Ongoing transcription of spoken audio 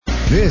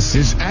This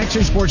is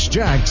Action Sports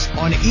Jax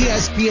on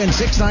ESPN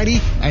 690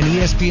 and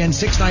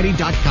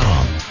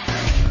ESPN690.com.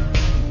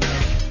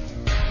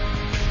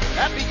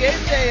 Happy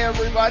game day,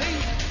 everybody,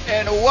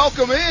 and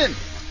welcome in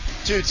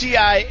to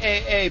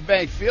TIAA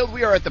Bank Field.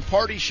 We are at the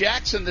Party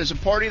Shacks, and there's a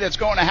party that's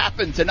going to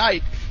happen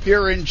tonight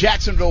here in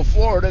Jacksonville,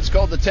 Florida. It's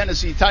called the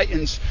Tennessee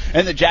Titans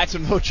and the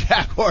Jacksonville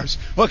Jaguars.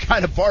 What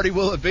kind of party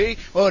will it be?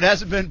 Well, it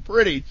hasn't been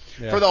pretty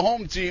for the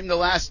home team the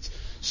last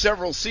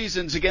several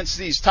seasons against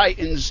these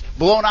Titans.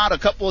 Blown out a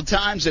couple of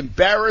times,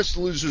 embarrassed.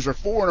 Losers are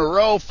 4 in a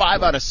row,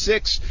 5 out of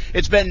 6.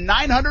 It's been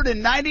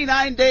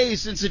 999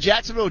 days since the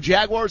Jacksonville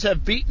Jaguars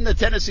have beaten the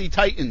Tennessee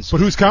Titans.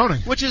 But who's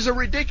counting? Which is a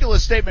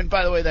ridiculous statement,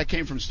 by the way. That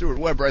came from Stuart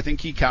Weber. I think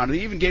he counted.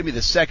 He even gave me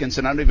the seconds,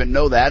 and I don't even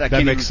know that.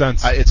 That makes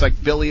sense. It's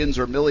like billions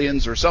or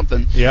millions or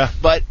something. Yeah.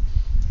 But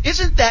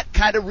isn't that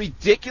kind of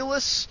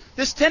ridiculous?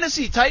 This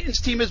Tennessee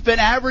Titans team has been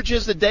average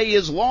as the day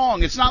is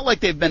long. It's not like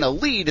they've been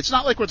elite. It's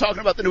not like we're talking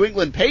about the New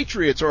England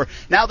Patriots or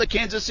now the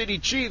Kansas City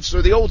Chiefs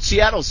or the old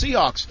Seattle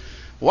Seahawks.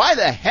 Why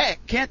the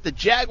heck can't the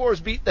Jaguars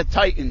beat the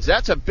Titans?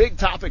 That's a big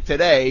topic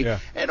today. Yeah.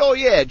 And, oh,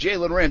 yeah,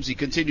 Jalen Ramsey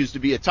continues to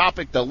be a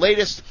topic, the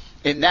latest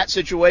in that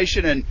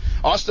situation. And,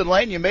 Austin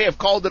Lane, you may have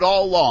called it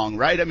all along,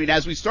 right? I mean,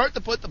 as we start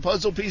to put the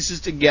puzzle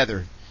pieces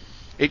together,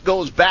 it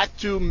goes back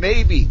to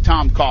maybe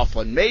Tom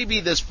Coughlin, maybe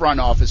this front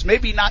office,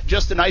 maybe not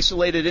just an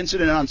isolated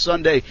incident on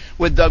Sunday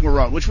with Doug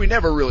Marrone, which we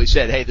never really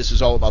said, hey, this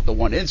is all about the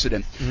one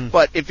incident. Mm-hmm.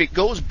 But if it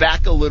goes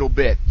back a little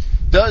bit,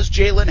 does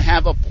Jalen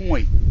have a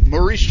point?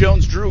 Maurice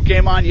Jones-Drew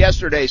came on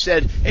yesterday,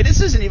 said, hey,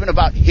 this isn't even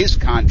about his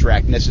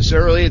contract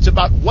necessarily. It's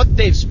about what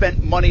they've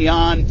spent money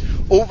on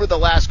over the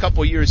last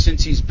couple of years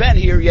since he's been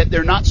here, yet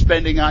they're not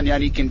spending on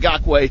Yannick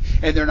Ngakoue,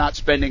 and they're not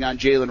spending on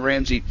Jalen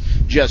Ramsey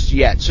just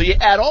yet. So you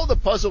add all the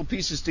puzzle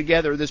pieces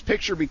together, this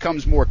picture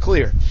becomes more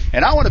clear.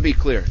 And I want to be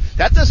clear.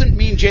 That doesn't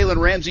mean Jalen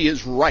Ramsey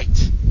is right.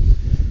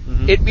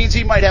 Mm-hmm. It means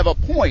he might have a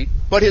point,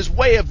 but his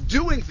way of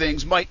doing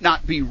things might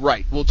not be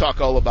right. We'll talk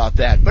all about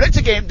that. But it's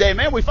a game day,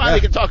 man. We finally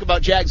can talk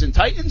about Jags and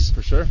Titans.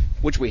 For sure.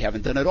 Which we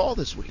haven't done at all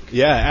this week.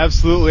 Yeah,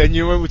 absolutely. And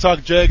when we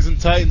talk Jags and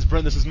Titans,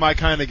 Brent, this is my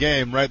kind of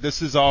game, right?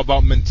 This is all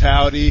about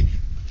mentality,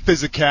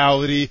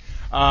 physicality.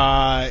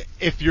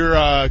 If you're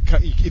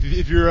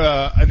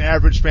an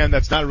average fan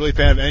that's not really a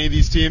fan of any of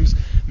these teams,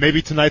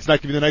 maybe tonight's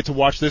not going to be the night to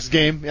watch this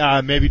game.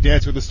 Maybe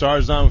Dance with the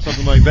Stars on or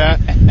something like that.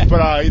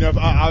 But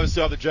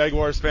obviously all the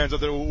Jaguars fans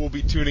out there will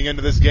be tuning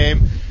into this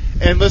game.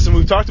 And listen,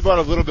 we've talked about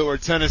it a little bit where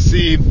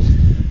Tennessee,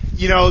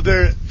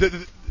 they're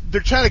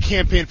trying to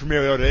campaign for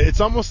Mariota.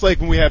 It's almost like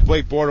when we had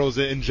Blake Bortles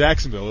in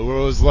Jacksonville, where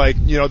it was like,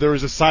 there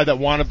was a side that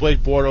wanted Blake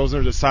Bortles, and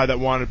there was a side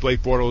that wanted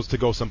Blake Bortles to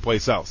go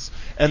someplace else.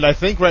 And I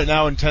think right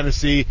now in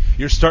Tennessee,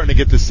 you're starting to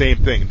get the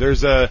same thing.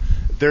 There's a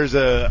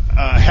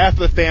half of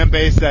the fan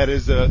base that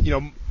is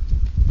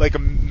like a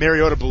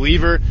Mariota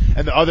believer,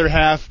 and the other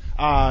half,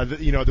 they're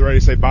ready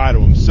to say bye to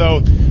him. So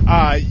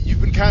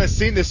you've been kind of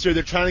seeing this year.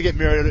 They're trying to get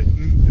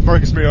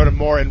Marcus Mariota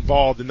more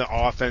involved in the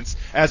offense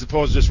as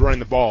opposed to just running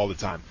the ball all the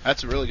time.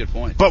 That's a really good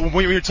point. But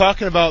when you're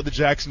talking about the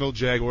Jacksonville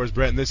Jaguars,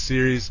 Brett, in this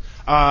series,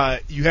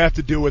 you have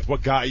to do with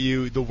what got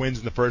you the wins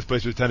in the first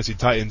place with the Tennessee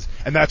Titans,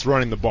 and that's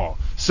running the ball.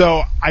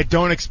 So I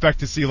don't expect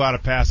to see a lot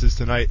of passes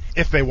tonight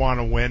if they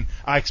want to win.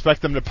 I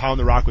expect them to pound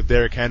the rock with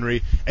Derrick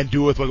Henry and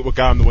do with what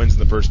got them the wins in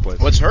the first place.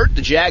 What's hurt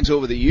the Jags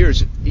over the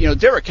years,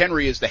 Derrick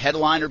Henry is the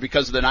headliner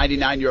because of the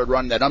 99-yard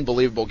run, that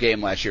unbelievable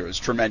game last year. It was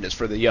tremendous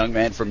for the young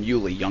man from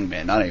Yulee. Young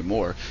man, not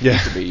anymore. Yeah. He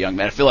used to be a young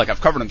man. I feel like I've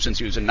covered him since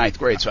he was in 9th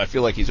grade, so I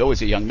feel like he's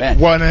always a young man.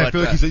 Well, and I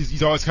feel like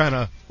he's always kind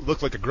of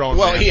looked like a grown man.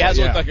 Well, he has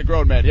looked like a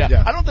grown man,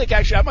 yeah. I don't think,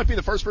 actually, I might be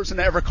the first person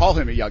to ever call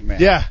him a young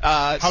man. Yeah.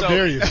 How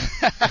dare you?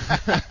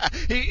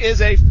 He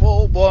is a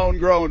full-blown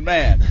grown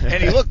man,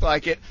 and he looked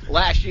like it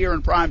last year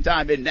in prime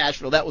time in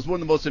Nashville. That was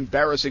one of the most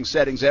embarrassing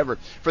settings ever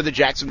for the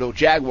Jacksonville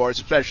Jaguars,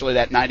 especially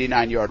that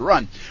 99-yard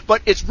run.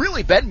 But it's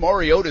really been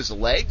Mariota's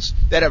legs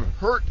that have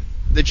hurt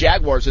the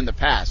Jaguars in the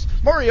past.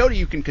 Mariota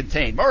you can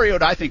contain.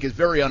 Mariota, I think, is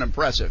very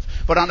unimpressive.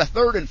 But on a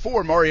 3rd and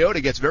 4,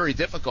 Mariota gets very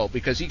difficult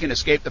because he can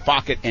escape the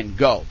pocket and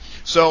go.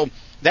 So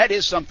that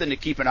is something to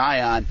keep an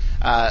eye on,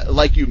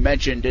 like you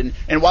mentioned.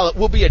 And while it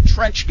will be a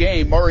trench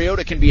game,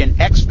 Mariota can be an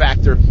X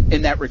factor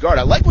in that regard.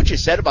 I like what you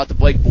said about the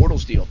Blake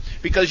Bortles deal,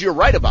 because you're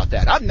right about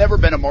that. I've never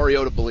been a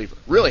Mariota believer.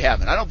 Really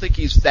haven't. I don't think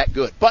he's that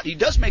good. But he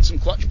does make some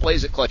clutch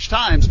plays at clutch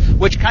times,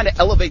 which kind of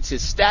elevates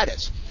his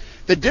status.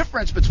 The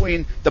difference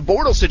between the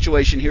Bortles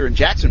situation here in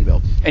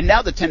Jacksonville and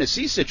now the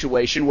Tennessee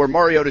situation, where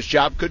Mariota's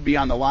job could be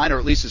on the line, or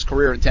at least his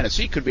career in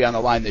Tennessee could be on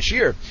the line this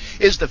year,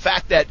 is the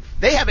fact that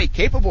they have a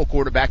capable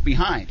quarterback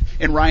behind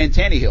in Ryan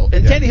Tannehill.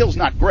 And Tannehill's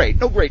not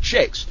great, no great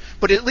shakes,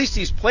 but at least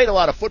he's played a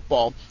lot of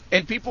football,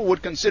 and people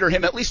would consider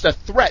him at least a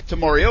threat to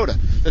Mariota.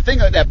 The thing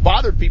that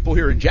bothered people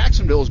here in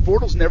Jacksonville is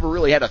Bortles never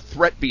really had a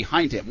threat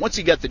behind him. Once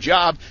he got the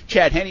job,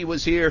 Chad Henne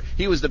was here.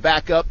 He was the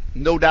backup,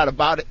 no doubt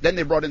about it. Then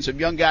they brought in some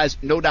young guys,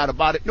 no doubt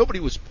about it.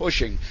 Nobody was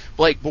pushing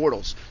Blake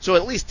Bortles. So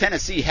at least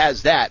Tennessee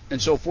has that. And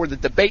so for the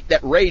debate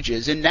that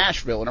rages in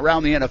Nashville and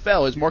around the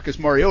NFL, is Marcus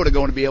Mariota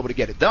going to be able to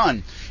get it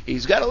done?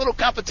 He's got a little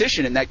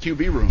competition in that QB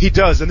room. He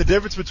does. And the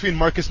difference between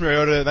Marcus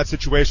Mariota in that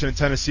situation in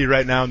Tennessee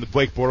right now and the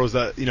Blake Bortles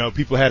was that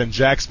people had in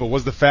Jacksonville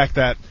was the fact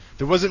that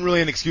there wasn't really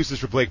any excuses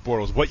for Blake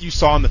Bortles. What you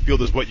saw on the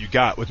field is what you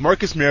got. With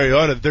Marcus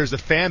Mariota, there's a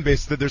fan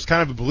base that there's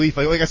kind of a belief,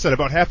 like I said,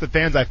 about half the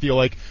fans I feel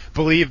like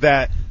believe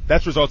that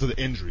that's a result of the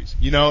injuries.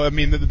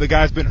 The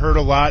guy's been hurt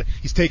a lot,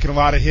 he's taken a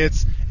lot of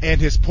hits,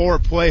 and his poor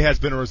play has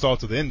been a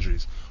result of the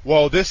injuries.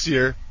 Well, this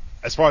year,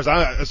 as far as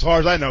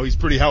I know, he's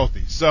pretty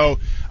healthy. So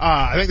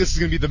I think this is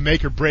going to be the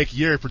make or break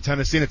year for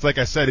Tennessee. And it's like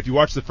I said, if you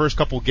watch the first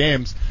couple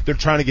games, they're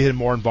trying to get him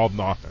more involved in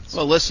the offense.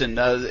 Well, listen,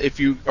 if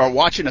you are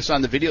watching us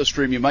on the video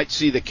stream, you might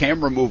see the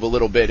camera move a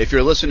little bit. If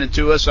you're listening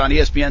to us on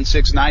ESPN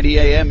 690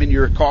 AM in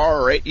your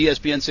car or at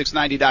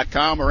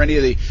ESPN690.com or any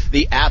of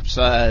the apps,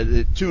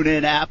 the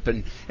TuneIn app,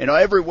 and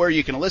everywhere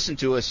you can listen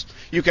to us,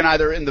 you can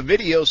either in the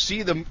video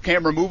see the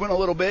camera moving a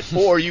little bit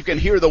or you can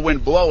hear the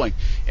wind blowing.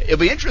 It'll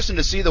be interesting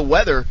to see the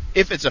weather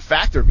if it's a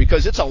factor,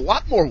 because it's a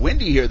lot more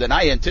windy here than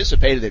I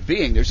anticipated it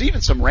being. There's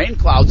even some rain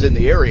clouds in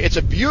the area. It's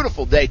a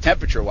beautiful day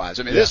temperature-wise.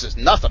 I mean, This is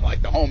nothing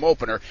like the home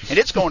opener, and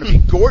it's going to be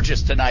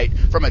gorgeous tonight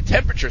from a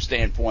temperature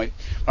standpoint.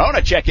 I want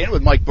to check in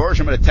with Mike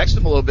Burge. I'm going to text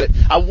him a little bit.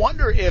 I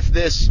wonder if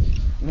this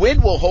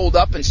wind will hold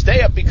up and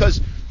stay up,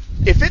 because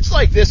if it's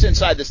like this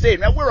inside the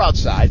stadium, now we're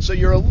outside, so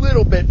you're a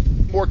little bit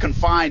more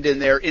confined in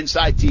there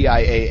inside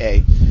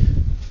TIAA.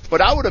 But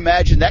I would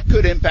imagine that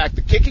could impact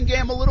the kicking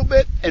game a little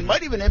bit and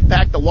might even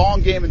impact the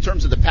long game in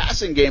terms of the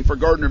passing game for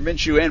Gardner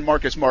Minshew and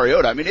Marcus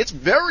Mariota. I mean, it's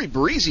very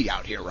breezy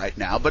out here right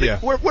now, but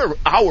we're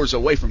hours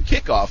away from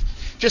kickoff.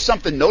 Just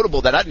something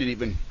notable that I didn't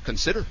even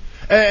consider.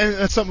 And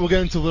that's something we'll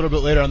get into a little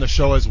bit later on the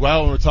show as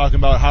well, when we're talking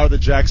about how the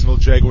Jacksonville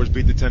Jaguars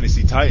beat the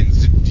Tennessee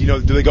Titans. Do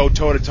they go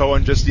toe-to-toe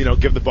and just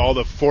give the ball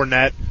to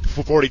Fournette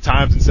 40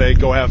 times and say,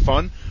 go have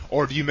fun?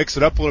 Or do you mix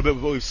it up a little bit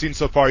with what we've seen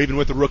so far, even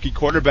with the rookie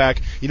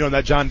quarterback, in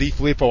that John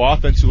DeFilippo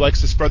offense, who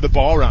likes to spread the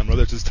ball around,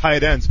 whether it's his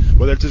tight ends,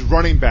 whether it's his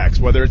running backs,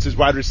 whether it's his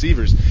wide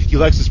receivers. He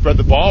likes to spread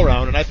the ball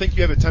around, and I think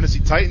you have a Tennessee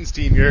Titans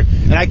team here,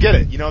 and I get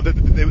it.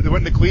 They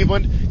went to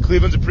Cleveland.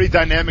 Cleveland's a pretty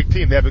dynamic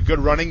team. They have a good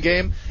running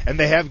game, and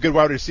they have good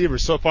wide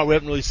receivers. So far, we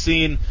haven't really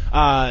seen,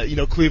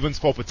 Cleveland's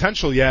full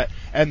potential yet,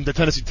 and the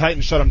Tennessee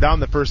Titans shut them down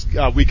the first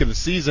week of the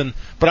season.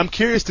 But I'm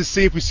curious to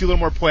see if we see a little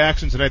more play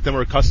action tonight than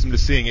we're accustomed to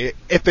seeing,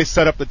 if they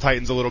set up the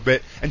Titans a little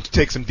bit and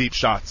take some deep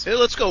shots. Hey,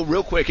 let's go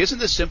real quick. Isn't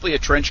this simply a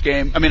trench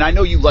game? I mean, I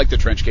know you like the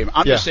trench game.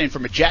 I'm just saying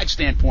from a Jag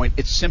standpoint,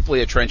 it's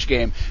simply a trench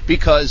game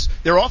because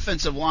their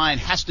offensive line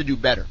has to do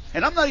better.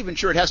 And I'm not even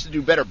sure it has to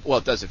do better. Well,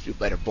 it does have to do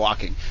better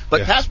blocking.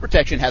 But pass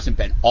protection hasn't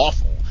been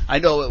awful. I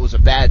know it was a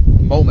bad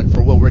moment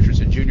for Will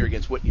Richardson Jr.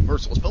 against Whitney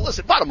Merciless. But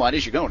listen, bottom line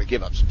is you're going to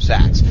give up some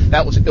sacks.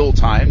 That was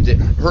ill-timed. It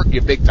hurt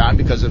you big time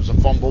because it was a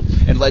fumble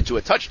and led to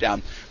a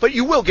touchdown. But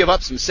you will give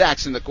up some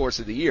sacks in the course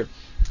of the year.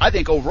 I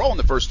think overall in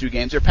the first two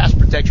games, their pass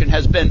protection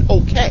has been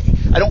okay.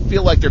 I don't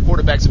feel like their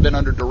quarterbacks have been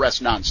under duress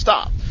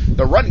nonstop.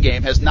 The run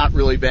game has not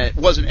really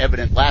wasn't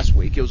evident last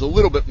week. It was a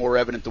little bit more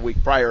evident the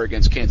week prior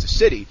against Kansas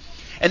City.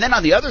 And then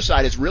on the other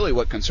side is really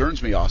what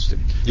concerns me,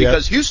 Austin,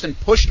 because Houston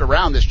pushed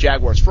around this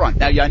Jaguars front.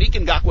 Now, Yannick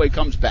Ngakoue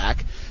comes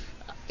back.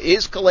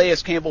 Is Calais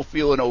Campbell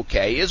feeling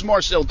okay? Is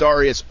Marcel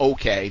Darius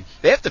okay?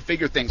 They have to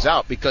figure things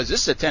out because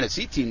this is a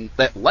Tennessee team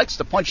that likes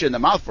to punch you in the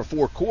mouth for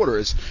four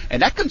quarters,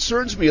 and that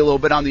concerns me a little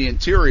bit on the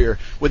interior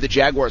with the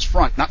Jaguars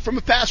front, not from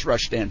a pass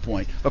rush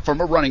standpoint, but from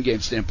a running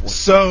game standpoint.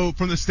 So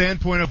from the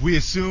standpoint of we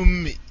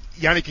assume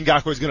Yannick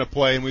Ngakoue is going to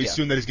play, and we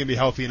assume that he's going to be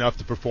healthy enough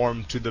to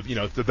perform to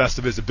the best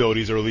of his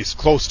abilities, or at least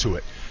close to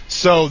it.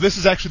 So this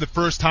is actually the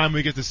first time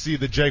we get to see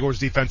the Jaguars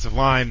defensive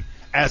line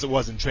as it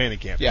was in training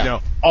camp.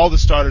 All the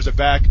starters are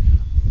back.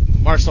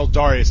 Marcel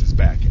Darius is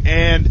back.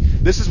 And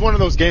this is one of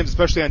those games,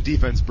 especially on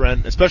defense,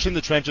 Brent, especially in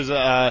the trenches,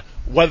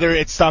 whether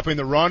it's stopping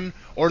the run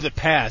or the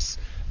pass.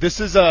 This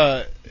is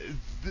all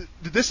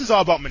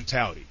about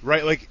mentality,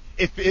 right? Like,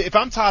 if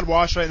I'm Todd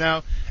Wash right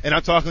now and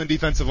I'm talking to the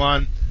defensive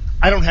line,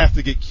 I don't have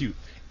to get cute.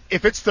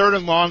 If it's third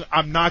and long,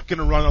 I'm not going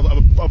to run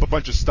a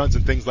bunch of stunts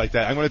and things like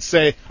that. I'm going to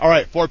say, all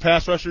right, 4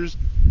 pass rushers,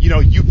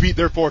 you beat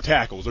their 4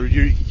 tackles, or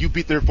you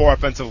beat their 4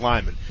 offensive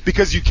linemen,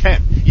 because you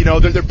can.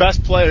 Their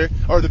best player,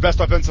 or the best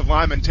offensive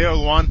lineman, Taylor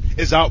Lewan,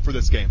 is out for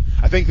this game.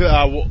 I think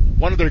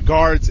one of their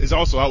guards is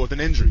also out with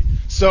an injury.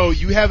 So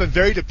you have a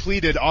very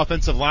depleted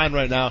offensive line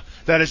right now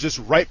that is just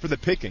ripe for the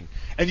picking.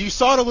 And you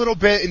saw it a little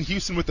bit in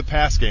Houston with the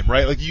pass game,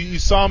 right? Like you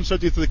saw him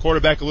start to get to the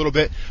quarterback a little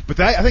bit, but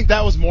I think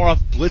that was more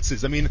off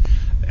blitzes. I mean,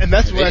 and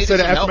that's what I said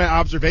after my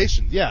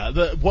observation.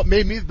 Yeah, what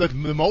made me the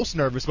most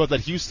nervous about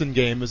that Houston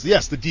game is,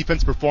 yes, the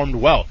defense performed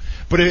well.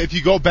 But if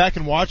you go back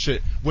and watch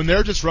it, when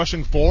they're just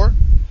rushing 4,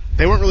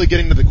 they weren't really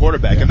getting to the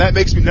quarterback. And that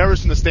makes me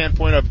nervous from the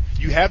standpoint of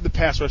you have the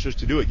pass rushers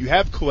to do it. You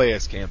have Calais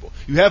Campbell.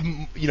 You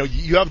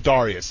have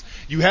Darius.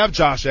 You have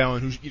Josh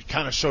Allen, who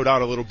kind of showed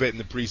out a little bit in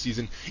the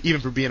preseason,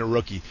 even for being a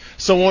rookie.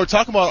 So when we're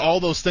talking about all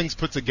those things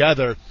put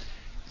together,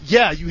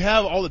 yeah, you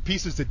have all the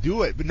pieces to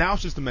do it, but now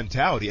it's just the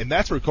mentality, and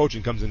that's where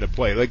coaching comes into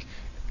play. Like,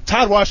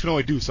 Todd Wash can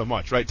only do so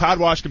much, right? Todd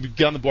Wash can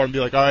get on the board and be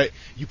like, all right,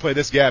 you play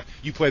this gap,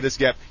 you play this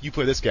gap, you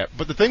play this gap.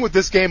 But the thing with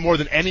this game, more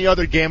than any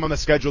other game on the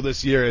schedule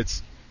this year,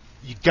 it's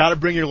you got to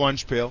bring your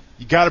lunch pail,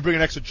 you got to bring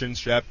an extra chin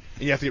strap,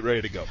 and you have to get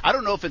ready to go. I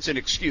don't know if it's an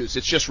excuse.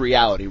 It's just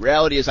reality.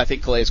 Reality is I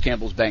think Calais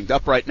Campbell's banged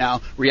up right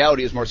now.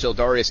 Reality is Marcel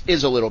Darius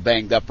is a little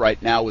banged up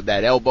right now with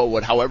that elbow,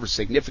 however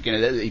significant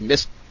it is. He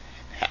missed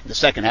the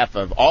second half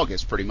of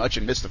August pretty much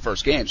and missed the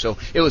first game, so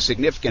it was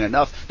significant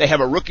enough. They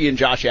have a rookie in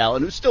Josh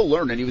Allen who's still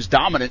learning. He was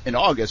dominant in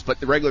August, but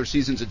the regular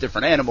season's a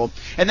different animal.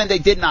 And then they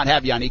did not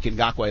have Yannick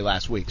Ngakoue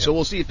last week, so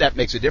we'll see if that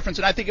makes a difference,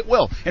 and I think it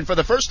will. And for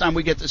the first time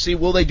we get to see,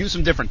 will they do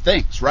some different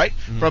things, right,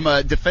 from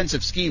a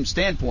defensive scheme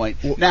standpoint.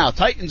 Now,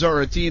 Titans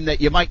are a team that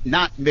you might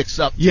not mix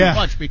up too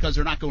much because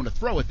they're not going to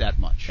throw it that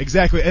much.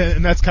 Exactly,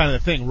 and that's kind of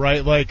the thing,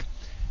 right? Like,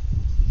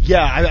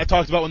 yeah, I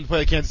talked about when they play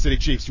the Kansas City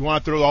Chiefs. You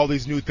want to throw all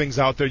these new things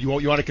out there. You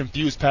want to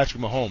confuse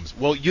Patrick Mahomes.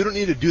 Well, you don't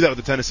need to do that with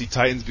the Tennessee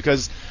Titans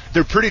because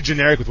they're pretty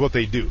generic with what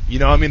they do. You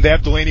know, I mean, they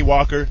have Delaney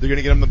Walker. They're going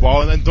to get him the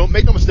ball. And then don't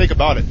make no mistake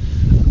about it.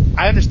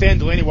 I understand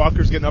Delaney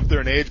Walker's getting up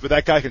there in age, but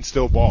that guy can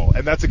still ball.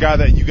 And that's a guy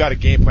that you got a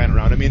game plan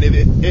around. I mean,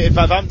 if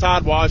I'm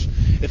Todd Wash,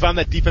 if I'm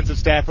that defensive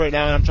staff right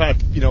now and I'm trying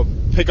to,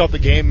 pick out the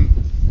game,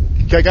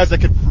 guys that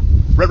could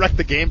wreck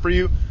the game for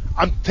you,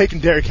 I'm taking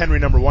Derrick Henry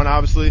number one,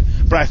 obviously,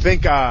 but I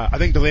think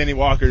Delaney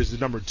Walker is the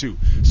number two.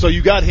 So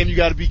you got him, you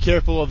got to be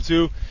careful of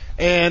too.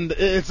 And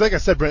it's like I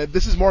said, Brent,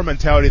 this is more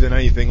mentality than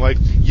anything. Like,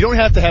 you don't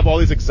have to have all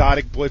these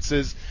exotic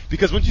blitzes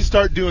because once you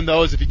start doing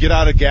those, if you get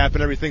out of gap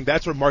and everything,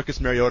 that's where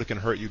Marcus Mariota can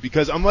hurt you.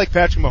 Because unlike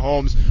Patrick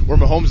Mahomes, where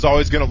Mahomes is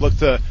always going to look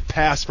to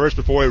pass first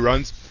before he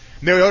runs,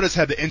 Mariota's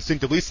had the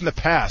instinct, at least in the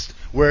past,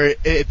 where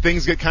if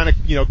things get kind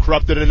of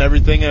corrupted and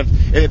everything, and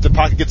if the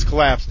pocket gets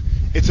collapsed,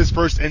 it's his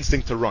first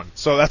instinct to run.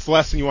 So that's the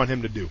last thing you want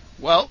him to do.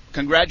 Well,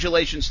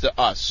 congratulations to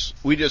us.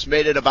 We just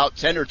made it about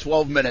 10 or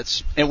 12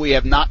 minutes, and we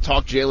have not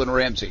talked Jalen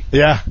Ramsey.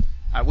 Yeah.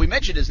 We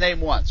mentioned his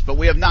name once, but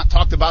we have not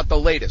talked about the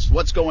latest.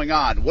 What's going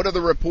on? What are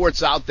the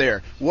reports out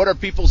there? What are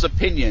people's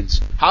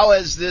opinions? How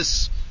is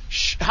this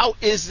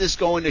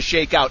going to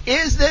shake out?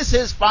 Is this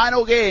his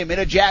final game in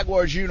a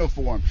Jaguars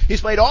uniform?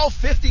 He's played all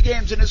 50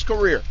 games in his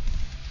career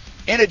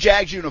in a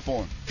Jags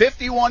uniform.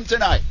 51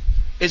 tonight.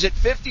 Is it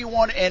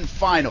 51 and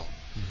final?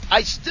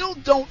 I still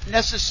don't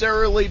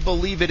necessarily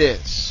believe it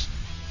is.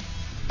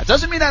 That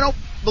doesn't mean I don't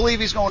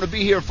believe he's going to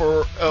be here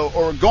for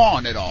or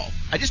gone at all.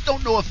 I just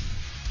don't know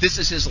if this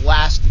is his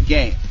last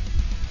game.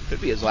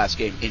 Could be his last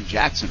game in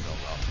Jacksonville,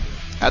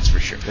 though. That's for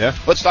sure. Yeah.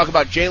 Let's talk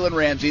about Jalen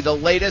Ramsey, the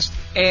latest,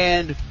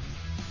 and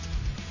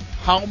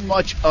how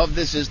much of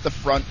this is the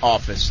front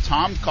office.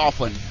 Tom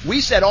Coughlin,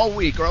 we said all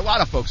week, or a lot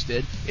of folks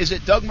did, is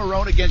it Doug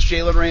Marrone against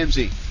Jalen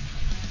Ramsey?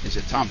 Is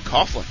it Tom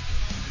Coughlin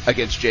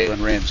against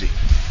Jalen Ramsey?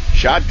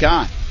 Shad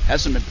Khan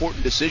has some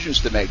important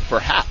decisions to make,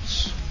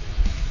 perhaps.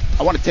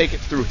 I want to take it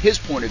through his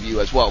point of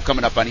view as well,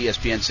 coming up on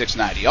ESPN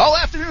 690. All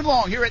afternoon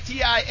long here at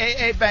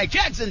TIAA Bank.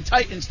 Jags and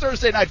Titans,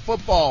 Thursday Night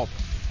Football.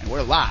 And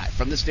we're live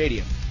from the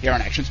stadium here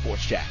on Action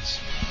Sports Jax.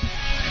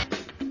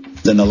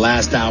 In the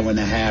last hour and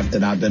a half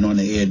that I've been on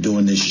the air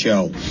doing this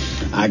show,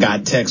 I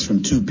got texts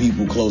from two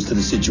people close to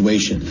the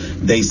situation.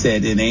 They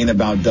said it ain't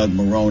about Doug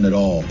Marrone at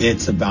all.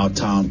 It's about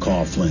Tom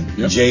Coughlin.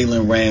 Yep.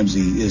 Jalen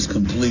Ramsey is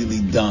completely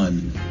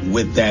done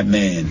with that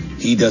man.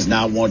 He does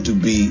not want to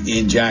be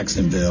in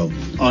Jacksonville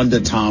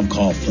under Tom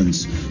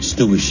Coughlin's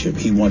stewardship.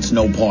 He wants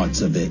no parts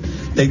of it.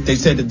 They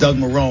said that Doug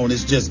Marrone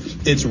is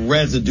it's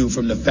residue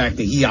from the fact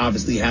that he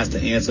obviously has to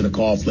answer to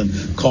Coughlin.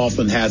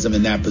 Coughlin has him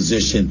in that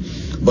position.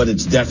 But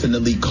it's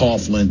definitely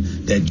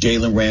Coughlin that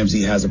Jalen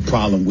Ramsey has a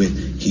problem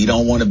with. He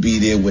don't want to be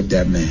there with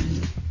that man.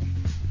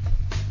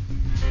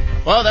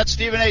 Well, that's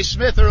Stephen A.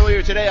 Smith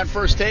earlier today on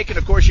First Take. And,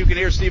 of course, you can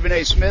hear Stephen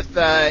A. Smith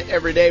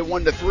every day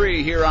 1 to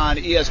 3 here on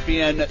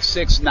ESPN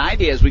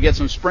 690 as we get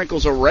some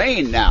sprinkles of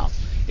rain now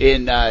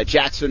in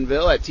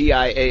Jacksonville at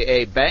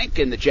TIAA Bank.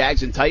 And the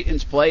Jags and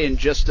Titans play in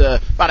just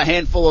about a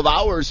handful of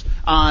hours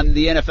on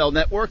the NFL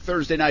Network.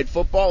 Thursday Night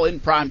Football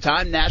in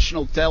primetime,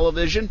 national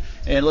television.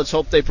 And let's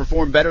hope they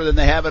perform better than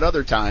they have at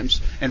other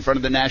times in front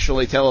of the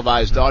nationally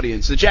televised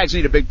audience. The Jags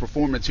need a big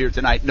performance here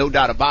tonight, no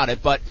doubt about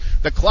it. But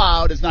the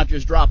cloud is not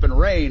just dropping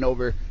rain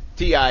over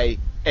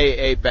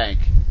TIAA Bank.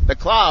 The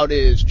cloud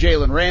is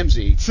Jalen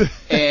Ramsey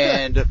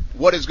and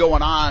what is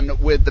going on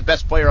with the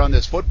best player on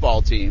this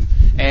football team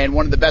and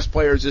one of the best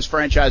players this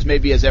franchise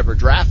maybe has ever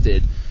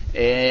drafted,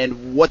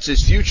 and what's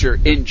his future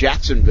in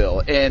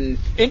Jacksonville. And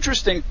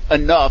interesting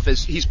enough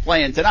is he's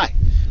playing tonight,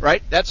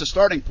 right? That's a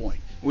starting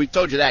point. We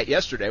told you that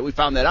yesterday. We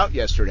found that out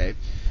yesterday.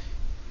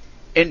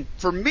 And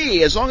for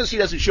me, as long as he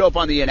doesn't show up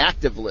on the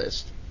inactive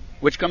list,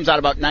 which comes out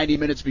about 90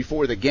 minutes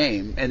before the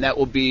game, and that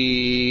will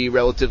be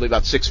relatively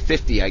about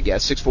 6:50, I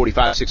guess,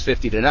 6:45,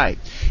 6:50 tonight.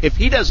 If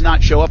he does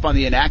not show up on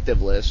the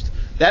inactive list,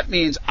 that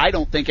means I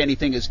don't think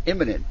anything is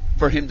imminent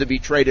for him to be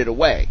traded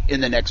away in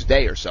the next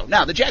day or so.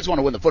 Now, the Jags want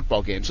to win the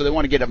football game, so they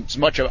want to get as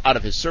much out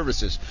of his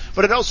services.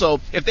 But it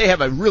also, if they have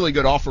a really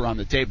good offer on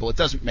the table, it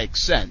doesn't make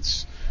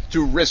sense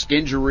to risk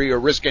injury or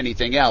risk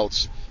anything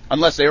else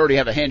unless they already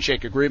have a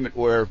handshake agreement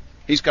where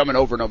he's coming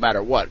over no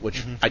matter what,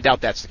 which I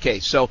doubt that's the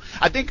case. So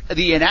I think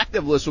the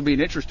inactive list will be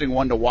an interesting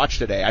one to watch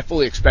today. I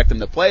fully expect him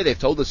to play. They've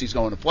told us he's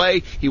going to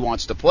play. He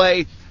wants to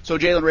play. So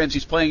Jalen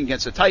Ramsey's playing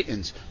against the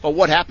Titans. But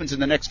what happens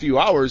in the next few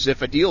hours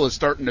if a deal is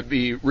starting to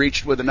be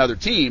reached with another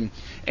team?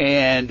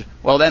 And,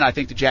 well, then I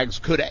think the Jags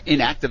could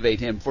inactivate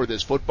him for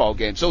this football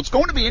game. So it's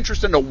going to be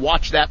interesting to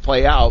watch that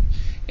play out.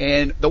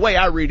 And the way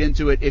I read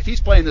into it, if he's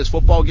playing this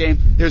football game,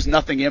 there's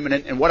nothing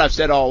imminent. And what I've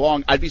said all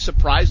along, I'd be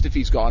surprised if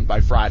he's gone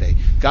by Friday,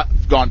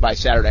 gone by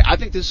Saturday. I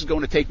think this is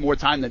going to take more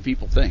time than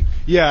people think.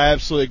 Yeah, I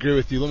absolutely agree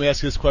with you. Let me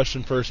ask you this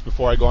question first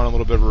before I go on a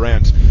little bit of a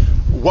rant.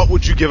 What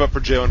would you give up for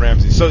Jalen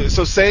Ramsey?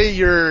 So say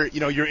you're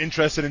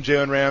interested in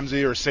Jalen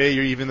Ramsey, or say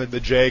you're even the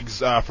Jags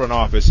front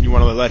office and you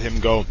want to let him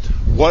go.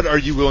 What are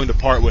you willing to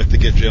part with to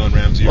get Jalen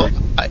Ramsey? Well,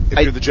 if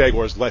you're the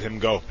Jaguars, let him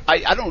go.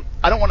 I don't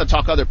want to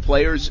talk other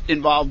players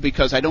involved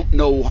because I don't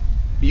know.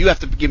 You have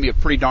to give me a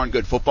pretty darn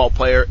good football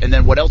player, and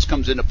then what else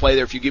comes into play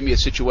there? If you give me a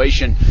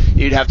situation,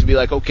 you'd have to be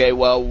like, okay,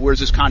 well, where's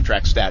his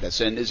contract status,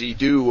 and is he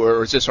due,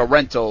 or is this a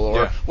rental,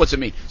 or what's it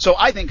mean? So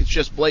I think it's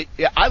just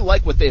I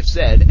like what they've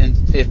said,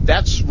 and if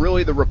that's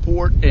really the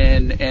report,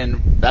 and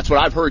that's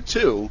what I've heard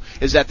too,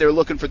 is that they're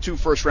looking for 2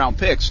 first-round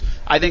picks.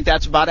 I think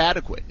that's about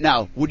adequate.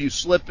 Now, would you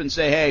slip and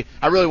say, hey,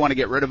 I really want to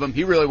get rid of him.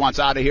 He really wants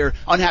out of here.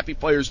 Unhappy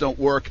players don't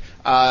work.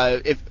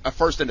 If a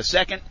first and a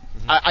second,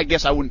 I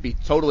guess I wouldn't be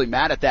totally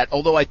mad at that,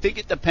 although I think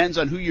it depends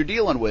on who you're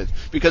dealing with.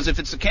 Because if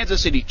it's the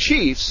Kansas City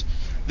Chiefs,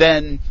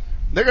 then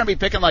they're going to be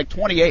picking like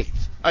 28th.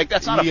 Like,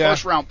 that's not a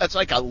first round. That's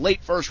like a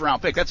late first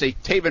round pick. That's a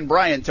Taven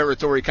Bryan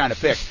territory kind of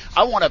pick.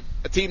 I want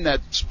a team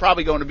that's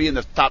probably going to be in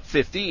the top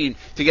 15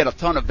 to get a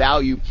ton of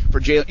value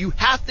for Jalen. You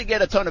have to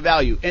get a ton of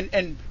value.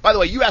 And by the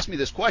way, you asked me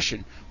this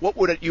question. What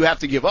would you have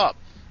to give up?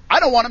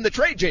 I don't want him to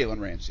trade Jalen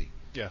Ramsey.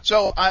 Yeah.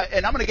 So,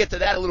 and I'm going to get to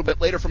that a little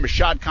bit later from a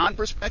Shad Khan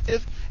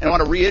perspective, and I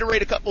want to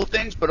reiterate a couple of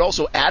things, but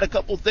also add a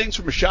couple of things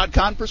from a Shad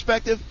Khan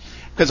perspective,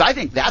 because I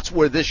think that's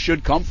where this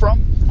should come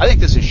from. I think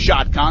this is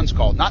Shad Khan's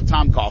call, not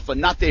Tom Coughlin,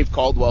 not Dave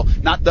Caldwell,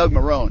 not Doug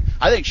Marrone.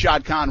 I think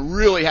Shad Khan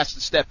really has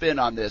to step in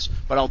on this,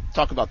 but I'll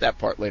talk about that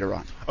part later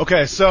on.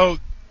 Okay, so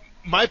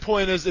my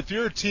point is, if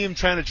you're a team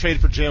trying to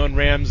trade for Jalen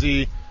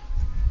Ramsey,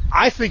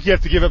 I think you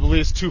have to give up at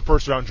least 2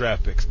 first-round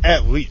draft picks,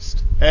 at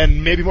least,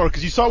 and maybe more,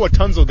 because you saw what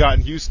Tunsil got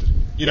in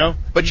Houston, you know?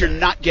 But you're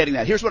not getting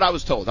that. Here's what I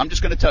was told. I'm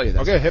just going to tell you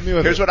this. Okay, hit me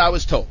with it. Here's what I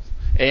was told,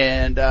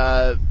 and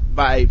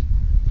by,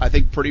 I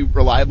think, pretty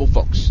reliable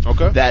folks.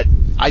 Okay. That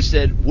I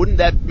said, wouldn't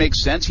that make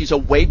sense? He's a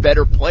way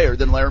better player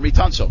than Laramie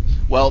Tunsil.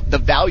 Well, the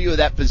value of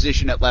that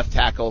position at left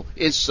tackle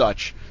is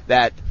such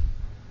that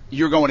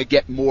you're going to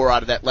get more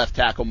out of that left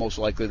tackle most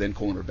likely than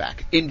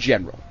cornerback in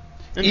general.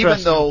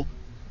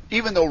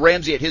 Even though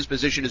Ramsey at his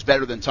position is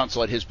better than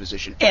Tunsil at his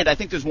position. And I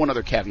think there's one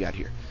other caveat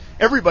here.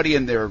 Everybody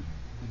and their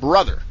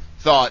brother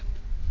thought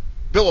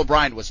Bill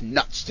O'Brien was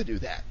nuts to do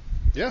that.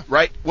 Yeah.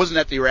 Right? Wasn't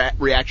that the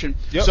reaction?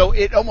 Yep. So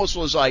it almost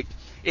was like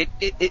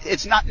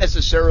it's not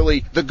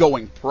necessarily the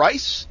going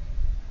price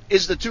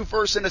is the 2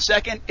 firsts and a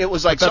second. It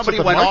was like somebody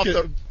went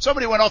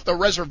off the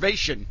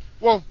reservation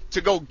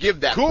to go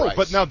give that cool, price.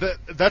 But now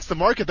that's the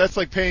market. That's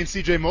like paying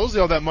C.J.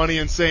 Mosley all that money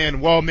and saying,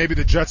 well, maybe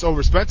the Jets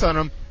overspent on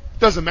him.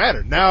 Doesn't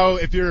matter. Now,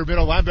 if you're a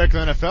middle linebacker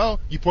in the NFL,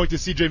 you point to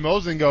C.J.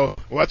 Mosley and go,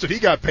 well, that's what he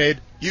got paid.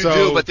 You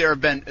do, but there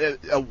have been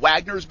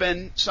Wagner's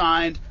been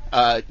signed,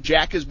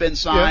 Jack has been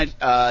signed,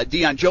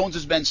 Deion Jones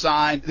has been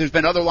signed. There's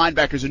been other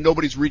linebackers, and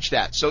nobody's reached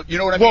that. So, you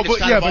know what I mean? It's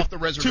kind of off the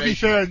reservation. To be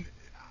fair,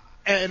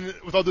 and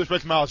with all due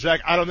respect to Miles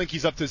Jack, I don't think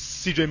he's up to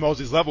C.J.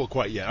 Mosley's level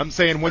quite yet. I'm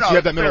saying once you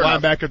have that middle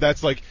linebacker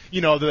that's like,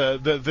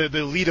 the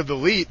elite of the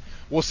elite,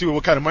 we'll see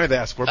what kind of money they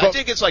ask for. I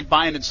think it's like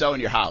buying and selling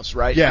your house,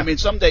 right? Yeah. I mean,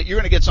 someday you're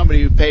going to get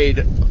somebody who paid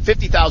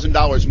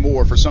 $50,000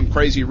 more for some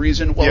crazy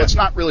reason. Well, it's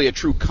not really a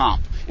true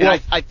comp.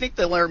 And I think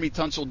the Laramie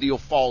Tunsil deal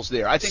falls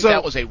there. I think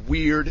that was a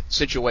weird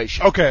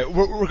situation. Okay,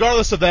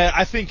 regardless of that,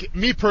 I think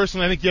you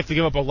have to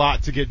give up a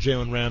lot to get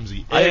Jalen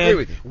Ramsey. I agree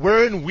with you.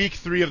 We're in week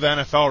 3 of the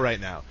NFL right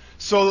now.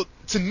 So,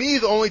 to me,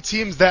 the only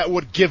teams that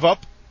would give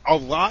up a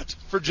lot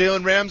for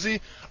Jalen Ramsey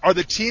are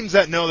the teams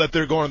that know that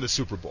they're going to the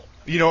Super Bowl.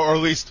 Or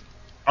at least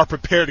are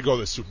prepared to go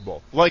to the Super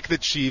Bowl. Like the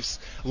Chiefs,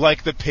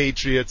 like the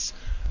Patriots,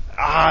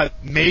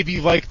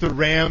 maybe like the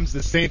Rams.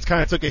 The Saints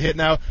kind of took a hit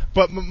now.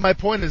 But my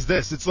point is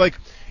this. It's like,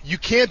 you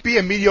can't be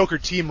a mediocre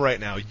team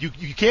right now. You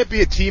can't be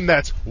a team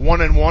that's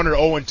 1-1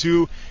 or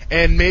 0-2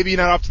 and maybe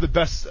not up to the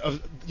best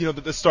of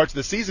the start to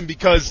the season,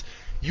 because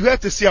you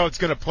have to see how it's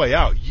going to play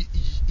out.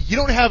 You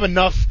don't have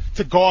enough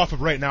to go off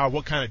of right now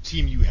what kind of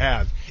team you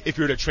have if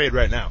you're to trade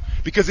right now.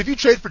 Because if you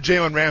trade for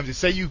Jalen Ramsey,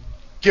 say you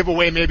give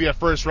away maybe a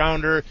first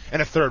rounder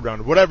and a third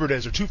rounder, whatever it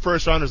is, or 2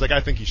 first rounders like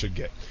I think you should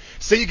get.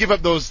 Say you give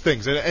up those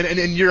things and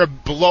you're a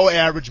below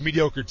average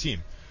mediocre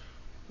team.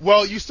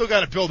 Well, you still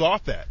got to build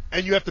off that,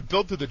 and you have to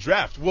build through the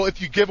draft. Well,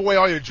 if you give away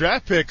all your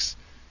draft picks,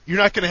 you're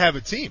not going to have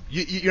a team.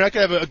 You're not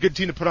going to have a good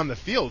team to put on the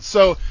field.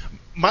 So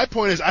my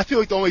point is, I feel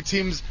like the only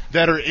teams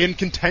that are in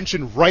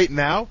contention right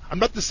now, I'm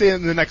not to say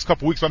in the next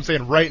couple weeks, but I'm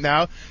saying right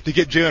now, to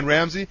get Jalen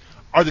Ramsey,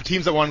 are the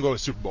teams that want to go to the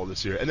Super Bowl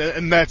this year,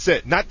 and that's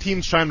it. Not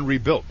teams trying to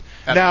rebuild.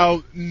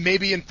 Now,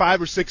 maybe in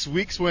 5 or 6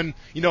 weeks, when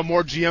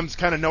more GMs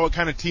kind of know what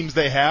kind of teams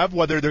they have,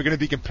 whether they're going to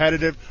be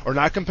competitive or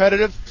not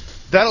competitive,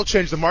 that'll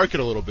change the market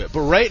a little bit.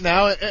 But right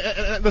now,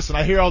 and listen,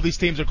 I hear all these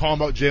teams are calling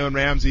about Jalen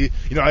Ramsey.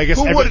 I guess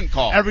who wouldn't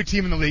call? Every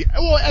team in the league.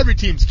 Well, every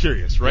team's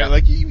curious, right? Yeah.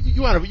 Like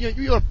you want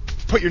to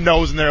put your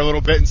nose in there a little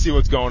bit and see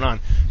what's going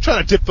on.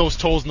 Trying to dip those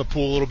toes in the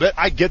pool a little bit.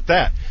 I get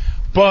that.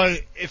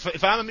 But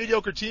if I'm a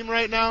mediocre team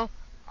right now,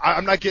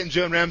 I'm not getting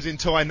Jalen Ramsey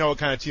until I know what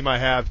kind of team I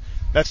have.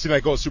 That's the team I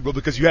go to Super Bowl,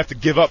 because you have to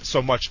give up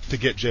so much to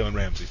get Jalen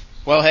Ramsey.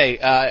 Well, hey,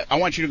 I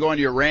want you to go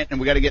into your rant, and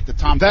we got to get to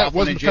Tom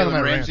Coughlin and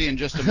Jalen Ramsey in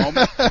just a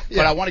moment. Yeah.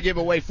 But I want to give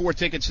away 4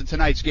 tickets to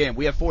tonight's game.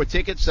 We have 4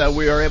 tickets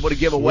we are able to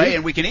give away,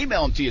 and we can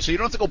email them to you, so you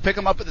don't have to go pick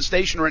them up at the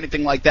station or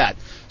anything like that.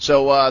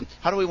 So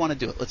how do we want to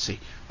do it? Let's see.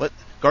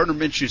 Gardner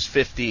Minshew's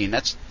 15.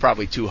 That's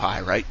probably too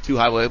high, right? Too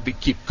high. We'll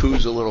keep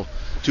Kuz a little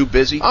too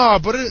busy. Oh,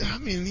 but you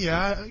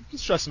can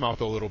stress him out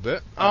a little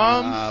bit.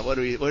 What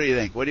do you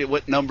think?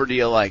 What number do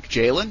you like?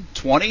 Jalen?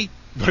 20?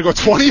 Want to go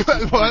 20?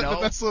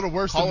 No. That's a little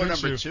worse Caller than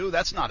number 2.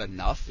 That's not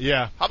enough.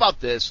 Yeah. How about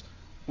this?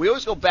 We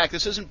always go back.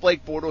 This isn't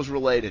Blake Bortles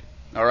related,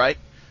 all right?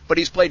 But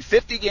he's played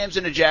 50 games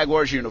in a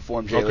Jaguars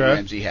uniform, Jalen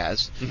Ramsey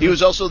has. Mm-hmm. He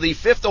was also the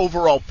 5th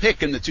overall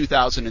pick in the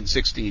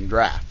 2016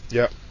 draft.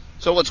 Yep.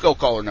 So let's go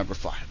caller number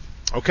 5.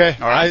 Okay.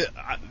 All right.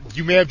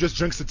 You may have just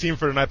jinxed the team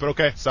for tonight, but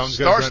okay. Sounds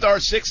good. Star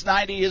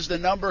 690 is the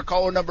number.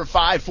 Caller number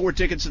 5. 4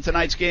 tickets to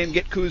tonight's game.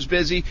 Get Kuz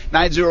busy.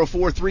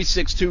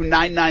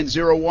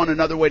 904-362-9901.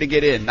 Another way to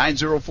get in.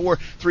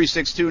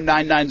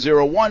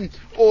 904-362-9901.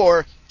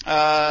 Or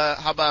how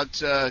about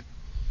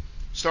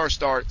star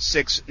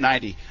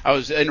 690? I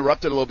was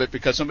interrupted a little bit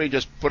because somebody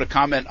just put a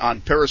comment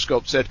on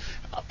Periscope, said,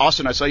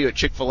 Austin, I saw you at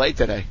Chick-fil-A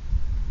today.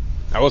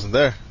 I wasn't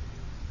there.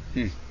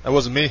 That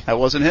wasn't me. That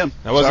wasn't him.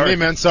 That wasn't me,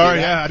 man.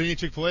 Sorry. Yeah, I didn't eat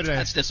Chick-fil-A today.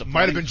 That's disappointing.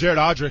 Might have been Jared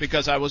Odrick.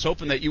 Because I was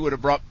hoping that you would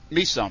have brought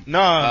me some.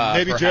 No,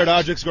 maybe perhaps. Jared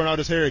Odrick's growing out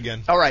his hair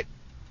again. All right.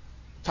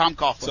 Tom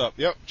Coughlin. What's up?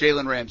 Yep.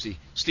 Jalen Ramsey.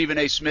 Stephen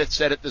A. Smith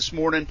said it this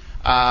morning.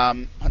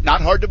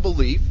 Not hard to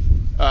believe.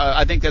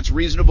 I think that's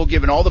reasonable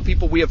given all the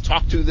people we have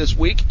talked to this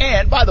week.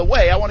 And, by the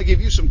way, I want to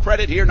give you some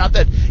credit here. Not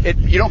that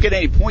you don't get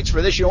any points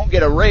for this. You won't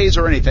get a raise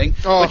or anything.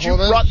 But you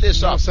brought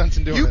this up. No sense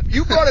in doing it.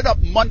 You brought it up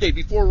Monday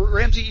before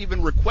Ramsey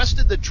even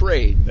requested the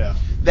trade. Yeah.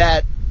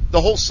 That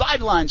the whole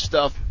sideline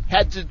stuff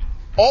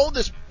all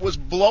this was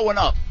blowing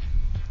up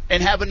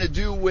and having to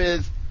do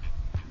with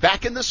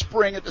back in the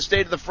spring at the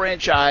State of the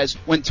Franchise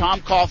when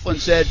Tom Coughlin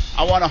said,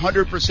 I want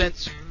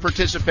 100%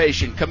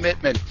 participation,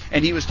 commitment.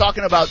 And he was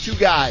talking about 2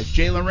 guys,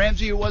 Jalen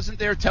Ramsey, who wasn't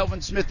there,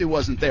 Telvin Smith, who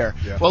wasn't there.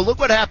 Yeah. Well, look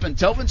what happened.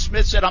 Telvin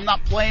Smith said, I'm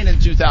not playing in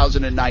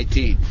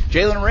 2019.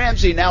 Jalen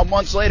Ramsey, now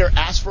months later,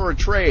 asked for a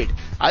trade.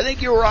 I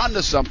think you were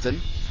onto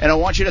something, and I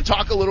want you to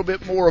talk a little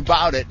bit more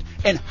about it.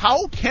 And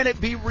how can it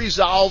be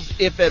resolved,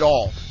 if at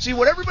all? See,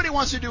 what everybody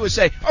wants to do is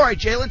say, all right,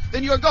 Jalen,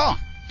 then you're gone.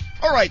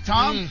 All right,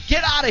 Tom,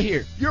 get out of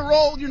here. You're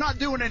old. You're not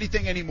doing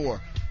anything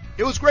anymore.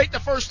 It was great the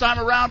first time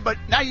around, but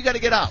now you got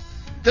to get out.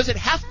 Does it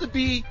have to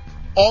be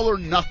all or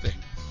nothing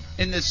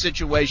in this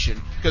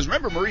situation? Because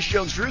remember, Maurice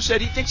Jones-Drew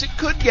said he thinks it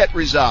could get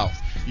resolved.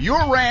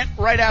 Your rant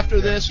right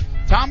after this,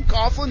 Tom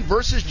Coughlin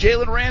versus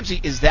Jalen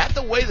Ramsey. Is that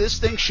the way this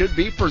thing should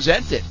be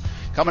presented?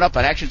 Coming up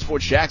on Action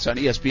Sports Jax on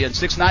ESPN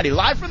 690,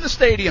 live from the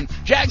stadium.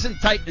 Jags and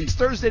Titans,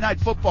 Thursday Night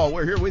Football.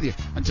 We're here with you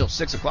until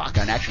 6 o'clock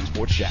on Action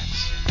Sports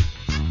Jax.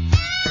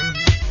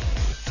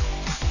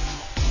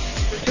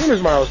 Team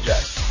is Miles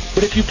Jack.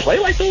 But if you play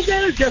like those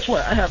guys, guess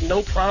what? I have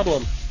no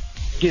problem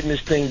getting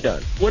this thing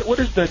done. What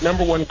is the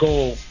number one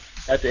goal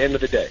at the end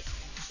of the day?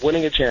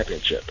 Winning a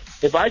championship.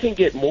 If I can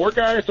get more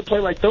guys to play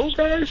like those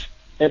guys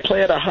and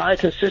play at a high,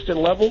 consistent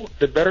level,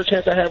 the better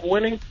chance I have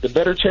winning, the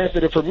better chance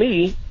that for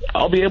me,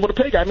 I'll be able to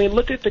pick. I mean,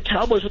 look at the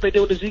Cowboys, what they did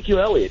with Ezekiel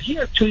Elliott. He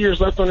had 2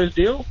 years left on his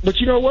deal. But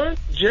you know what?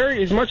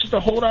 Jerry, as much as the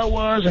holdout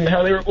was and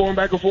how they were going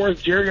back and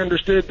forth, Jerry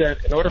understood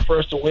that in order for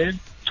us to win,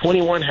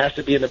 21 has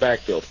to be in the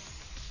backfield.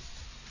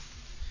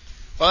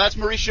 Well, that's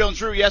Maurice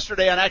Jones-Drew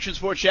yesterday on Action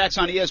Sports Jax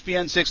on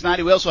ESPN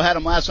 690. We also had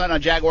him last night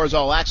on Jaguars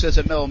All Access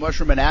at Mellow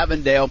Mushroom in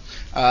Avondale.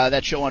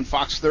 That show on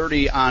Fox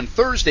 30 on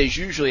Thursdays,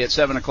 usually at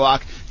 7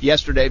 o'clock.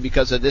 Yesterday,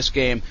 because of this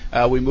game,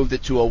 we moved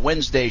it to a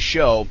Wednesday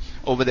show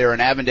over there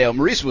in Avondale.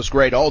 Maurice was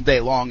great all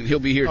day long, and he'll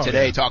be here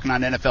today talking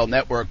on NFL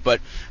Network.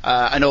 But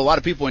I know a lot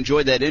of people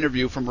enjoyed that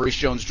interview from Maurice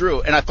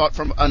Jones-Drew, and I thought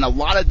in a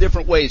lot of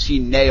different ways he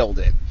nailed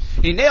it.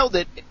 He nailed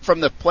it from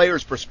the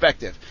player's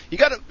perspective. You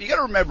got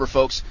to remember,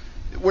 folks,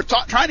 we're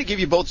trying to give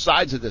you both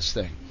sides of this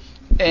thing.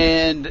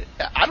 And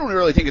I don't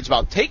really think it's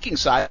about taking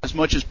sides as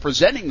much as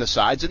presenting the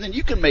sides, and then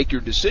you can make your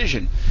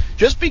decision.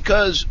 Just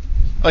because,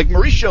 like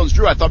Maurice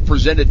Jones-Drew, I thought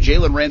presented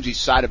Jalen Ramsey's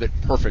side of it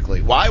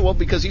perfectly. Why? Well,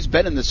 because he's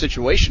been in the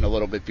situation a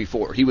little bit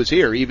before. He was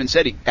here. He even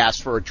said he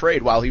asked for a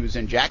trade while he was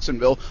in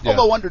Jacksonville,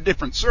 although under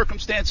different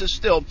circumstances.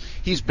 Still,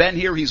 he's been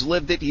here. He's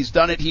lived it. He's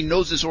done it. He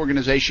knows this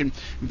organization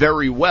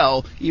very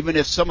well, even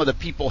if some of the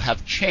people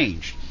have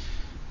changed.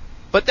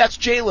 But that's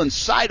Jalen's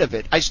side of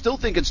it. I still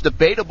think it's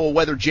debatable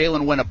whether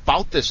Jalen went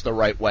about this the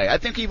right way. I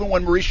think even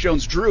when Maurice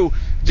Jones-Drew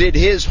did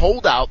his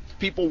holdout,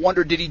 people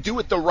wondered, did he do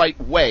it the right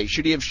way?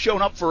 Should he have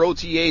shown up for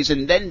OTAs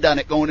and then done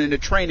it going into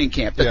training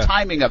camp? The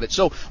timing of it.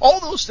 So all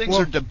those things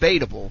are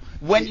debatable.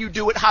 When you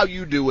do it, how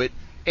you do it,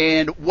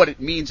 and what it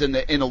means in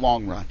the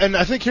long run. And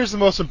I think here's the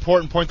most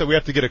important point that we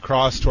have to get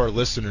across to our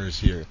listeners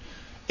here.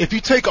 If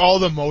you take all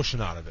the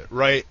emotion out of it,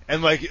 right?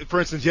 And like, for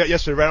instance,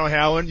 yesterday, Randall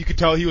Hallen, you could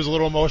tell he was a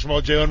little emotional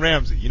about Jalen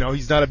Ramsey.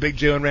 He's not a big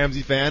Jalen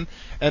Ramsey fan.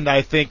 And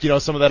I think,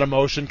 some of that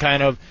emotion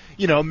kind of,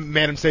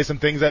 made him say some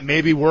things that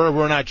maybe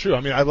were not true.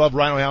 I mean, I love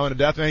Randall Hallen to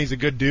death, man. He's a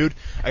good dude.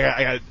 I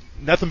got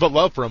nothing but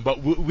love for him.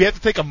 But we have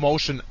to take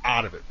emotion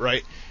out of it,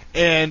 right?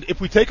 And if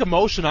we take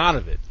emotion out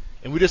of it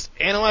and we just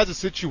analyze the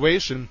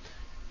situation,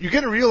 you're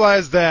going to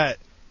realize that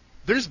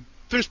there's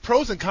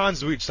pros and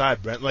cons to each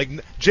side, Brent. Like,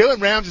 Jalen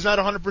Ramsey's not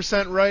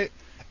 100% right.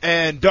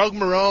 And Doug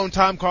Marrone,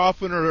 Tom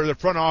Coughlin, or the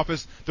front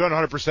office, they're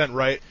not 100%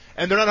 right.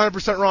 And they're not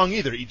 100% wrong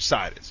either, each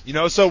side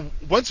is. So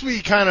once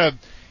we kind of,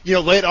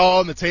 lay it all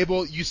on the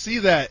table, you see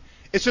that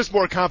it's just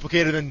more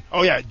complicated than,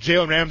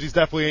 Jalen Ramsey's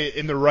definitely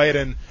in the right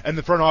and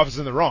the front office is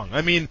in the wrong.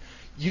 I mean,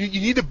 you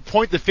need to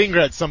point the finger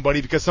at somebody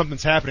because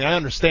something's happening. I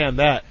understand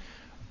that.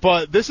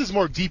 But this is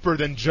more deeper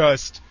than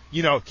just,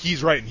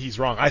 he's right and he's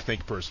wrong, I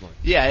think, personally.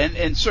 Yeah,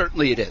 and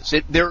certainly it is.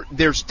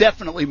 There's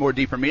definitely more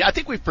deeper meaning. I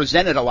think we've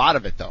presented a lot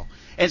of it, though.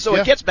 And so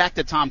it gets back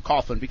to Tom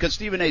Coughlin, because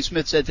Stephen A.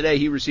 Smith said today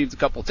he received a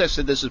couple of texts,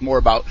 said this is more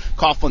about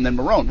Coughlin than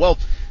Marrone. Well,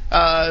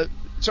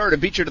 sorry to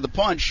beat you to the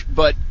punch,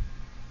 but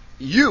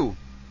you,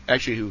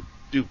 actually, who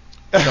do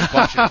the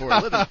punching for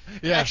a living,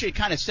 actually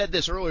kind of said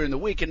this earlier in the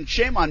week, and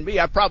shame on me,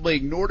 I probably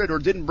ignored it or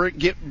didn't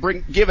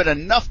give it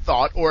enough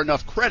thought or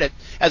enough credit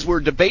as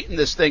we're debating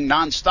this thing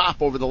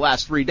nonstop over the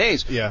last 3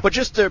 days. Yeah. But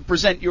just to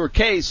present your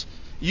case,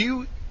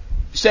 you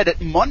said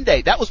it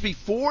Monday. That was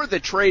before the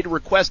trade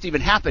request even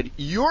happened.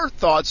 Your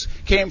thoughts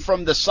came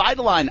from the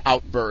sideline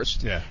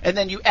outburst, and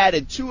then you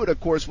added to it,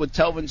 of course, with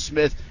Telvin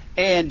Smith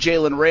and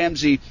Jalen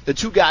Ramsey, the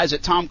two guys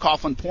that Tom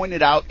Coughlin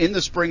pointed out in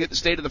the spring at the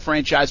State of the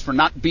Franchise for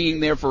not being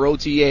there for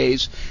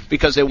OTAs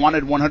because they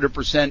wanted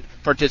 100%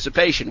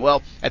 participation.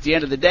 Well, at the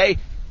end of the day,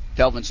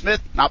 Telvin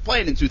Smith not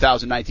playing in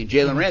 2019.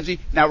 Jalen Ramsey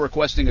now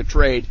requesting a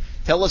trade.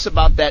 Tell us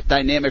about that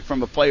dynamic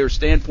from a player's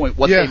standpoint,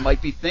 what they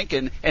might be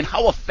thinking, and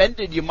how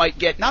offended you might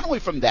get, not only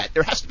from that.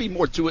 There has to be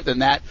more to it than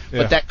that,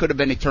 but that could have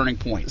been a turning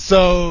point.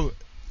 So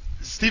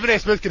Stephen A.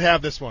 Smith can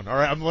have this one, all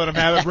right? I'm going to let him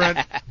have it,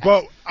 Brent.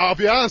 But I'll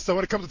be honest, though,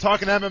 when it comes to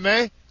talking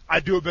MMA, I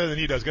do it better than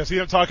he does. I've seen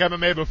him talk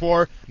MMA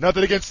before.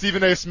 Nothing against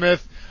Stephen A.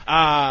 Smith,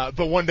 but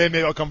one day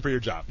maybe I'll come for your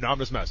job. No, I'm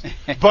just messing.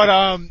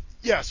 But,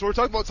 so we're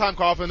talking about Tom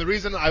Coughlin. The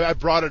reason I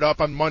brought it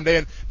up on Monday,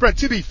 and Brent,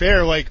 to be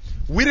fair,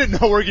 we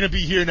didn't know we were going to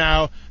be here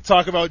now,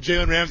 talk about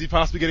Jalen Ramsey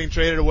possibly getting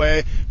traded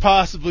away,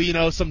 possibly,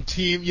 some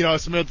team,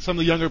 some of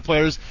the younger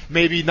players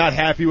maybe not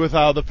happy with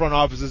how the front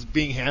office is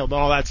being handled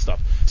and all that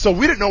stuff. So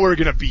we didn't know we were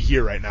going to be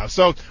here right now.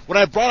 So when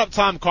I brought up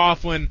Tom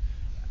Coughlin,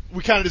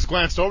 we kind of just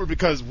glanced over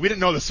because we didn't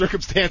know the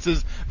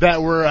circumstances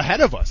that were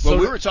ahead of us. Well,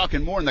 we were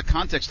talking more in the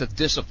context of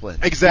discipline.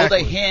 Exactly.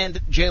 Will they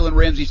hand Jalen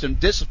Ramsey some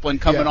discipline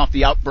coming off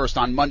the outburst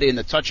on Monday and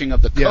the touching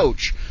of the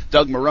coach,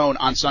 Doug Marrone,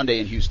 on Sunday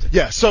in Houston?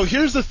 Yeah, so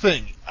here's the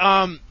thing.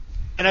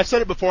 And I've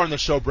said it before on the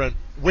show, Brent.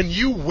 When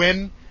you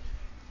win,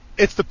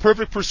 it's the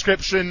perfect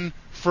prescription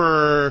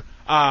for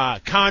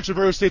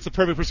controversy. It's the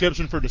perfect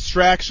prescription for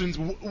distractions.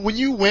 When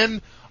you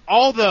win,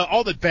 all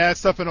the bad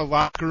stuff in a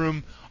locker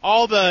room,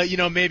 all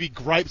the, maybe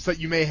gripes that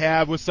you may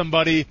have with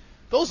somebody,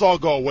 those all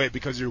go away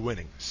because you're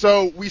winning.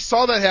 So we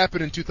saw that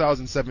happen in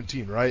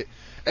 2017, right?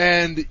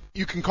 And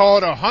you can call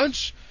it a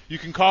hunch, you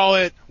can call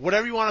it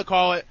whatever you want to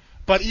call it,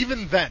 but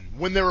even then,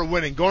 when they were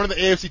winning, going to the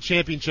AFC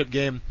Championship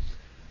game,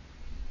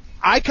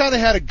 I kind of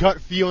had a gut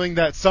feeling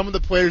that some of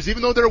the players,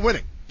 even though they're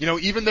winning,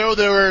 even though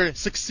they were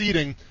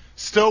succeeding,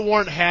 still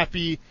weren't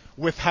happy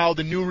with how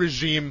the new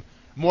regime,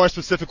 more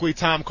specifically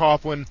Tom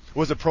Coughlin,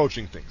 was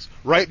approaching things,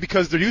 right?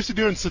 Because they're used to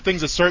doing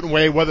things a certain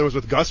way, whether it was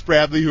with Gus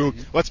Bradley, who,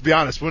 let's be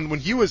honest, when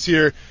he was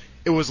here,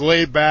 it was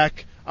laid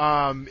back.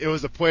 It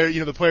was the player,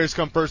 the players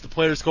come first, the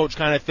players coach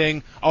kind of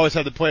thing, always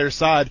had the player's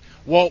side.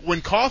 Well,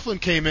 when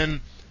Coughlin came in,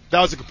 that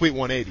was a complete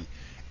 180.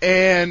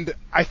 And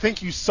I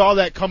think you saw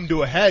that come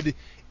to a head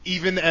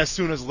even as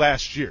soon as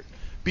last year.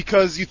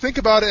 Because you think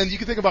about it, and you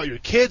can think about your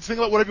kids, think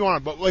about whatever you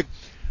want, but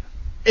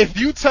if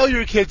you tell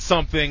your kids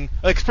something,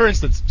 for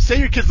instance, say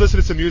your kids listen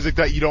to some music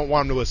that you don't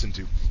want them to listen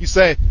to. You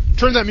say,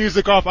 turn that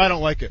music off, I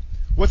don't like it.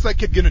 What's that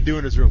kid going to do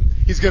in his room?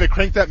 He's going to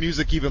crank that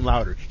music even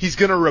louder. He's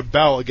going to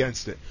rebel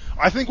against it.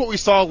 I think what we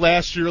saw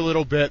last year a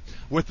little bit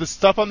with the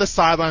stuff on the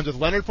sidelines, with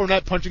Leonard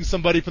Fournette punching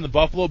somebody from the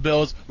Buffalo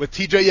Bills, with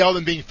TJ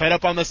Yeldon being fed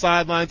up on the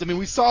sidelines. I mean,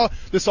 we saw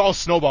this all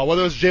snowball,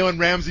 whether it was Jalen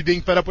Ramsey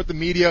being fed up with the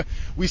media.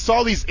 We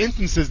saw these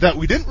instances that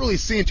we didn't really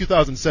see in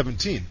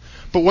 2017.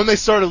 But when they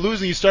started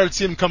losing, you started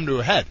seeing them come to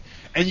a head.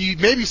 And you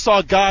maybe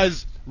saw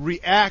guys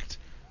react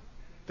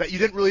that you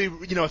didn't really,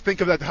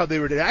 think of that, how they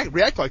would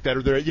react like that,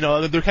 or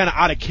they're kind of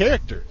out of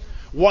character.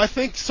 Well, I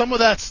think some of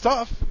that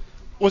stuff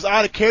was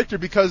out of character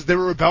because they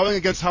were rebelling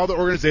against how the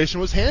organization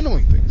was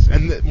handling things.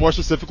 and more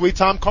specifically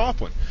Tom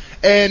Coughlin.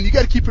 And you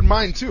got to keep in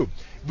mind, too,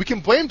 we can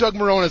blame Doug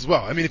Marrone as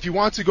well. I mean, if you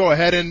want to go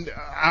ahead, and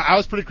I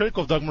was pretty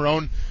critical of Doug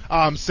Marrone,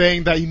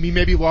 saying that he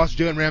maybe lost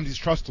Jalen Ramsey's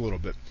trust a little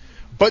bit.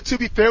 But to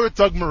be fair with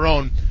Doug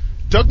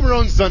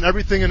Marrone's done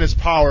everything in his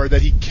power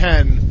that he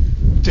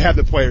can to have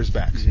the players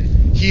back.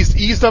 Mm-hmm. He's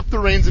eased up the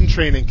reins in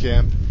training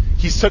camp.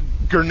 He's took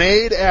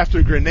grenade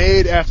after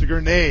grenade after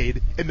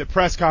grenade in the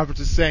press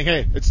conferences saying,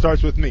 hey, it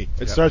starts with me.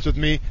 It starts with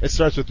me. It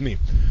starts with me.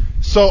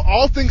 So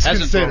all things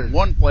considered, thrown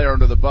one player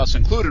under the bus,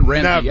 including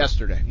Ramsey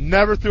yesterday.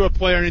 Never threw a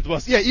player underneath the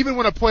bus. Yeah, even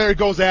when a player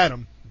goes at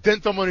him,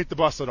 didn't throw him underneath the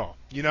bus at all.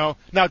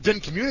 Now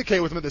didn't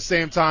communicate with him at the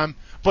same time,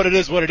 but it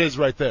is what it is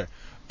right there.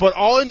 But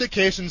all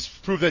indications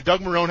prove that Doug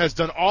Marrone has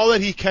done all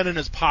that he can in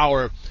his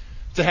power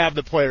to have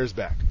the players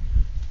back.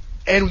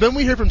 And then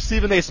we hear from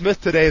Stephen A.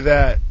 Smith today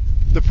that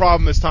the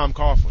problem is Tom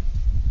Coughlin.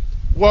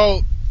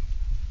 Well,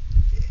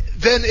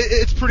 then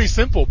it's pretty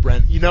simple,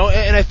 Brent. And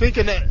I think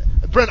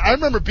Brent, I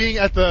remember being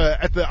at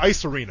the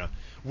ice arena.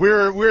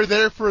 We're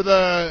there for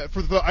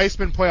the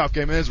Iceman playoff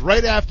game, and it's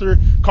right after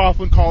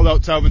Coughlin called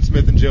out Telvin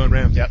Smith and Jalen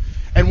Ramsey. Yep.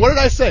 And what did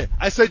I say?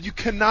 I said you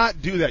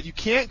cannot do that. You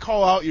can't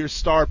call out your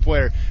star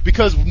player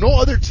because no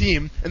other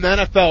team in the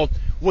NFL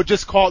would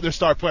just call out their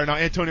star player. Now,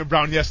 Antonio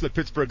Brown, yes, the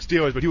Pittsburgh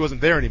Steelers, but he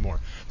wasn't there anymore.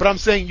 But I'm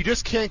saying you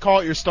just can't call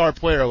out your star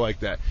player like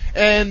that.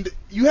 And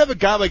you have a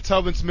guy like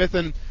Telvin Smith,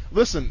 and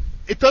listen,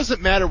 it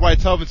doesn't matter why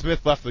Telvin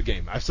Smith left the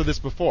game. I've said this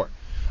before.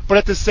 But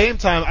at the same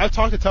time, I've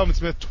talked to Telvin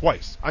Smith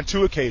twice on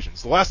 2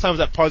 occasions. The last time was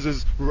at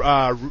Puzz's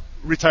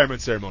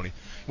retirement ceremony.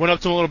 Went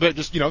up to him a little bit,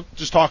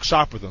 just talk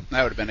shop with him.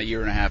 That would have been a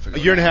year and a half ago. A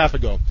year and a half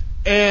ago.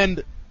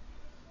 And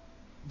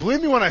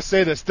believe me when I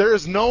say this, there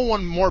is no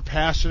one more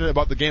passionate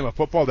about the game of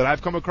football that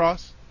I've come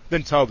across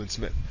than Telvin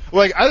Smith.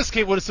 Like, I just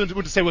went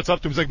to say what's up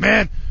to him. He's like,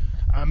 man,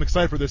 I'm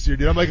excited for this year,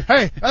 dude. I'm like,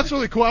 hey, that's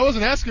really cool. I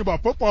wasn't asking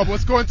about football, but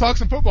let's go and talk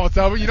some football,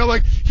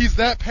 Telvin. He's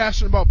that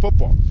passionate about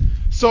football.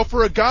 So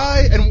for a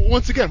guy, and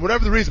once again,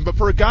 whatever the reason, but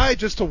for a guy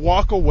just to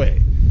walk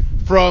away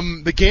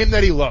from the game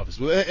that he loves,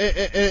 and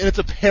it's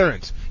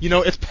apparent,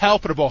 it's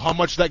palpable how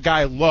much that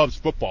guy loves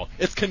football.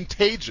 It's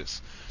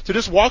contagious. To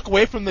just walk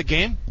away from the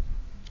game,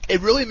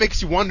 it really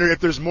makes you wonder if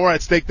there's more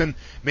at stake than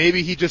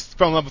maybe he just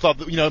fell in love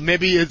with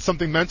maybe it's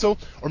something mental,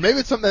 or maybe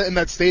it's something in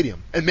that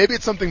stadium, and maybe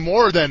it's something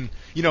more than,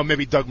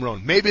 maybe Doug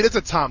Marrone. Maybe it is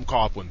a Tom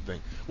Coughlin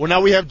thing. Well,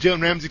 now we have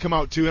Jalen Ramsey come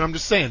out too, and I'm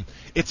just saying,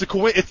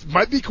 it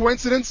might be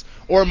coincidence,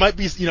 or it might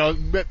be,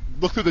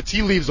 look through the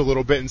tea leaves a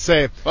little bit and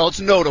say, well, it's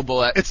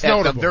notable at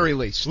the very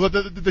least. Well,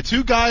 the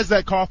 2 guys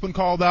that Coughlin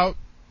called out,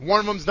 one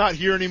of them's not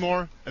here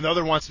anymore, and the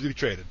other wants to be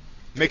traded.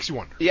 Makes you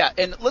wonder. Yeah,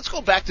 and let's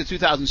go back to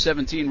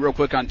 2017 real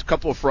quick on a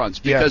couple of fronts,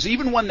 because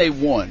even when they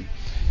won,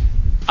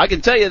 I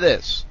can tell you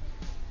this,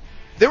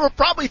 there were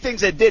probably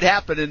things that did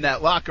happen in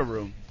that locker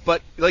room,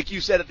 but like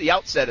you said at the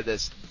outset of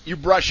this, you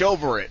brush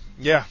over it.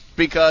 Yeah.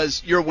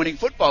 Because you're winning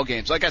football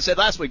games. Like I said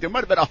last week, there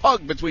might have been a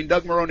hug between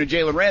Doug Marrone and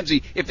Jalen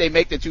Ramsey if they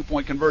make the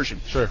 2-point conversion.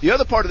 Sure. The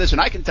other part of this,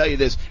 and I can tell you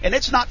this, and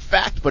it's not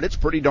fact, but it's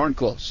pretty darn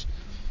close.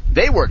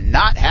 They were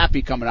not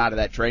happy coming out of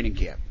that training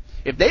camp.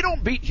 If they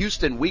don't beat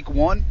Houston week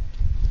 1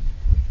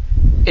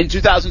 in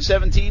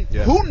 2017,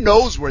 who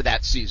knows where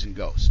that season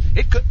goes?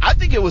 I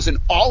think it was an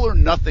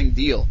all-or-nothing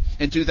deal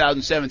in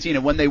 2017,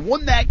 and when they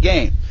won that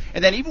game,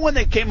 and then even when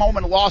they came home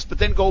and lost, but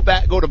then go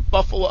to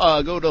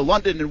Buffalo, go to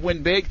London and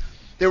win big,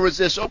 there was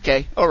this,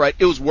 okay, all right,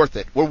 it was worth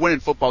it. We're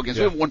winning football games.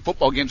 We haven't won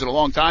football games in a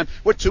long time.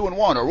 We're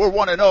 2-1, or we're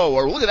 1-0,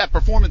 or look at that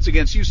performance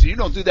against Houston. You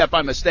don't do that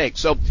by mistake.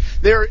 So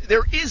there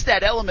is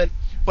that element,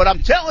 but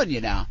I'm telling you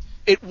now,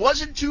 it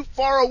wasn't too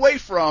far away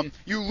from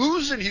you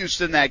lose in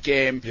Houston that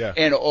game,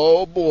 and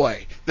oh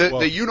boy,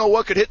 the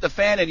you-know-what could hit the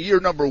fan in year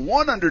number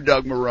 1 under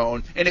Doug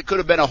Marrone, and it could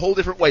have been a whole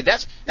different way.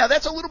 That's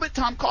a little bit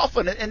Tom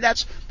Coughlin, and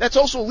that's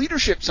also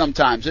leadership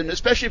sometimes, and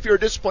especially if you're a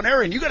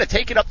disciplinarian, you got to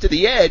take it up to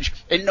the edge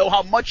and know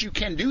how much you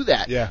can do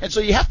that. Yeah. And so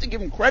you have to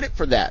give him credit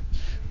for that.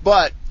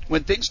 But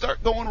when things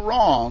start going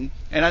wrong,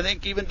 and I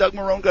think even Doug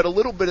Marrone got a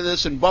little bit of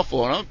this in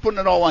Buffalo, and I'm not putting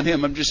it all on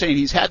him. I'm just saying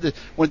he's had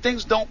when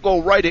things don't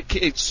go right,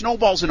 it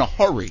snowballs in a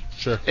hurry.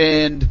 Sure.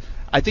 And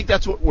I think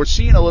that's what we're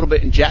seeing a little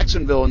bit in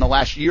Jacksonville in the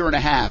last year and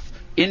a half.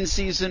 In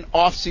season,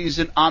 off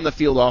season, on the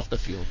field, off the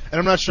field. And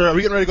I'm not sure, are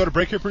we getting ready to go to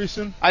break here pretty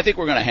soon? I think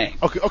we're going to hang.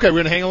 Okay, we're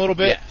going to hang a little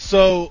bit. Yeah.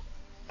 So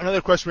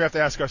another question we have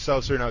to ask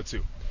ourselves here now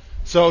too.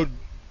 So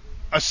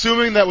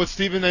assuming that what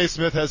Stephen A.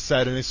 Smith has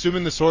said, and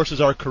assuming the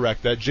sources are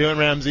correct, that Jalen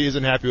Ramsey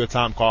isn't happy with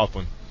Tom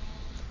Coughlin,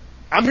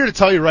 I'm here to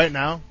tell you right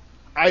now,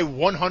 I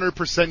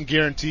 100%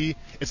 guarantee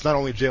it's not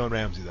only Jalen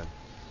Ramsey then.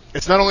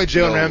 It's not only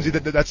Jalen Ramsey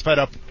that's fed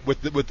up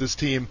with this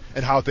team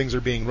and how things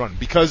are being run.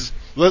 Because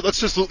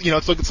let's look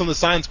at some of the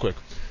signs quick.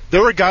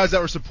 There were guys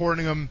that were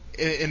supporting him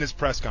in his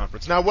press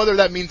conference. Now, whether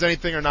that means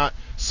anything or not,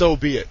 so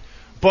be it.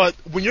 But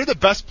when you're the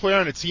best player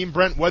on a team,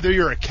 Brent, whether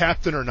you're a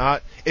captain or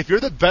not, if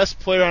you're the best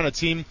player on a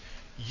team,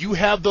 you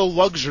have the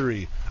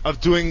luxury of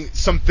doing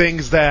some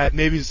things that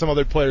maybe some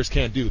other players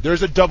can't do.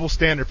 There's a double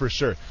standard for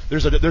sure.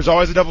 There's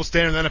always a double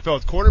standard in the NFL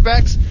with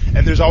quarterbacks,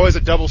 and there's always a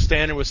double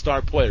standard with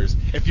star players.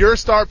 If you're a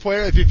star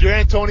player, if you're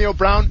Antonio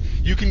Brown,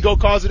 You can go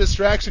cause a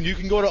distraction. You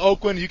can go to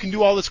Oakland. You can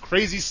do all this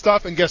crazy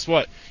stuff, and guess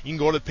what? You can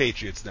go to the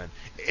Patriots then.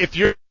 If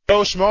you're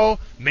Joe Schmo,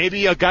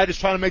 maybe a guy just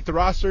trying to make the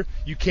roster,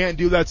 you can't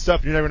do that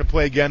stuff. You're never going to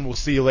play again. We'll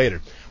see you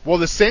later. Well,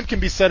 the same can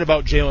be said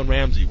about Jalen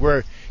Ramsey,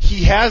 where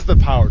he has the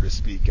power to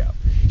speak out.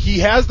 He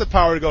has the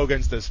power to go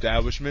against the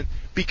establishment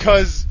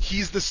because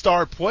he's the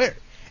star player.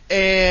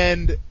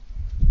 And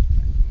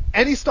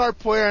any star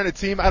player on a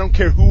team, I don't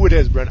care who it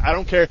is, Brent. I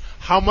don't care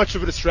how much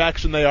of a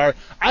distraction they are.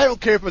 I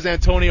don't care if it was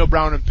Antonio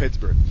Brown in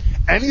Pittsburgh.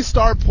 Any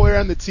star player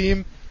on the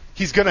team,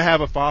 he's going to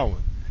have a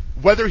following.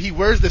 Whether he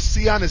wears the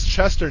C on his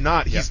chest or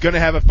not, he's going to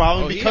have a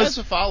following. He has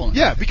a following.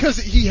 Yeah, because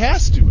he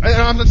has to. And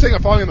I'm not saying a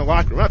following in the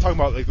locker room. I'm not talking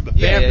about like the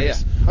fan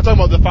base. I'm talking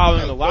about the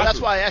following in the locker room.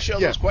 That's why I asked you all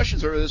those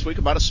questions earlier this week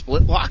about a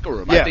split locker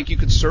room. Yeah. I think you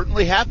could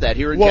certainly have that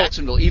here in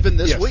Jacksonville, even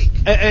this week.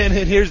 And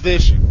here's the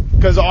issue.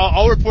 Because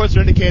all reports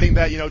are indicating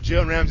that,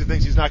 Jalen Ramsey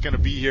thinks he's not going to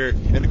be here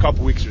in a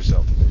couple weeks or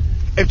so.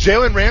 If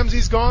Jalen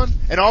Ramsey's gone,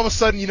 and all of a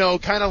sudden,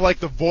 kind of like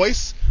the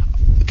voice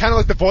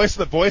of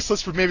the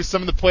voiceless for maybe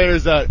some of the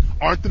players that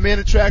aren't the main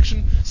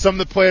attraction, some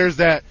of the players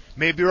that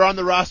maybe are on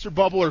the roster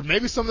bubble, or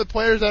maybe some of the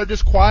players that are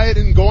just quiet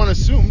and go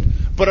unassumed,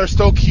 but are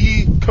still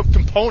key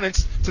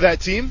components to that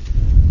team.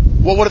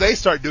 Well, what do they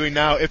start doing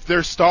now if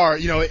their star,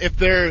 if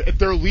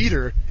their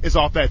leader is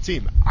off that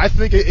team? I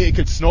think it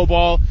could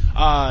snowball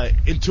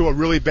into a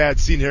really bad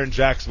scene here in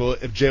Jacksonville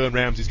if Jalen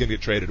Ramsey's going to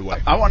get traded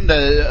away. I wanted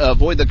to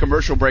avoid the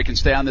commercial break and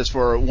stay on this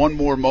for one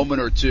more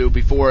moment or two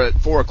before at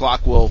 4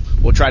 o'clock. We'll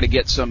try to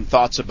get some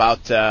thoughts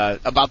about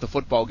the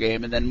football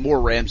game and then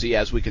more Ramsey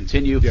as we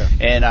continue. Yeah.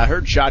 And I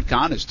heard Shad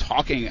Khan is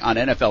talking on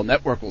NFL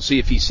Network. We'll see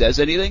if he says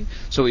anything.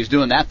 So he's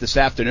doing that this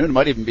afternoon. It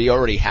might even be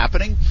already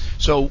happening.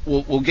 So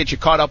we'll get you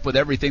caught up with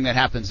everything that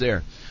happens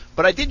there.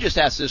 But I did just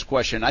ask this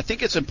question. I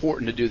think it's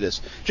important to do this.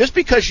 Just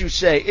because you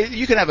say,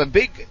 you can have a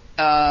big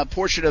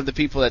portion of the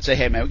people that say,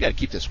 hey, man, we got to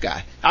keep this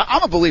guy.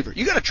 I'm a believer.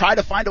 You got to try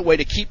to find a way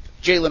to keep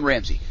Jalen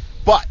Ramsey.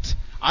 But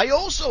I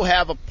also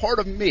have a part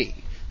of me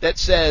that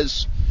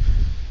says,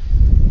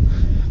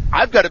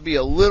 I've got to be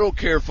a little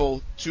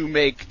careful to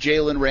make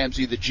Jalen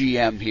Ramsey the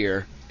GM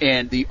here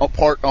and the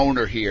part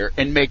owner here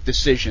and make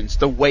decisions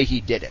the way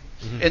he did it.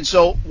 Mm-hmm. And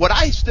so what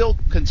I still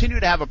continue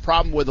to have a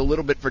problem with a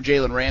little bit for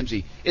Jalen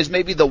Ramsey is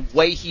maybe the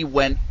way he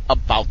went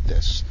about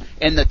this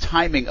and the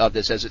timing of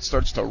this as it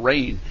starts to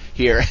rain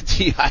here at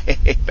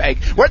TIAA Bank.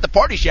 We're at the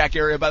Party Shack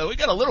area, by the way. We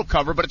got a little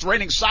cover, but it's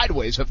raining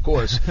sideways, of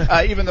course,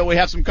 even though we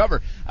have some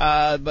cover.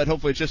 But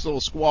hopefully it's just a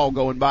little squall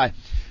going by.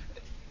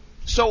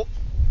 So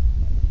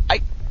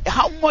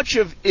how much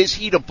is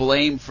he to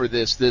blame for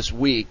this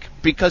week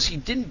because he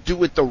didn't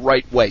do it the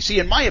right way? See,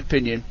 in my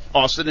opinion,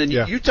 Austin, and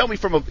you tell me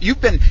you've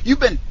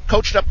been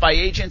coached up by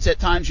agents at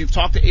times. You've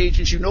talked to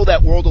agents. You know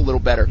that world a little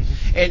better.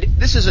 Mm-hmm. And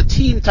this is a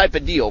team type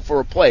of deal for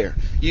a player.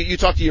 You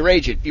talk to your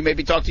agent. You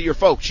maybe talk to your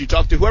folks. You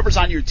talk to whoever's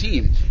on your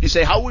team. You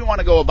say, how do we want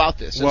to go about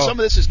this? And some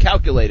of this is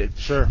calculated.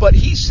 Sure. But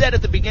he said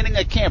at the beginning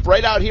of camp,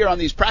 right out here on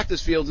these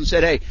practice fields, and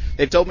said, hey,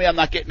 they've told me I'm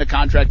not getting a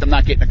contract. I'm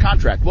not getting a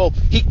contract. Well,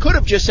 he could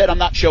have just said, I'm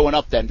not showing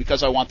up then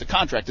because I want the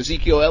contract.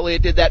 Ezekiel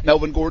Elliott did that.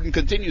 Melvin Gordon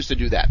continues to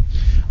do that.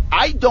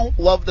 I don't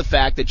love the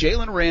fact that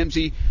Jalen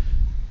Ramsey,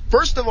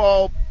 first of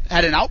all,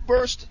 had an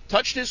outburst,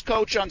 touched his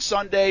coach on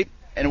Sunday,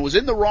 and it was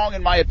in the wrong,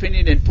 in my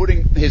opinion, in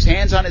putting his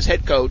hands on his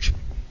head coach.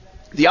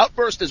 The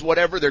outburst is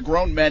whatever. They're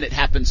grown men. It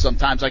happens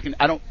sometimes.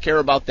 I don't care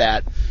about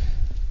that.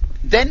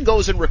 Then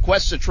goes and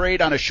requests a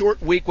trade on a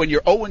short week when you're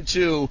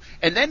 0-2,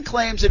 and then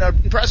claims in a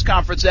press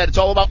conference that it's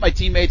all about my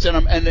teammates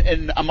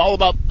and I'm all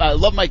about I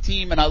love my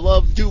team and I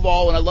love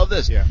Duval and I love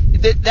this. Yeah.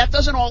 That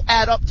doesn't all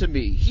add up to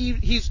me.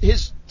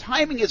 His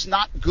timing is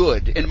not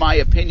good, in my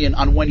opinion,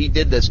 on when he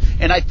did this.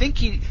 And I think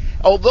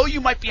although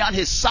you might be on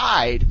his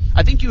side,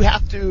 I think you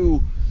have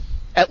to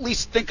at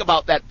least think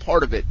about that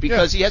part of it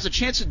because he has a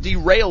chance to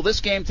derail this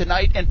game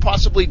tonight and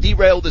possibly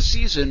derail the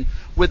season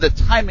with the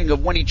timing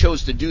of when he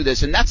chose to do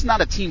this, and that's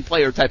not a team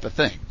player type of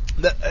thing.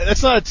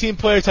 That's not a team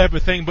player type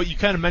of thing, but you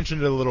kind of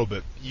mentioned it a little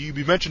bit. You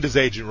mentioned his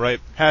agent, right?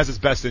 Has his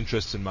best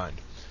interests in mind.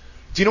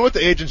 Do you know what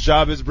the agent's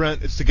job is,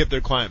 Brent? It's to get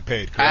their client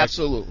paid, correct?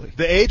 Absolutely.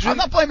 The agent. I'm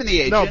not blaming the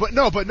agent.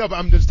 But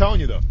I'm just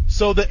telling you though.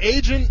 So the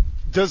agent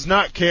does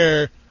not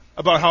care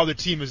about how the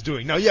team is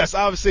doing. Now, yes,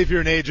 obviously if you're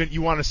an agent,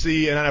 you want to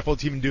see an NFL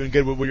team doing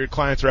good where your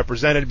clients are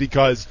represented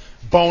because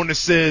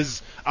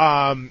bonuses,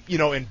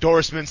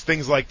 endorsements,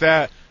 things like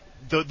that.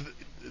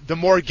 The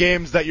more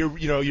games that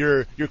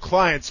your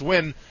clients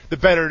win, the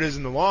better it is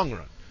in the long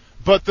run.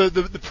 But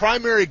the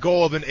primary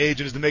goal of an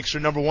agent is to make sure,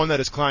 number one, that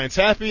his client's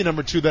happy,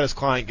 number two, that his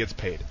client gets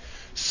paid.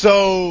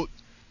 So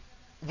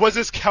was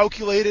this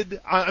calculated?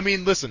 I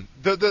mean, listen,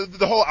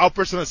 the whole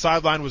outburst on the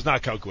sideline was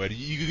not calculated.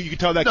 You can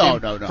tell that came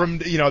from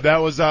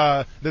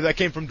that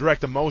came from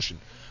direct emotion.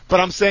 But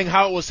I'm saying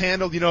how it was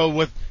handled,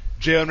 with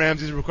Jalen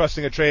Ramsey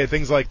requesting a trade,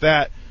 things like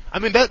that. I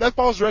mean, that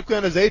falls directly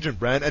on his agent,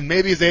 Brent, and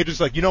maybe his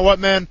agent's like, you know what,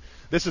 man,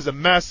 this is a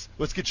mess.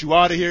 Let's get you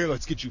out of here.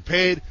 Let's get you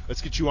paid.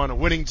 Let's get you on a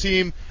winning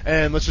team,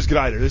 and let's just get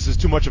out of here. This is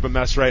too much of a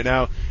mess right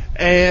now.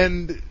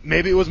 And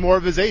maybe it was more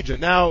of his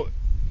agent. Now,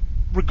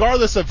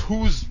 regardless of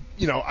whose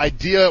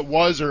idea it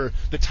was or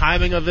the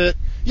timing of it,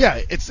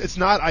 yeah, it's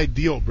not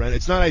ideal, Brent.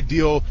 It's not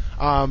ideal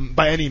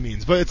by any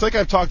means. But it's like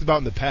I've talked about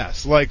in the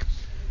past. Like,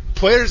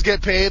 players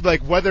get paid,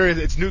 like whether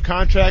it's new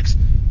contracts,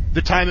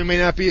 the timing may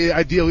not be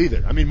ideal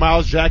either. I mean,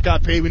 Miles Jack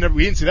got paid. We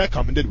didn't see that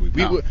coming, did we?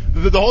 No.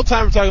 The whole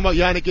time we're talking about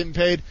Yannick getting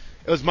paid,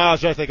 it was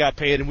Miles Jack that got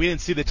paid, and we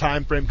didn't see the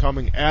time frame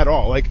coming at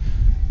all. Like,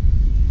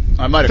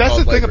 I might have that's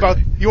called the thing late, about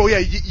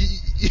really.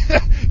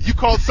 you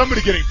called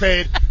somebody getting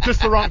paid,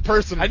 just the wrong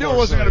person. I knew it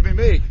wasn't going to be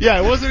me.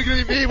 Yeah, it wasn't going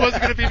to be me. It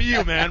wasn't going to be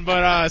you, man.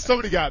 But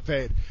somebody got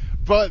paid.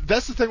 But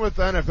that's the thing with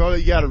the NFL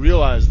that you got to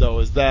realize, though,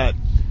 is that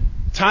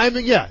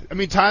timing. Yeah, I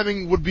mean,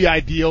 timing would be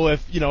ideal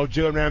if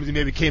Jalen Ramsey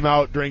maybe came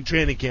out during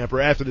training camp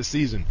or after the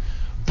season.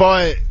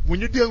 But when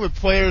you're dealing with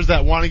players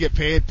that want to get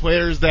paid,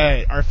 players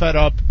that are fed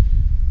up,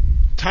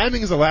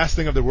 timing is the last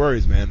thing of their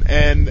worries, man.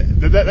 And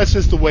that's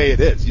just the way it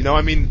is.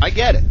 I mean, I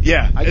get it.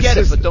 Yeah, I get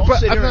it. But don't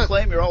sit here and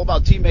claim you're all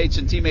about teammates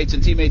and teammates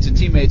and teammates and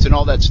teammates and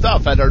all that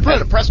stuff at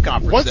a press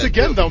conference. Once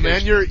again, though,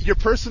 man, your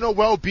personal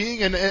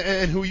well-being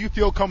and who you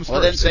feel comes first.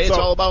 Well, then say it's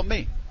all about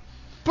me.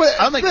 But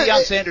I don't think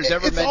Deion Sanders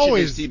ever mentioned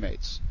his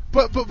teammates.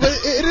 But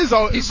it is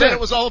all. He said it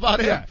was all about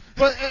him. Yeah.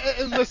 But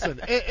and listen,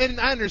 and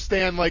I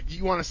understand, like,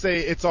 you want to say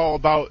it's all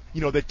about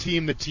the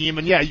team,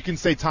 and yeah, you can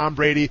say Tom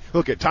Brady.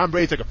 Look at Tom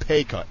Brady took a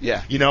pay cut.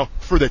 Yeah.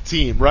 For the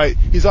team, right?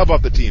 He's all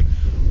about the team.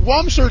 Well,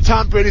 I'm sure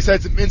Tom Brady's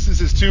had some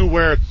instances too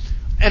where,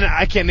 and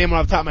I can't name them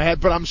off the top of my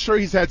head, but I'm sure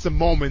he's had some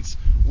moments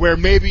where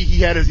maybe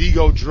he had his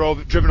ego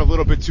driven a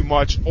little bit too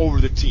much over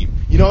the team.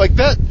 Like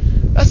that.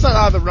 That's not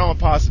out of the realm of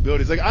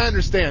possibilities. Like, I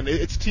understand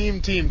it's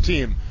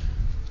team.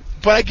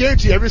 But I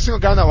guarantee every single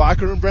guy in that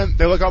locker room, Brent,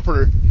 they look out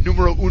for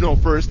numero uno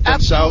first.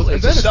 Absolutely.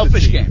 It's a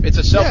selfish game. It's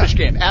a selfish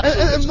game.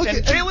 Absolutely.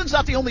 And Jalen's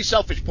not the only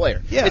selfish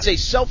player. Yeah. It's a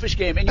selfish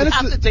game. And you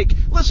have to take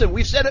 – listen,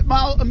 we've said it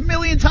a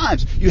million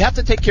times. You have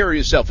to take care of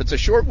yourself. It's a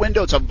short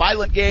window. It's a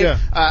violent game. Yeah.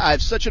 I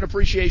have such an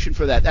appreciation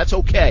for that. That's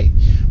okay.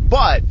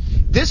 But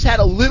this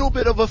had a little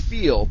bit of a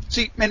feel.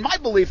 See, in my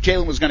belief,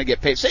 Jalen was going to get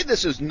paid. Say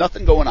this is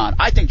nothing going on.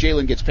 I think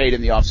Jalen gets paid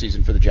in the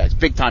offseason for the Jags.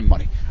 Big-time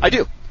money. I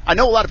do. I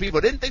know a lot of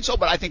people didn't think so,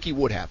 but I think he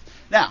would have.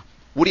 Now,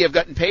 would he have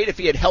gotten paid if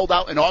he had held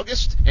out in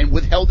August and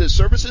withheld his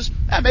services?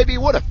 Maybe he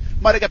would have.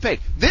 Might have got paid.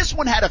 This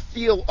one had a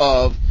feel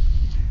of,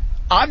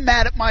 I'm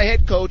mad at my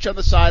head coach on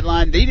the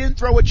sideline. They didn't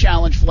throw a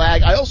challenge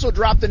flag. I also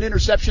dropped an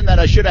interception that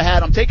I should have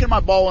had. I'm taking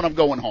my ball and I'm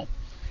going home.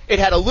 It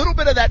had a little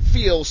bit of that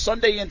feel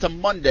Sunday into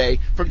Monday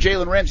from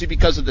Jalen Ramsey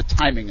because of the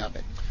timing of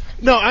it.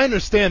 No, I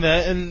understand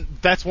that, and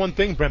that's one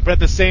thing, Brent. But at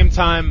the same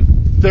time,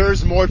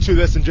 there's more to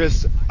this than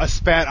just a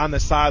spat on the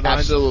sideline.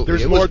 Absolutely.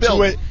 There's more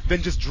to it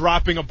than just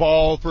dropping a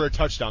ball for a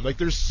touchdown. Like,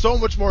 there's so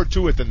much more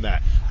to it than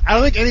that. I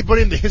don't think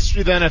anybody in the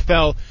history of the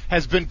NFL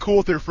has been cool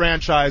with their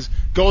franchise,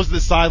 goes to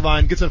the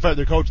sideline, gets in a fight with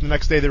their coach, and the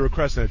next day they're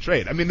requesting a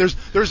trade. I mean,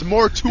 there's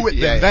more to it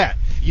than that,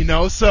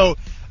 So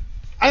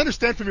I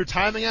understand from your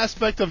timing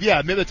aspect of,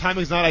 maybe the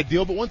timing's not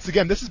ideal, but once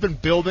again, this has been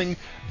building,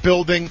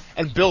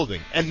 and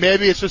building. And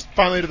maybe it's just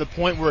finally to the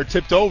point where it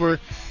tipped over,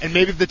 and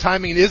maybe the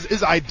timing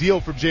is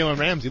ideal for Jalen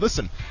Ramsey.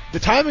 Listen, the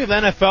timing of the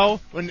NFL,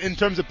 in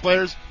terms of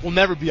players, will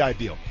never be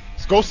ideal.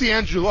 Let's go see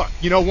Andrew Luck.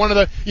 One of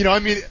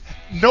the,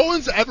 no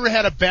one's ever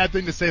had a bad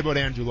thing to say about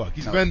Andrew Luck.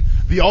 He's been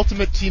the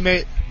ultimate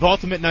teammate, the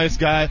ultimate nice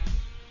guy.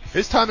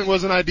 His timing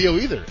wasn't ideal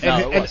either.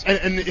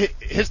 And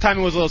his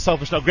timing was a little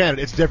selfish. Now,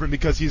 granted, it's different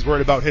because he's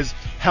worried about his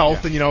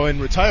health and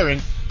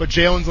retiring, but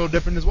Jalen's a little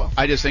different as well.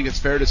 I just think it's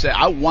fair to say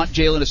I want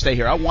Jalen to stay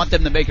here. I want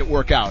them to make it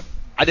work out.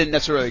 I didn't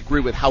necessarily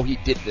agree with how he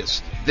did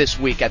this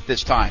week at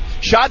this time.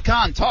 Shad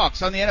Khan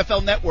talks on the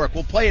NFL Network.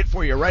 We'll play it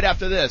for you right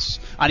after this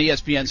on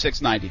ESPN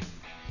 690.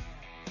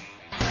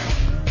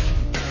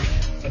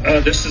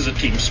 This is a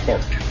team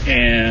sport,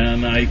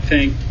 and I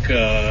think,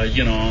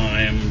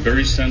 I am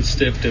very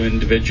sensitive to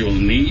individual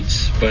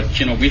needs, but,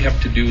 we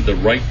have to do the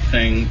right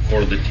thing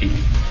for the team.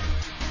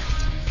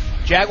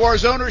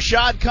 Jaguars owner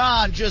Shad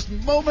Khan just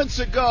moments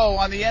ago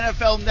on the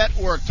NFL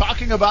Network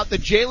talking about the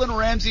Jalen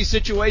Ramsey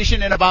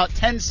situation in about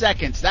 10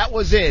 seconds. That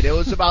was it. It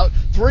was about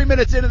 3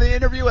 minutes into the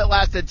interview. It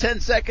lasted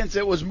 10 seconds.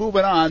 It was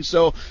moving on.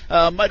 So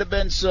might have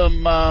been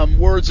some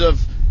words of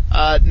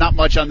not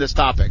much on this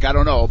topic. I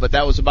don't know, but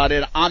that was about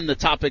it on the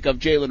topic of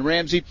Jalen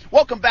Ramsey.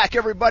 Welcome back,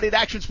 everybody, to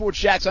Action Sports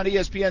Jacks on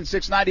ESPN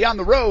 690 on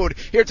the road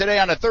here today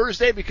on a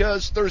Thursday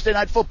because Thursday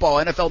Night Football,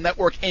 NFL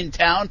Network in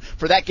town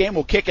for that game.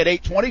 Will kick at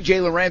 8:20.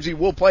 Jalen Ramsey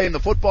will play in the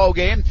football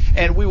game,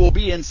 and we will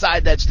be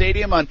inside that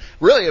stadium on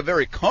really a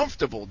very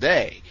comfortable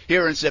day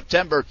here in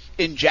September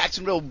in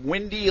Jacksonville.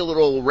 Windy, a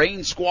little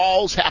rain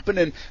squalls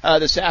happening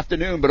this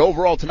afternoon, but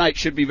overall tonight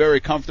should be very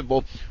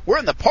comfortable. We're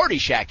in the Party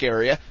Shack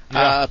area,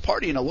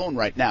 partying alone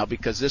right now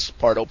because this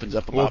part opens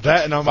up about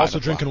and I'm also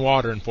drinking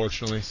water,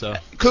 unfortunately. So,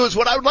 Kuz,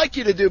 what I would like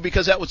you to do,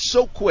 because that was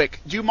so quick,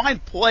 do you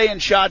mind playing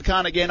Shad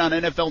Khan again on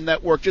NFL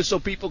Network just so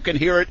people can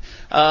hear it?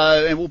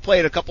 And we'll play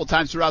it a couple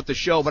times throughout the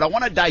show. But I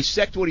want to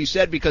dissect what he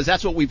said because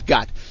that's what we've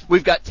got.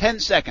 We've got 10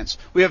 seconds.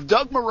 We have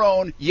Doug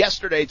Marrone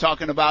yesterday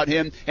talking about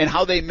him and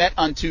how they met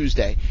on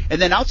Tuesday.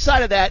 And then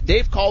outside of that,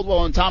 Dave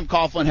Caldwell and Tom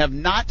Coughlin have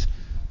not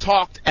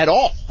talked at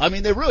all. I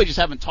mean, they really just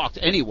haven't talked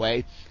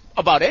anyway.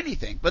 about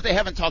anything, but they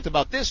haven't talked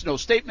about this, no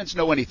statements,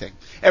 no anything,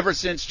 ever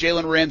since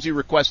Jalen Ramsey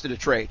requested a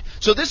trade.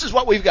 So this is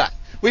what we've got.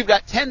 We've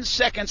got 10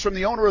 seconds from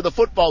the owner of the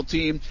football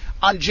team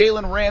on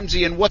Jalen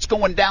Ramsey and what's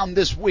going down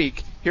this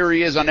week. Here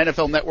he is on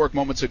NFL Network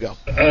moments ago.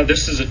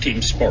 This is a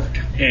team sport,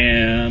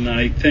 and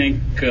I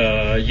think,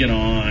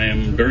 I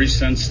am very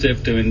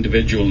sensitive to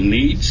individual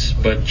needs,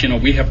 but,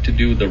 we have to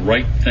do the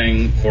right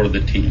thing for the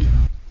team.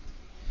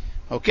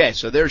 Okay,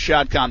 so there's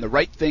Shad Khan, the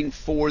right thing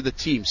for the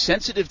team,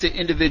 sensitive to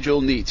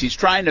individual needs. He's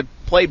trying to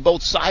play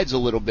both sides a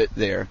little bit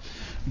there,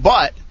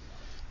 but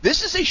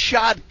this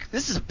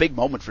is a big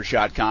moment for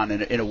Shad Khan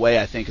in a way,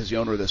 I think, as the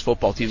owner of this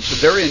football team. It's a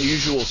very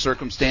unusual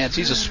circumstance.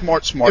 He's a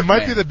smart man. It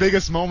might be the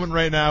biggest moment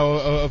right now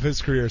of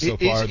his career so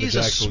far. He's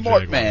a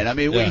smart man. I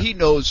mean, he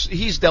knows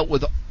he's dealt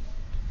with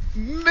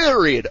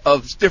myriad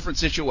of different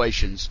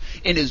situations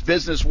in his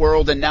business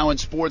world and now in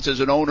sports as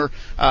an owner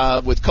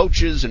with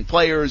coaches and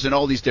players and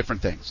all these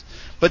different things.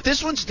 But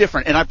this one's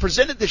different, and I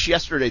presented this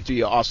yesterday to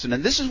you, Austin,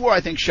 and this is where I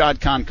think Shad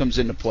Khan comes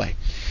into play.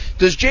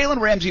 Does Jalen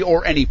Ramsey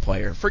or any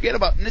player, forget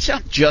about, and it's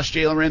not just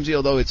Jalen Ramsey,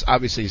 although it's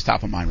obviously he's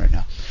top of mind right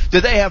now,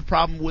 do they have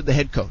problem with the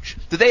head coach?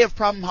 Do they have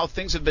problem how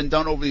things have been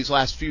done over these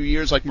last few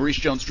years, like Maurice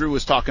Jones-Drew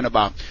was talking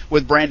about,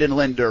 with Brandon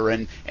Linder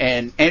and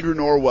Andrew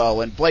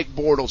Norwell and Blake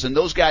Bortles and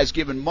those guys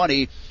giving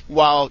money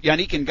while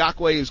Yannick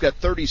Ngakoue, who's got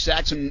 30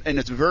 sacks and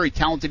is a very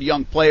talented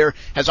young player,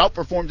 has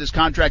outperformed his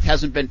contract,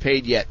 hasn't been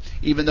paid yet,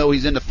 even though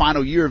he's in the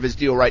final year of his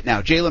deal right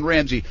now. Jalen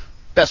Ramsey,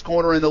 best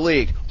corner in the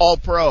league,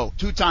 all-pro,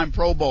 two-time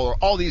Pro Bowler,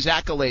 all these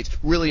accolades,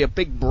 really a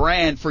big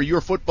brand for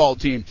your football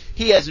team.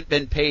 He hasn't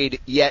been paid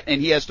yet,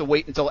 and he has to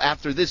wait until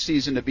after this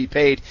season to be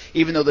paid,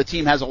 even though the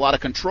team has a lot of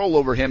control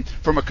over him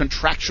from a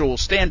contractual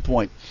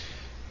standpoint.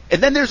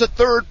 And then there's a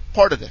third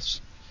part of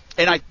this.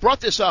 And I brought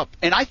this up,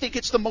 and I think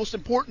it's the most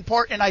important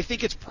part, and I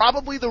think it's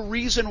probably the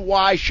reason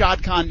why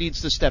Shad Khan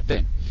needs to step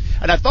in.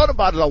 And I thought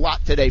about it a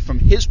lot today from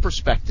his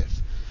perspective.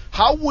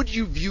 How would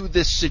you view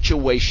this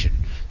situation?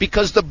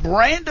 Because the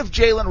brand of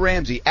Jalen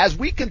Ramsey, as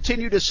we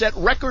continue to set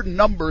record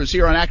numbers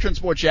here on Action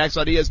Sports Jax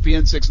on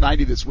ESPN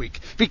 690 this week,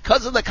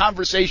 because of the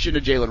conversation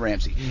of Jalen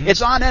Ramsey. Mm-hmm.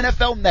 It's on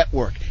NFL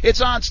Network.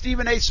 It's on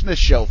Stephen A.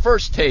 Smith's show,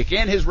 First Take,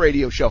 and his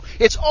radio show.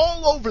 It's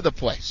all over the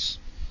place.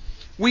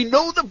 We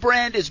know the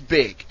brand is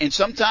big, and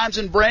sometimes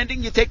in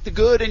branding you take the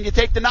good and you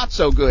take the not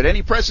so good.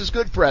 Any press is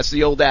good press,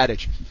 the old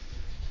adage.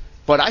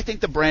 But I think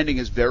the branding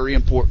is very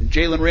important.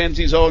 Jalen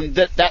Ramsey's on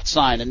that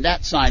sign and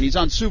that sign. He's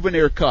on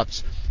souvenir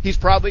cups.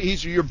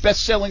 He's your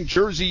best-selling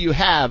jersey you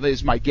have,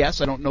 is my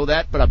guess. I don't know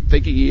that, but I'm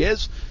thinking he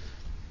is.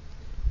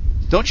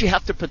 Don't you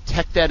have to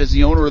protect that as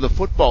the owner of the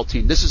football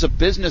team? This is a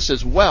business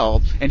as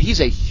well, and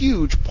he's a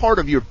huge part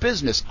of your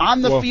business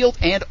on the field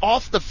and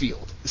off the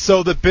field.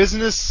 So the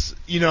business,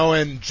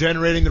 and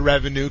generating the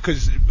revenue,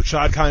 because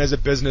Shad Khan is a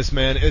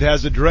businessman, it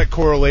has a direct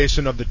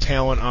correlation of the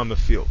talent on the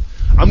field.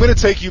 I'm going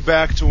to take you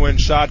back to when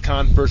Shad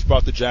Khan first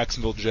bought the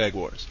Jacksonville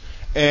Jaguars.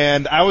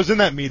 And I was in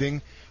that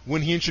meeting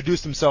when he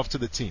introduced himself to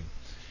the team.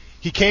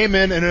 He came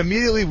in, and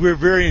immediately we were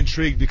very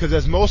intrigued because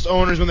as most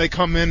owners, when they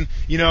come in,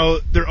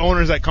 they're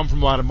owners that come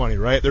from a lot of money,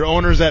 right? They're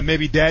owners that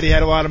maybe daddy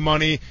had a lot of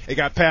money, it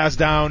got passed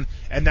down,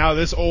 and now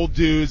this old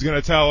dude's going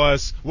to tell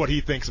us what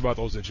he thinks about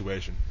the whole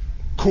situation.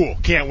 Cool.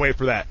 Can't wait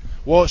for that.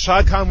 Well,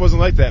 Shad Khan wasn't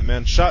like that,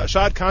 man.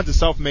 Shad Khan's a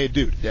self-made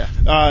dude.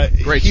 Yeah.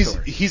 Great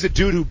story. He's a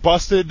dude who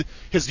busted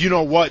his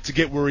you-know-what to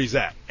get where he's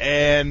at.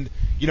 And,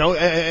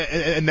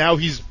 and now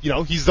he's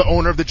the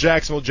owner of the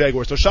Jacksonville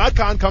Jaguars. So Shad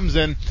Khan comes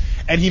in,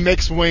 and he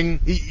makes swing.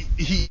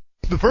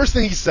 The first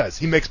thing he says,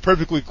 he makes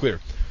perfectly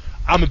clear.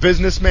 I'm a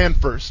businessman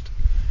first,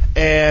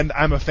 and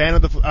I'm a fan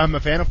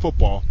of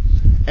football,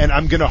 and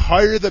I'm going to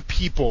hire the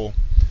people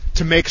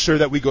to make sure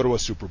that we go to a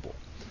Super Bowl.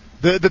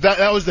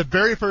 That was the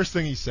very first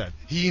thing he said.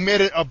 He made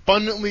it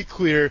abundantly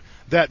clear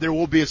that there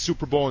will be a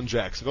Super Bowl in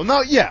Jacksonville.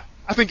 Now, yeah,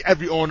 I think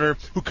every owner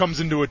who comes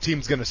into a team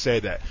is going to say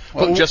that.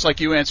 Well, just like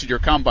you answered your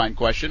combine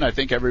question, I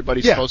think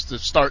everybody's supposed to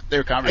start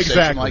their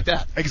conversation like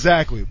that.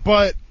 Exactly.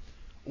 But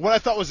what I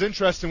thought was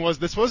interesting was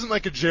this wasn't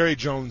like a Jerry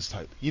Jones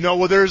type.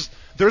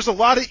 There's a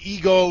lot of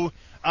ego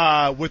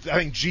with, I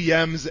think,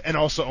 GMs and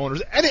also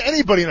owners.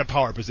 Anybody in a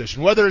power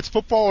position, whether it's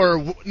football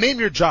or name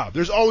your job,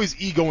 there's always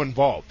ego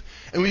involved.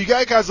 And when you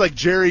got guys like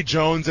Jerry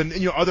Jones and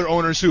other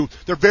owners who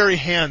they're very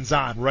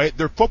hands-on, right?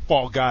 They're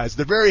football guys.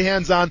 They're very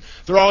hands-on.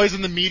 They're always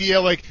in the media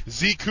like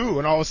Zeke,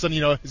 and all of a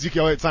sudden,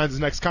 Ezekiel Elliott signs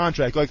his next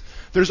contract. Like,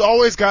 there's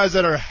always guys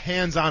that are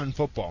hands-on in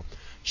football.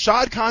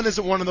 Shad Khan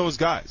isn't one of those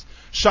guys.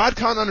 Shad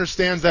Khan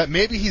understands that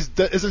maybe he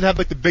doesn't have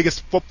like the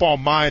biggest football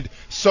mind.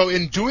 So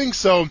in doing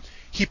so,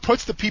 he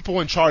puts the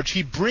people in charge.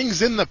 He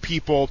brings in the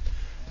people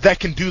that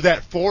can do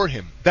that for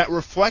him, that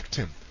reflect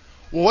him.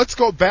 Well, let's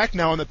go back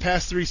now in the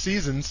past 3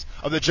 seasons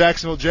of the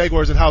Jacksonville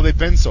Jaguars and how they've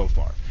been so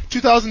far.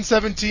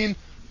 2017,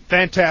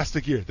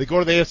 fantastic year. They go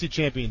to the AFC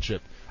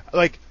Championship.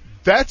 Like,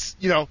 that's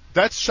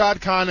Shad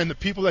Khan and the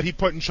people that he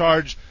put in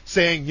charge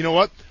saying, you know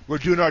what, we're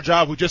doing our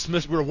job.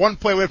 We're one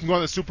play away from going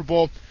to the Super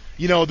Bowl.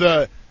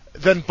 The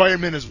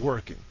environment is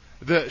working.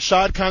 The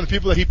Shad Khan, the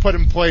people that he put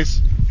in place,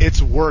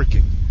 it's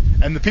working.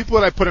 And the people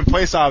that I put in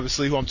place,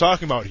 obviously, who I'm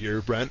talking about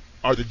here, Brent,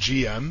 are the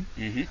GM,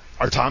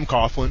 are Tom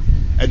Coughlin,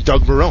 and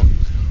Doug Marrone.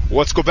 Well,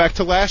 let's go back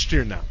to last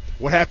year now.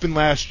 What happened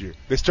last year?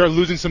 They started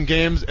losing some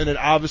games, and it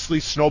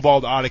obviously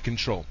snowballed out of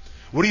control.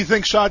 What do you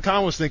think Shad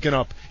Khan was thinking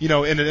up,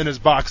 in his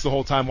box the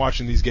whole time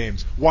watching these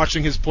games,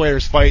 watching his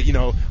players fight,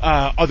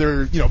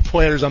 other,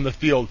 players on the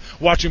field,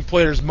 watching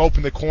players mope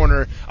in the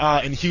corner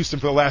in Houston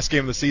for the last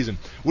game of the season?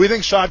 What do you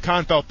think Shad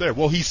Khan felt there?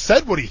 Well, he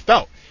said what he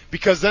felt.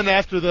 Because then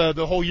after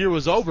the whole year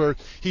was over,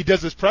 he does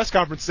this press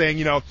conference saying,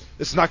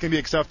 this is not going to be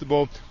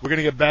acceptable. We're going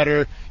to get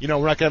better. We're not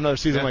going to have another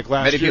season like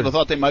last year. Many people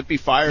thought they might be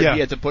fired. Yeah.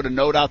 He had to put a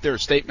note out there, a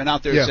statement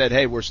out there that said,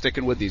 hey, we're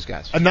sticking with these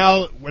guys. And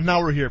now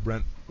we're here,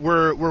 Brent.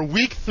 We're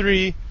week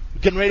 3,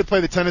 getting ready to play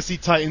the Tennessee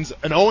Titans,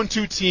 an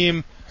 0-2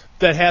 team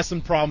that has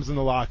some problems in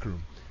the locker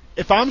room.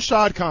 If I'm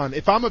Shad Khan,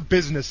 if I'm a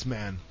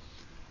businessman,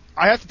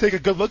 I have to take a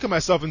good look at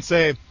myself and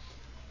say,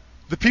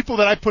 the people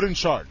that I put in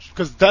charge,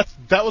 because that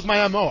was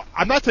my MO.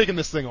 I'm not taking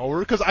this thing over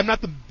because I'm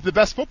not the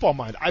best football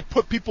mind. I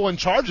put people in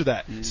charge of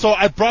that. So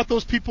I brought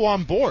those people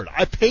on board.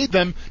 I paid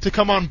them to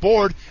come on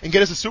board and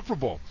get us a Super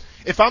Bowl.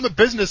 If I'm a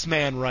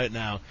businessman right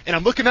now and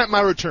I'm looking at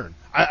my return,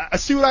 I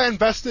see what I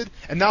invested,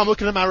 and now I'm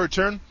looking at my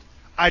return,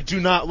 I do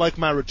not like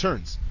my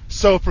returns.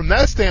 So from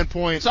that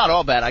standpoint, it's not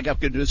all bad. I got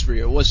good news for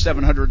you. It was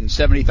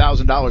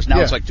 $770,000.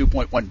 Now it's like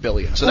 $2.1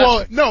 billion. So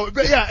well, no,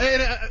 but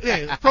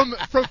from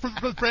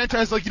the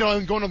franchise,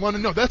 and going to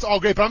London, no, that's all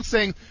great. But I'm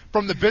saying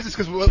from the business,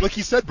 because like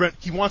he said, Brent,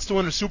 he wants to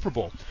win a Super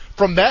Bowl.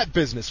 From that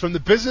business, from the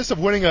business of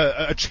winning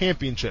a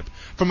championship,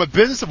 from a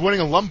business of winning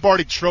a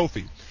Lombardi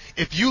Trophy.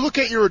 If you look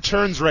at your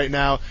returns right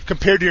now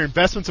compared to your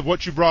investments of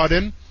what you brought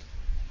in,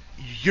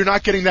 you're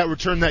not getting that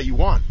return that you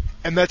want.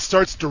 And that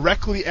starts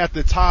directly at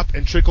the top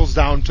and trickles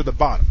down to the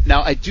bottom.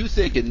 Now, I do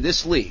think in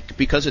this league,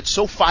 because it's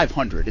so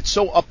 500, it's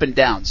so up and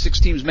down, 6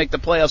 teams make the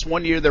playoffs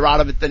one year, they're out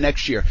of it the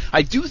next year.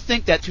 I do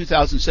think that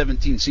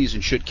 2017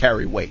 season should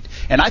carry weight.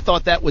 And I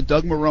thought that with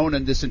Doug Marrone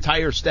and this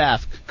entire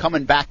staff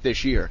coming back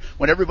this year,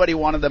 when everybody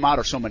wanted them out,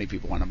 or so many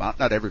people wanted them out,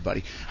 not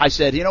everybody, I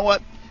said, you know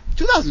what,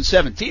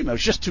 2017, it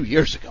was just 2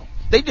 years ago.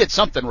 They did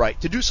something right.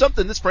 To do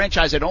something this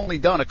franchise had only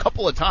done a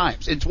couple of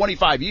times in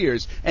 25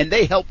 years, and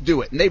they helped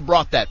do it, and they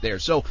brought that there.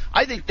 So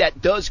I think that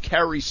does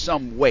carry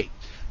some weight.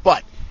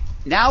 But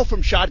now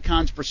from Shad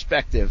Khan's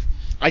perspective,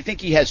 I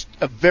think he has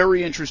a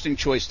very interesting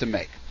choice to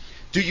make.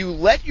 Do you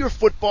let your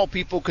football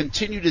people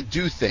continue to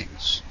do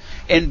things,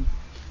 and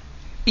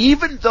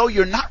even though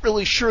you're not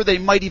really sure they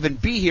might even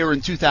be here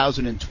in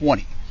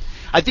 2020,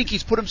 I think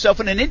he's put himself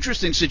in an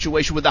interesting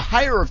situation with the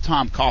hire of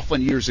Tom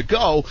Coughlin years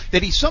ago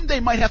that he someday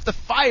might have to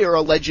fire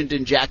a legend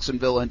in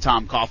Jacksonville and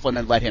Tom Coughlin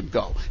and let him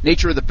go.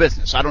 Nature of the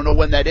business. I don't know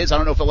when that is. I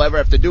don't know if he'll ever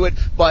have to do it,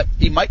 but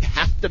he might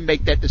have to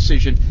make that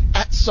decision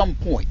at some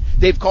point.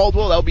 Dave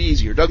Caldwell, that'll be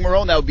easier. Doug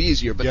Marrone, that'll be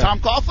easier. But Tom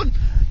Coughlin,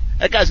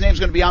 that guy's name's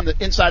going to be on the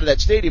inside of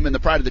that stadium in the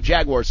pride of the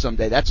Jaguars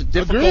someday. That's a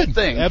difficult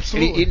thing.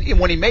 Absolutely. And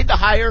when he made the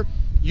hire,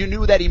 you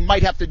knew that he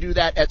might have to do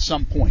that at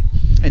some point.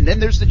 And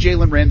then there's the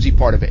Jalen Ramsey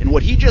part of it. And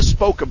what he just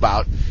spoke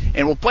about,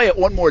 and we'll play it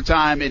one more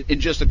time in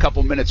just a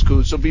couple minutes,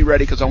 Kuz, so be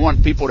ready because I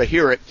want people to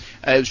hear it.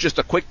 It was just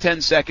a quick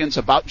 10 seconds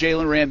about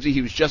Jalen Ramsey.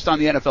 He was just on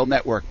the NFL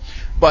Network.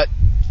 But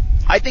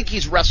I think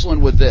he's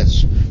wrestling with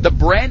this. The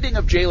branding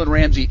of Jalen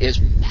Ramsey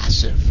is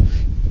massive.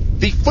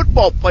 The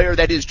football player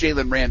that is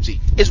Jalen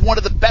Ramsey is one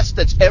of the best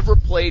that's ever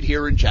played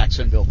here in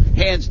Jacksonville,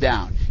 hands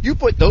down. You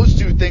put those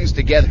two things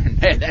together,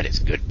 and man, that is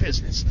good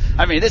business.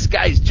 I mean, this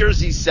guy's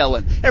jersey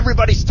selling.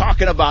 Everybody's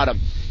talking about him.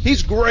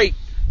 He's great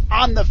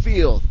on the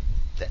field.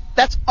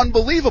 That's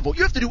unbelievable.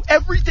 You have to do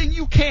everything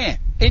you can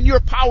in your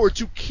power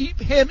to keep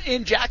him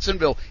in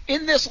Jacksonville,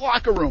 in this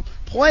locker room,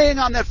 playing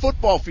on that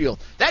football field.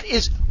 That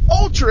is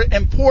ultra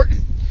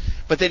important.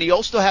 But then he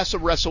also has to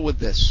wrestle with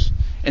this.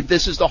 And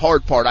this is the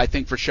hard part, I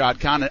think, for Shad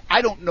Khan. And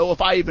I don't know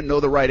if I even know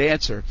the right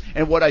answer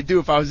and what I'd do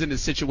if I was in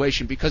this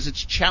situation because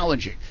it's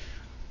challenging.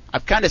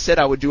 I've kind of said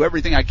I would do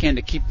everything I can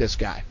to keep this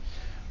guy.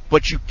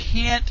 But you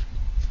can't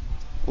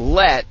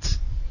let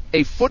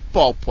a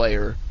football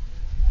player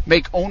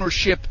make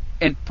ownership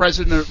and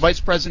president, vice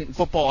president,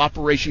 football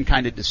operation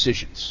kind of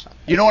decisions.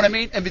 You know what I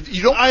mean? I mean,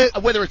 you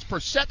don't. Whether it's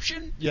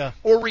perception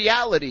or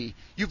reality,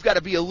 you've got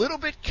to be a little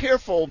bit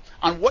careful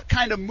on what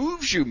kind of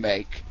moves you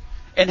make,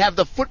 and have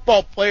the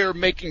football player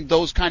making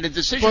those kind of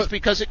decisions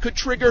because it could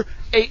trigger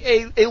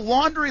a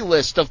laundry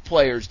list of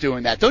players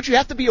doing that. Don't you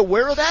have to be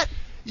aware of that?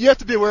 You have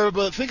to be aware of it,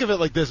 but think of it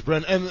like this,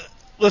 Brent. And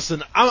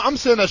listen, I'm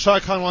saying that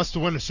Shad Khan wants to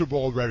win a Super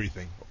Bowl over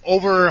everything,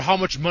 over how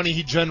much money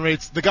he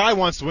generates. The guy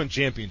wants to win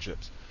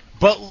championships.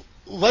 But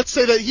let's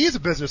say that he's a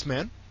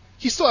businessman.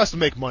 He still has to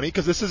make money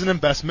because this is an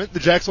investment. The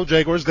Jacksonville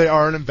Jaguars, they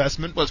are an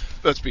investment.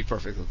 Let's be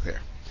perfectly clear.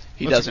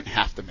 He doesn't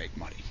have to make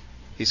money.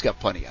 He's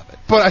got plenty of it.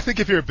 But I think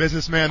if you're a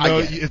businessman, though,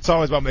 it's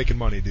always about making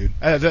money, dude.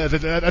 You have to have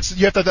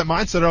that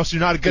mindset, or else you're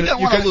not good. You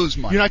don't want to lose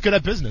money. You're not good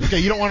at business. Okay,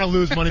 you don't want to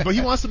lose money, but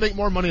he wants to make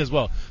more money as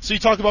well. So you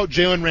talk about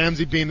Jalen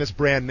Ramsey being this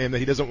brand name that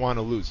he doesn't want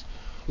to lose.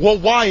 Well,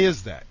 why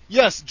is that?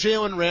 Yes,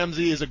 Jalen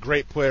Ramsey is a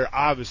great player,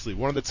 obviously.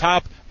 One of the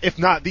top, if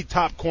not the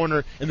top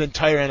corner in the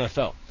entire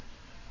NFL.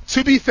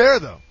 To be fair,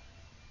 though,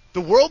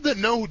 The world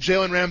didn't know who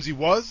Jalen Ramsey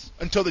was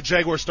until the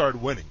Jaguars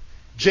started winning.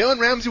 Jalen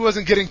Ramsey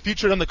wasn't getting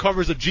featured on the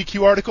covers of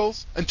GQ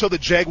articles until the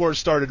Jaguars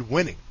started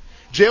winning.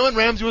 Jalen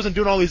Ramsey wasn't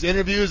doing all these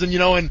interviews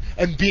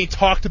and being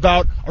talked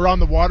about around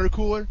the water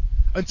cooler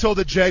until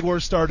the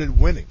Jaguars started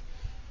winning.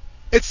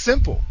 It's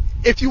simple.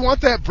 If you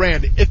want that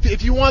brand,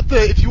 if you want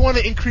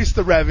to increase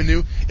the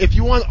revenue, if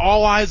you want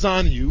all eyes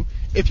on you,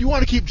 if you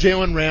want to keep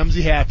Jalen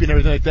Ramsey happy and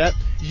everything like that,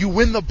 you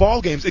win the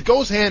ball games. It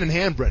goes hand in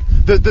hand, Brent.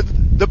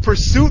 The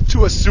pursuit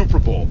to a Super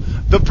Bowl,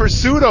 the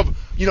pursuit of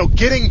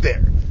getting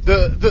there,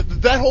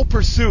 that whole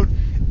pursuit,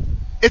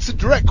 it's a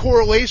direct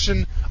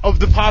correlation of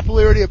the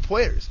popularity of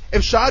players.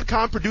 If Shad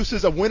Khan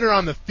produces a winner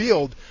on the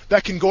field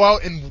that can go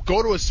out and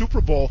go to a Super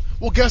Bowl,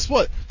 well, guess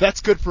what?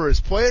 That's good for his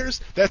players.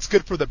 That's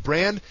good for the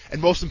brand.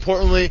 And most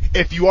importantly,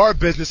 if you are a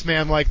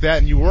businessman like that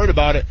and you're worried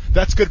about it,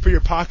 that's good for your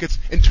pockets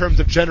in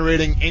terms of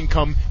generating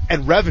income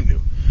and revenue.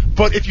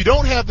 But if you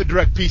don't have the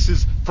direct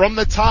pieces from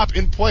the top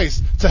in place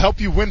to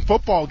help you win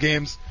football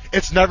games,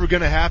 it's never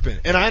going to happen.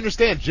 And I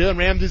understand Jalen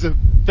Ramsey's a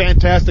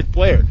fantastic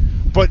player,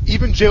 but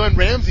even Jalen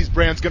Ramsey's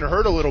brand's going to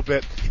hurt a little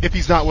bit if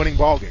he's not winning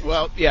ball games.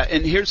 Well, yeah,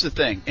 and here's the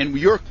thing. In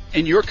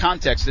your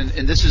context,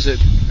 and this is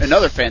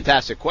another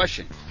fantastic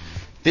question,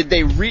 did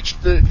they reach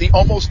the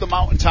almost the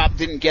mountaintop,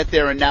 didn't get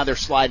there, and now they're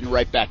sliding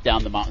right back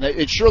down the mountain?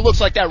 It sure looks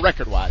like that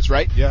record-wise,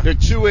 right? Yeah. They're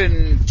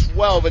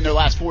 2-12 in their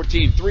last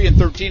 14,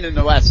 3-13 in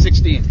their last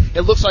 16.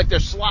 It looks like they're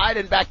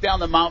sliding back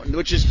down the mountain,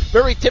 which is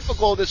very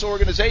typical of this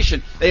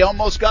organization. They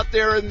almost got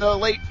there in the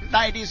late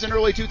 90s and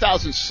early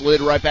 2000s,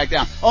 slid right back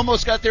down.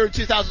 Almost got there in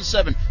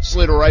 2007,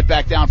 slid right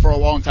back down for a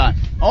long time.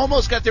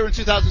 Almost got there in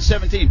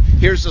 2017.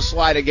 Here's the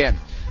slide again.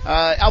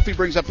 Alfie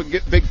brings up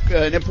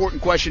an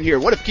important question here.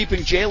 What if keeping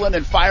Jalen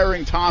and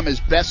firing Tom is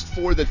best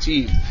for the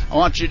team? I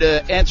want you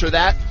to answer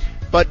that.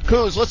 But,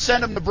 Kuz, let's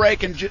send him the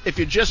break. And if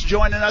you're just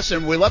joining us,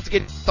 and we love to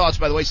get your thoughts,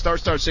 by the way, star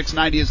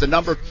 690 is the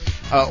number,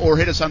 or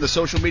hit us on the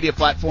social media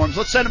platforms.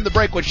 Let's send him the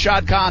break with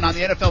Shad Khan on the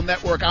NFL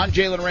Network on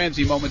Jalen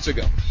Ramsey moments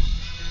ago.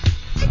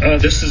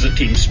 This is a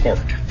team sport,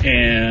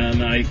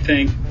 and I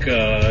think,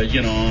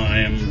 I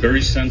am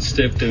very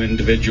sensitive to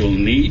individual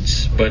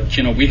needs, but,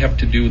 we have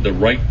to do the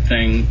right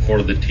thing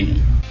for the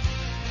team.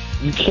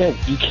 You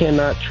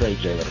cannot trade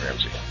Jalen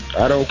Ramsey.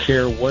 I don't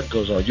care what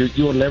goes on.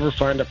 You'll never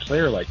find a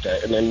player like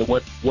that. And then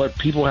what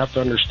people have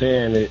to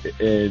understand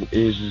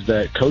is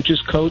that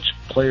coaches coach,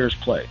 players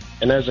play.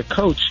 And as a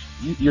coach,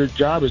 your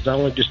job is not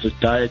only just to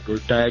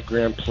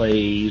diagram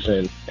plays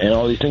and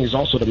all these things, it's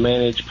also to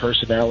manage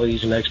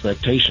personalities and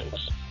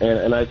expectations.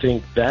 And I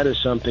think that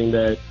is something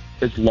that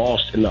is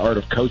lost in the art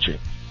of coaching.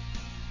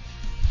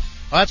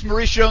 Well, that's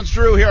Maurice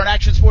Jones-Drew here on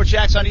Action Sports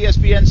Jacks on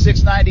ESPN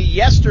 690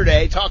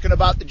 yesterday, talking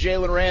about the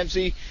Jalen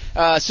Ramsey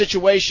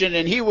situation,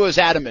 and he was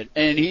adamant,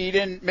 and he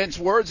didn't mince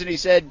words, and he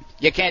said,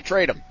 you can't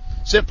trade him.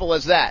 Simple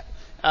as that.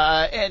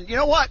 And you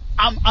know what?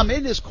 I'm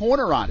in his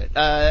corner on it.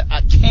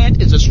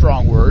 Can't is a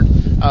strong word.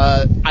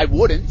 I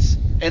wouldn't,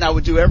 and I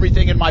would do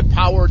everything in my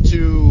power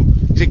to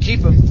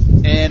keep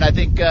him, and I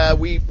think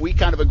we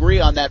kind of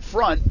agree on that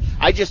front.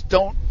 I just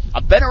don't.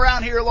 I've been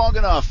around here long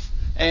enough.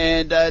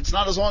 And it's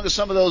not as long as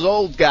some of those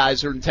old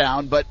guys are in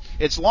town, but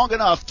it's long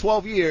enough,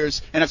 12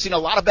 years, and I've seen a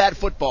lot of bad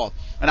football.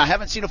 And I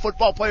haven't seen a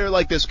football player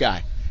like this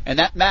guy. And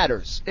that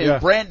matters. And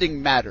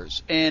branding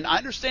matters. And I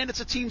understand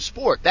it's a team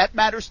sport. That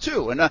matters,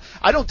 too. And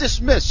I don't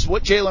dismiss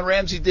what Jalen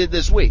Ramsey did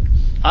this week.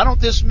 I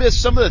don't dismiss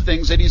some of the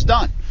things that he's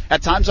done.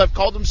 At times I've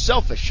called him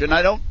selfish, and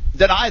I don't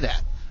deny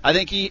that. I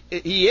think he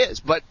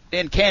is,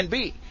 and can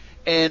be.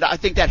 And I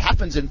think that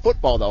happens in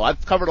football, though.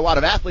 I've covered a lot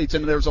of athletes,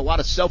 and there's a lot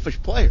of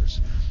selfish players.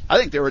 I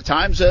think there were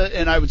times,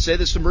 and I would say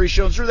this to Maurice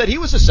Jones-Drew, that he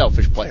was a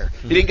selfish player.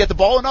 He didn't get the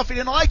ball enough. He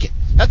didn't like it.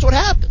 That's what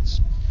happens.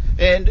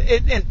 And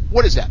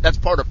what is that? That's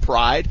part of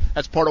pride.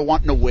 That's part of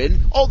wanting to win.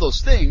 All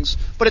those things.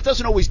 But it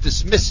doesn't always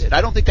dismiss it.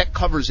 I don't think that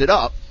covers it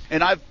up.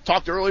 And I've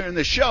talked earlier in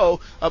the show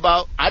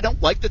about I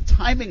don't like the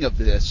timing of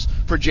this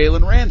for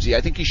Jalen Ramsey.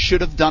 I think he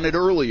should have done it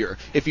earlier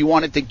if he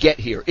wanted to get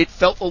here. It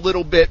felt a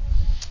little bit,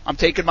 I'm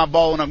taking my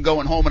ball and I'm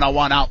going home and I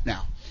want out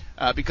now.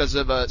 Because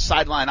of a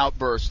sideline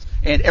outburst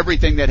and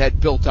everything that had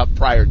built up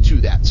prior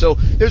to that. So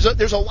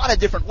there's a lot of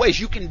different ways.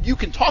 You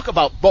can talk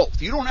about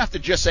both. You don't have to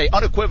just say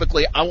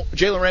unequivocally,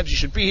 Jalen Ramsey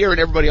should be here and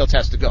everybody else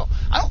has to go.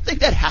 I don't think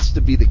that has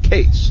to be the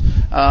case,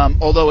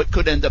 although it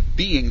could end up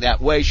being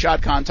that way.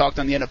 Shad Khan talked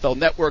on the NFL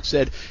Network,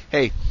 said,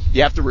 hey,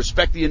 you have to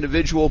respect the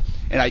individual,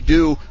 and I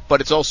do,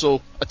 but it's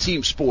also a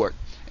team sport.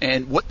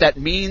 And what that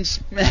means,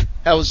 that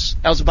was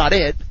about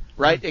it,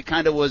 right? It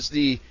kind of was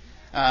the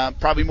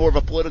probably more of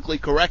a politically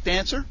correct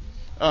answer.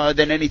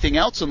 Than anything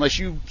else, unless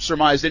you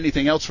surmised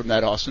anything else from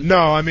that, Austin. No,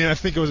 I mean, I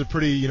think it was a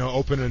pretty,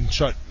 open and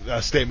shut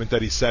statement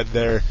that he said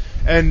there.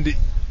 And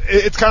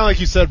it's kind of like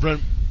you said, Brent,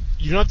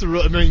 you don't have to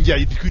really,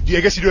 I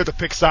guess you do have to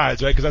pick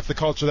sides, right? Because that's the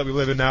culture that we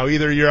live in now.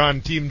 Either you're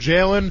on Team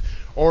Jalen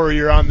or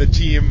you're on the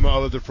team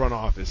of the front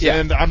office. Yeah.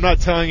 And I'm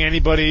not telling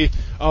anybody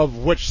of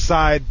which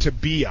side to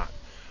be on.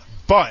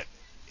 But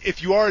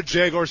if you are a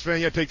Jaguars fan,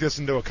 you have to take this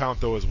into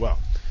account, though, as well.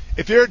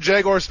 If you're a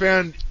Jaguars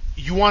fan,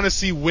 you want to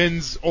see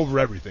wins over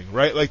everything,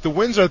 right? Like, the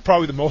wins are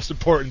probably the most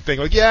important thing.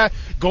 Like, yeah,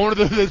 going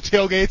to the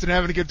tailgates and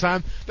having a good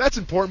time, that's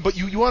important, but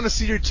you want to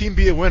see your team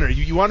be a winner.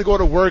 You want to go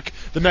to work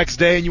the next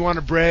day and you want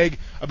to brag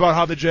about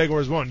how the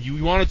Jaguars won.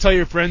 You want to tell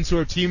your friends who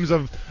are teams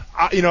of,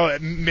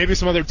 maybe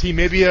some other team,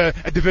 maybe a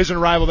division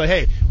rival that,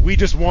 hey, we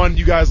just won,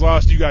 you guys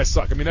lost, you guys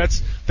suck. I mean,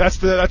 that's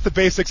the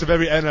basics of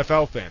every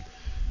NFL fan.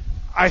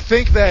 I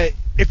think that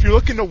if you're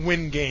looking to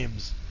win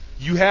games,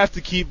 you have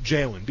to keep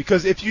Jalen,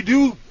 because if you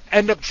do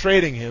end up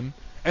trading him,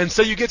 and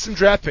say you get some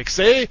draft picks,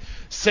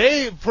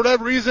 say for that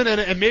reason,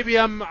 and maybe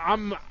I'm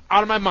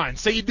out of my mind,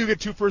 say you do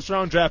get 2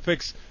 first-round draft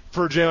picks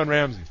for Jalen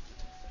Ramsey,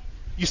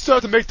 you still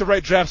have to make the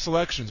right draft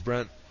selections,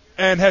 Brent.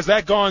 And has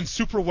that gone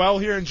super well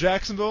here in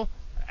Jacksonville?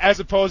 As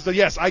opposed to,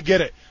 yes, I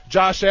get it,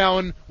 Josh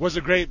Allen was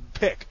a great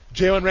pick,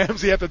 Jalen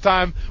Ramsey at the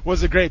time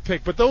was a great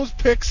pick, but those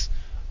picks,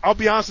 I'll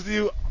be honest with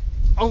you,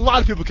 a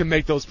lot of people can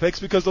make those picks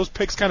because those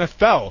picks kind of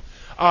fell,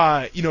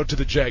 to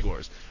the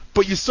Jaguars.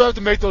 But you still have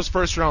to make those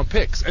first-round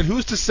picks. And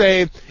who's to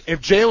say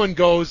if Jalen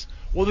goes,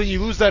 well, then you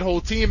lose that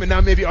whole team, and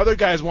now maybe other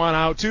guys want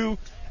out too.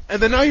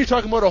 And then now you're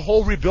talking about a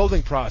whole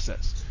rebuilding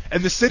process.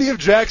 And the city of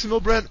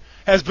Jacksonville, Brent,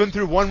 has been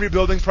through one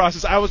rebuilding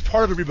process. I was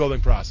part of a rebuilding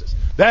process.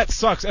 That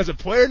sucks. As a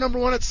player, number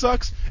one, it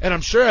sucks. And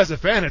I'm sure as a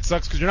fan, it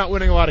sucks because you're not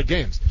winning a lot of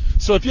games.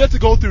 So if you have to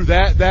go through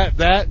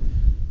that,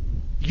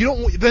 you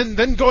don't.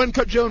 Then go ahead and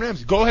cut Jalen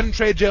Ramsey. Go ahead and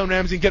trade Jalen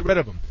Ramsey and get rid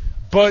of him.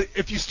 But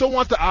if you still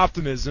want the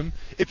optimism,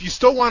 if you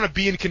still want to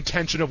be in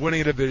contention of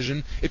winning a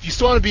division, if you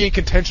still want to be in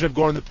contention of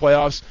going to the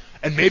playoffs,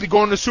 and maybe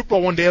going to the Super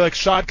Bowl one day like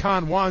Shad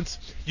Khan wants,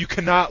 you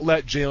cannot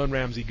let Jalen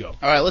Ramsey go. All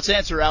right, let's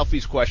answer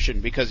Alfie's question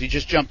because he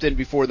just jumped in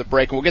before the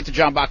break. We'll get to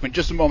John Bachman in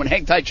just a moment.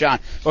 Hang tight, John.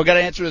 We've got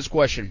to answer this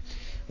question.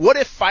 What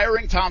if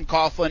firing Tom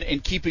Coughlin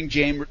and keeping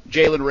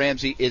Jalen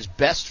Ramsey is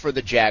best for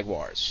the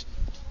Jaguars?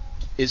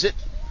 Is it?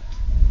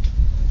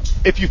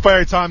 If you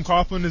fire Tom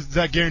Coughlin, does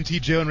that guarantee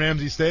Jalen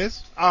Ramsey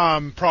stays?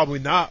 Probably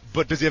not,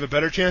 but does he have a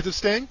better chance of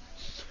staying?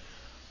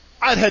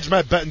 I'd hedge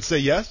my bet and say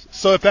yes.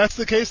 So if that's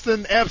the case,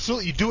 then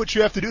absolutely, you do what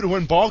you have to do to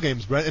win ball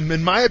games, Brent. And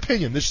in my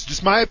opinion, this is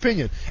just my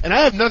opinion, and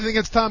I have nothing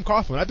against Tom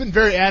Coughlin. I've been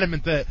very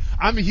adamant that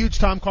I'm a huge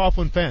Tom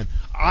Coughlin fan.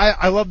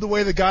 I love the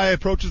way the guy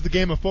approaches the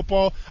game of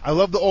football. I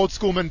love the old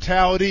school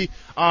mentality.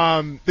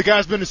 The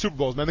guy's been to Super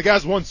Bowls, man. The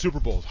guy's won Super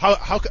Bowls.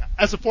 How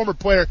as a former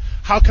player,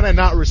 how can I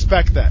not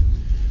respect that?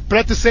 But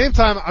at the same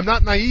time, I'm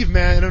not naive,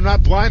 man, and I'm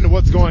not blind to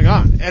what's going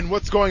on. And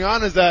what's going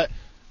on is that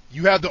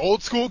you have the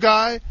old school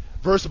guy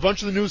versus a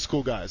bunch of the new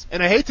school guys.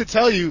 And I hate to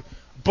tell you,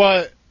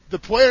 but the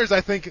players,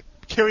 I think,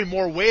 carry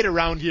more weight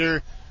around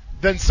here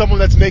than someone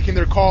that's making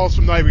their calls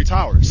from the ivory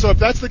tower. So if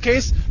that's the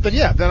case, then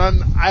yeah,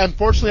 I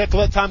unfortunately have to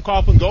let Tom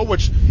Coughlin go,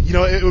 which,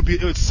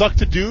 it would suck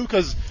to do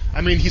because,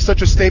 he's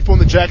such a staple in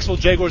the Jacksonville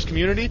Jaguars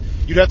community.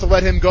 You'd have to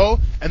let him go,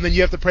 and then you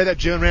have to pray that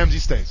Jalen Ramsey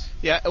stays.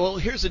 Yeah, well,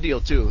 here's the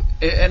deal, too.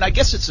 And I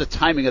guess it's the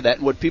timing of that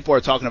and what people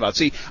are talking about.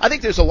 See, I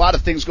think there's a lot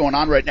of things going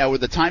on right now where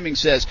the timing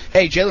says,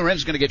 hey, Jalen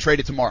Ramsey's going to get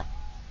traded tomorrow.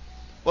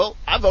 Well,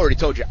 I've already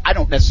told you, I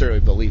don't necessarily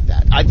believe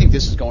that. I think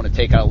this is going to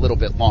take a little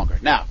bit longer.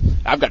 Now,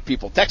 I've got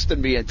people texting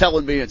me and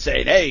telling me and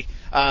saying, hey,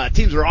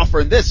 teams are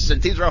offering this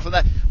and teams are offering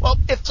that. Well,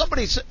 if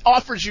somebody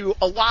offers you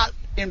a lot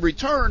in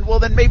return, well,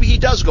 then maybe he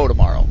does go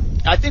tomorrow.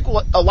 I think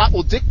a lot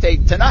will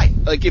dictate tonight.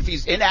 Like, if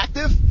he's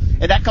inactive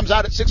and that comes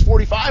out at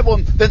 6:45, well,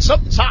 then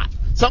something's hot.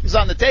 Something's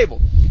on the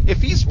table.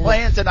 If he's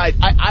playing tonight,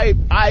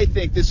 I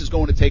think this is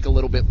going to take a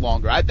little bit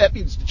longer. That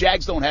means the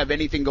Jags don't have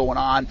anything going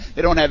on.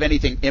 They don't have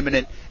anything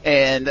imminent,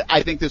 and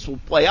I think this will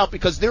play out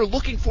because they're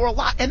looking for a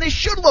lot, and they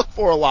should look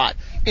for a lot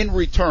in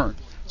return.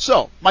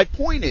 So my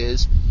point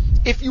is,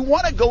 if you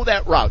want to go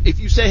that route, if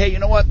you say, hey, you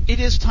know what, it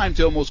is time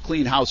to almost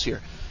clean house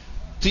here,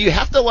 do you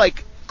have to,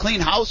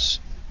 clean house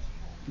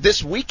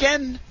this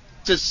weekend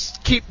to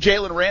keep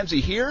Jalen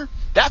Ramsey here?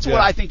 That's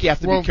what I think you have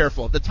to be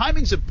careful of. The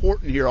timing's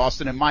important here,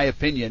 Austin, in my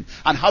opinion,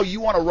 on how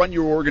you want to run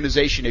your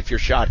organization if you're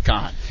Shad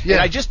Khan. Yeah.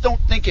 And I just don't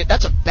think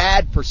that's a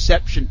bad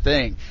perception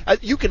thing.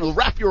 You can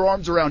wrap your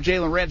arms around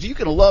Jalen Ramsey. You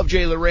can love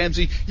Jalen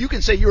Ramsey. You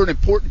can say you're an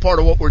important part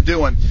of what we're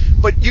doing.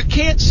 But you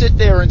can't sit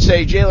there and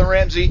say Jalen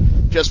Ramsey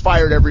just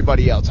fired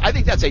everybody else. I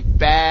think that's a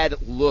bad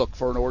look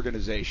for an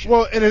organization.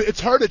 Well, and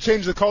it's hard to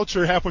change the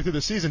culture halfway through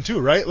the season, too,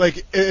 right?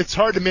 It's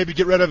hard to maybe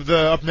get rid of the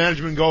up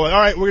management and go, all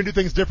right, we're going to do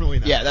things differently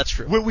now. Yeah, that's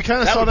true. We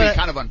kind of saw that.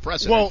 Kind of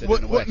unprecedented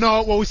in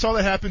a way. We saw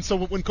that happen. So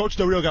when Coach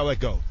Del Rio got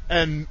let go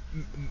and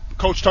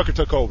Coach Tucker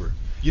took over,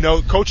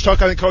 Coach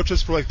Tucker I think coached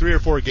us for 3 or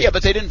 4 games. Yeah,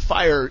 but they didn't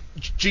fire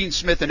Gene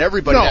Smith and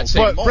everybody that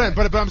same moment.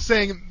 But I'm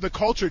saying the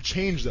culture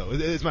changed though.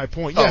 Is my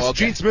point. Yes,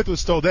 Gene Smith was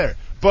still there,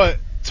 but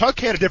Tuck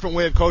had a different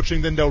way of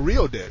coaching than Del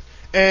Rio did.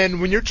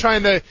 And when you're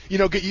trying to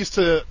get used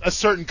to a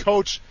certain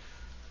coach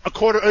a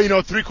quarter,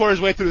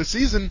 3/4 way through the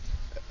season,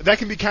 that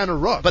can be kind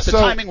of rough. But the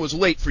timing was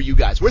late for you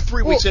guys. We're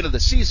 3 weeks into the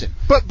season.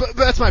 But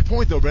that's my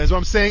point, though, Brad. What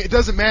I'm saying, it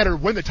doesn't matter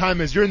when the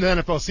time is. You're in the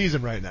NFL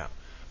season right now.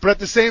 But at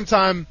the same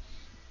time,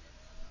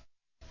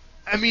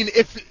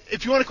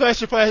 if you want to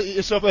classify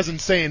yourself as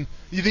insane,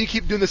 you think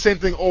you keep doing the same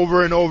thing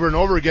over and over and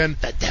over again.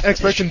 The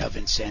definition of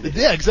insanity.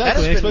 Yeah,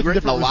 exactly. That has been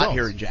written a lot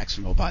here in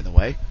Jacksonville, by the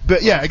way.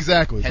 But yeah,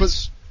 exactly.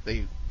 Hence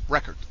the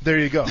record. There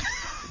you go.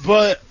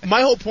 But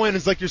my whole point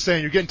is, like you're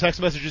saying, you're getting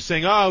text messages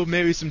saying, oh,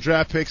 maybe some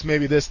draft picks,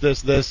 maybe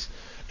this.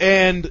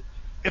 And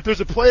if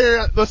there's a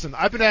player, listen,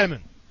 I've been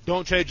adamant,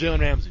 don't trade Jalen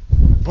Ramsey.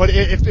 But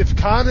if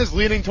Khan is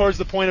leaning towards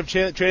the point of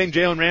trading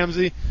Jalen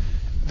Ramsey,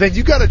 then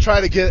you got to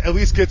try to at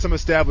least get some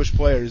established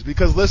players.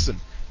 Because listen,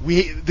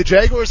 the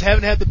Jaguars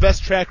haven't had the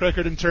best track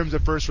record in terms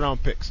of first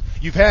round picks.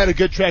 You've had a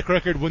good track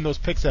record when those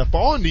picks have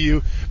fallen to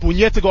you, but when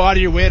you have to go out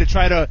of your way to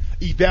try to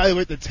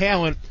evaluate the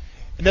talent,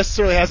 it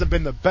necessarily hasn't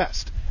been the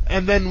best.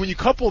 And then when you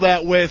couple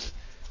that with,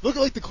 look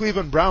at like the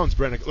Cleveland Browns,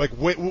 Brennan, like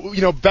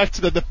back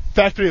to the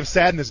factory of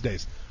sadness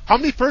days. How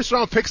many first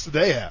round picks did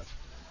they have?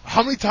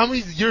 How many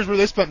years were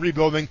they spent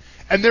rebuilding?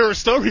 And they were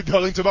still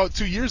rebuilding to about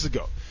 2 years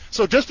ago.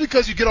 So just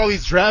because you get all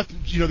these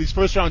these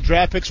first round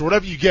draft picks or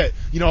whatever you get,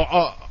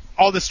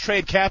 all this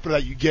trade capital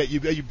that you get,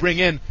 you bring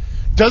in,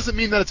 doesn't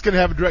mean that it's going to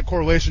have a direct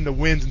correlation to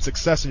wins and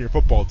success in your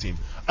football team.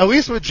 At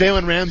least with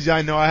Jalen Ramsey,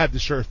 I know I have the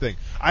sure thing.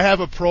 I have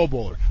a Pro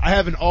Bowler. I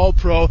have an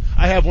All-Pro.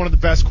 I have one of the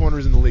best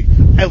corners in the league.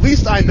 At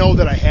least I know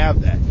that I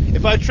have that.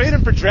 If I trade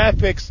him for draft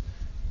picks,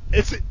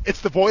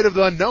 it's the void of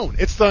the unknown.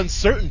 It's the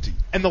uncertainty.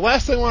 And the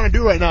last thing I want to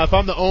do right now, if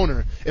I'm the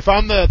owner, if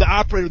I'm the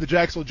operator of the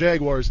Jacksonville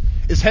Jaguars,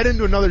 is head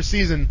into another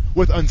season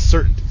with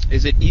uncertainty.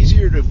 Is it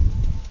easier to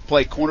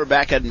play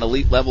cornerback at an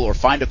elite level or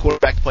find a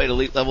quarterback to play at an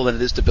elite level than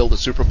it is to build a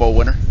Super Bowl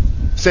winner?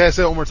 Say it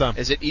one more time.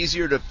 Is it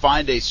easier to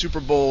find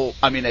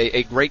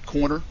a great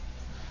corner,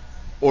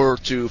 or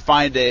to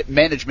find a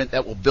management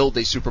that will build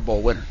a Super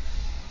Bowl winner?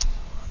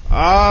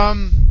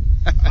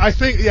 I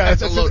think, yeah,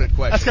 that's a loaded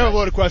question. That's kind of a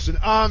loaded question.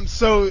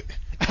 So,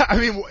 I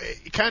mean,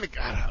 kind of,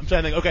 I'm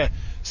trying to think. Okay,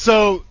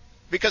 so.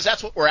 Because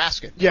that's what we're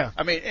asking. Yeah.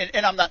 I mean,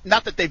 and I'm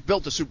not that they've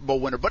built a Super Bowl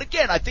winner, but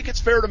again, I think it's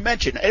fair to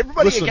mention,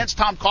 everybody against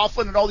Tom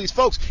Coughlin and all these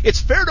folks, it's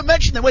fair to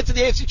mention they went to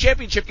the AFC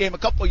Championship game a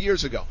couple of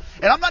years ago.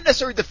 And I'm not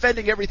necessarily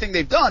defending everything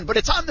they've done, but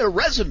it's on their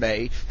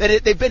resume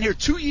that they've been here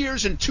 2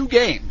 years and 2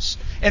 games.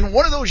 And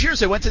one of those years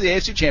they went to the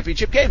AFC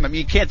Championship game. I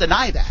mean, you can't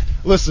deny that.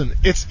 Listen,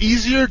 it's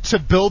easier to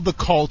build the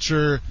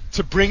culture,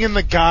 to bring in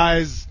the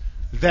guys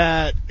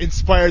that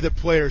inspire the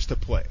players to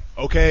play.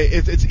 Okay,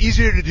 it's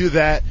easier to do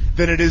that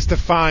than it is to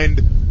find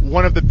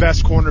one of the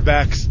best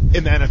cornerbacks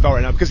in the NFL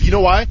right now. Because you know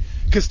why?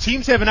 Because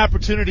teams have an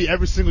opportunity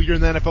every single year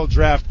in the NFL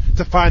draft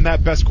to find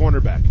that best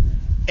cornerback.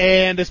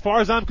 And as far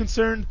as I'm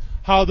concerned,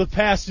 how the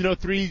past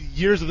 3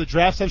 years of the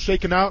drafts have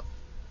shaken out,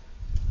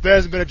 there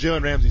hasn't been a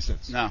Jalen Ramsey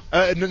since. No,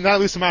 not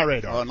at least on my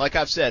radar. And like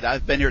I've said,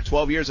 I've been here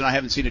 12 years and I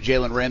haven't seen a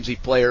Jalen Ramsey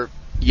player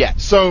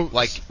yet. So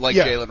like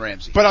yeah. Jalen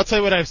Ramsey. But I'll tell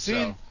you what I've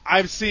seen.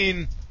 I've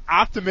seen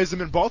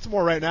optimism in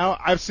Baltimore right now.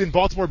 I've seen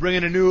Baltimore bring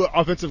in a new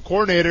offensive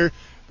coordinator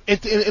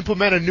to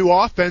implement a new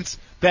offense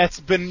that's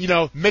been,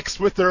 mixed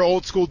with their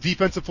old school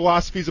defensive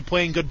philosophies of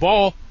playing good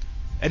ball.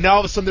 And now all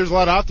of a sudden there's a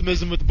lot of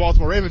optimism with the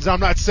Baltimore Ravens. Now,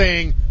 I'm not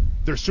saying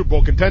they're Super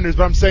Bowl contenders,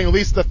 but I'm saying at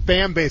least the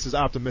fan base is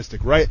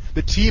optimistic, right?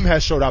 The team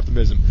has showed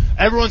optimism.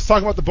 Everyone's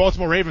talking about the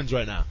Baltimore Ravens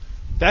right now.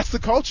 That's the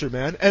culture,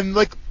 man. And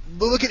look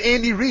at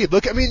Andy Reid. You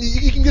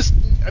can just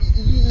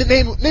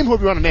name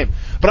whoever you want to name.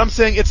 But I'm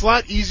saying it's a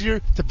lot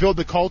easier to build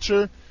the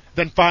culture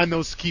than find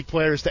those key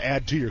players to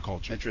add to your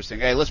culture. Interesting.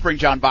 Hey, let's bring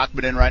John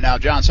Bachman in right now.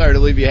 John, sorry to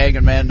leave you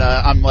hanging, man.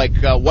 I'm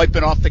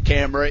wiping off the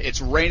camera.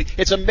 It's raining.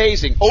 It's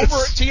amazing. Over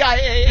at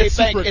TIAA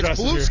Bank, it's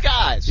blue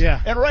skies.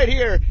 Yeah. And right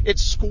here,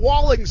 it's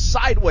squalling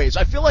sideways.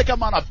 I feel like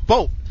I'm on a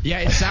boat. Yeah,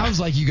 it sounds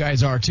like you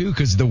guys are too,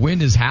 because the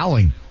wind is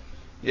howling.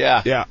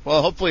 Yeah.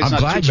 Well, hopefully it's I'm not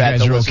glad too bad you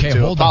guys to are listen okay.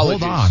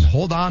 to.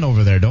 Hold on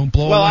over there. Don't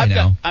blow away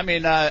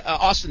now.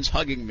 Austin's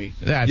hugging me.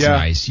 That's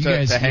nice. You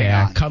guys, hang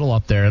on. Cuddle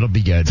up there. It'll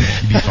be good.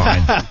 You'll be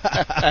fine.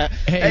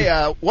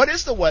 Hey, what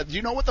is the weather? Do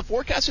you know what the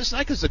forecast is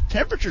tonight? Because the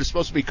temperature is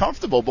supposed to be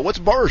comfortable, but what's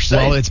Burr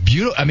saying? Well, it's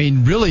beautiful. I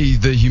mean, really,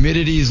 the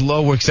humidity is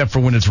low except for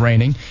when it's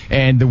raining,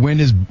 and the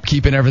wind is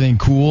keeping everything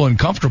cool and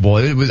comfortable.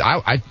 It was.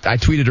 I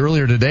tweeted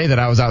earlier today that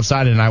I was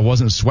outside and I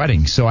wasn't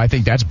sweating, so I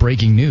think that's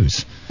breaking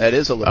news. That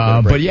is a little bit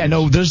of breaking but yeah,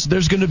 news.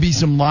 there's going to be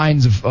some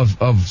lines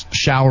of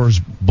showers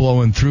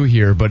blowing through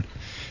here, but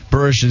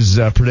Burrish's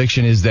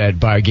prediction is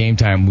that by game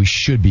time we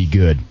should be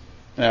good.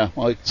 Yeah,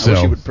 well, I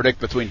wish you would predict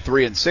between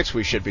 3 and 6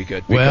 we should be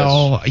good.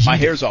 Well, my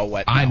hair's all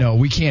wet now. I know.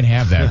 We can't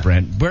have that,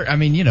 Brent.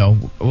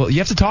 You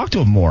have to talk to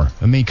him more.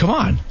 I mean, come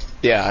on.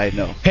 Yeah, I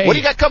know. Hey, what do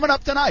you got coming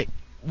up tonight?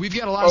 We've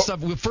got a lot of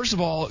stuff. First of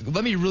all,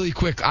 let me really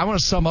quick. I want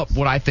to sum up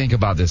what I think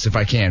about this, if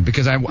I can,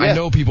 because I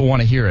know people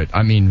want to hear it.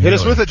 I mean, hit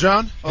us with it,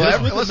 John.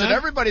 Listen,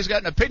 everybody's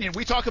got an opinion.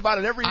 We talk about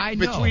it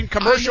between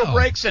commercial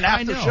breaks and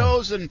after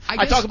shows, and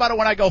I talk about it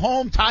when I go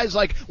home. Ty's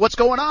like, "What's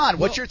going on?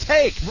 What's your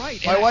take?"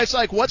 Right. My wife's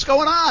like, "What's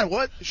going on?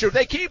 What should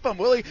they keep him?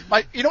 Will he?"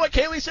 You know what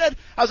Kaylee said?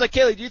 I was like,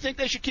 "Kaylee, do you think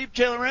they should keep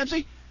Jalen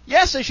Ramsey?"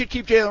 Yes, they should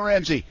keep Jalen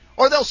Ramsey.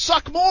 or they'll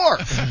suck more.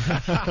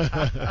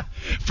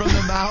 From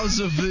the mouths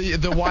of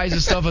the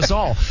wisest of us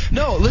all.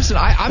 No, listen,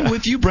 I'm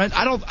with you, Brent.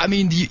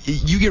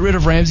 You get rid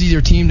of Ramsey,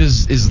 your team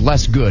is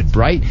less good,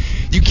 right?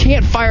 You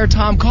can't fire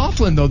Tom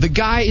Coughlin, though. The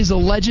guy is a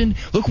legend.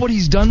 Look what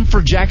he's done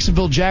for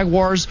Jacksonville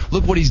Jaguars.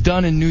 Look what he's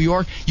done in New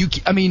York.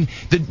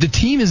 The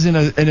team is in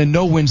a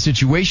no-win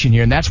situation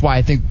here, and that's why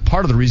I think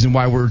part of the reason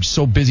why we're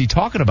so busy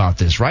talking about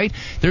this, right?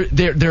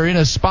 They're in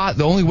a spot.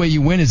 The only way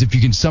you win is if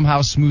you can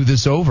somehow smooth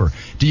this over.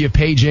 Do you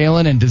pay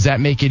Jalen, and does that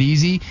make it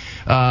easy?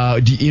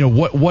 What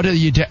do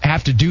you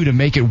have to do to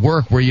make it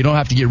work where you don't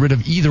have to get rid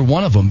of either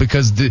one of them?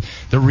 Because the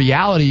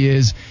reality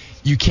is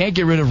you can't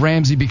get rid of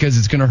Ramsey because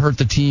it's going to hurt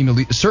the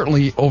team,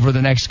 certainly over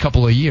the next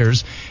couple of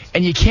years,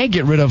 and you can't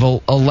get rid of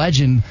a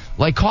legend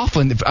like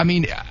Coughlin.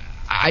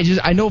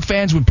 I know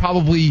fans would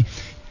probably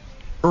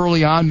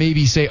early on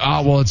maybe say,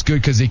 oh, well, it's good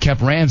because they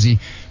kept Ramsey.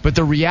 But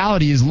the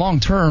reality is,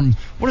 long term,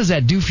 what does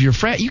that do for your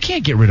friend? You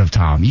can't get rid of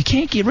Tom. You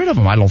can't get rid of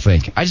him, I don't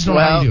think. I just don't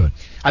know how you do it.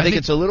 I think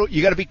it's a little –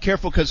 you got to be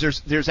careful because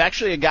there's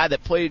actually a guy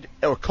that played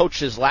or coached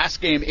his last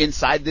game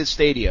inside this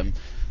stadium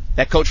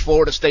that coached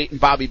Florida State and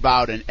Bobby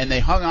Bowden, and they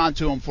hung on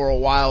to him for a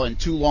while and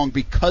too long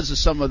because of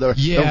some of the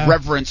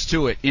reverence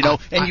to it,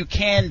 and you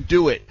can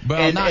do it.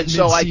 Well, not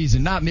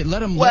mid-season.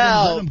 Let him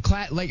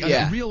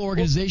a real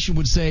organization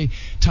would say,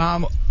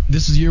 Tom,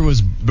 this year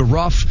was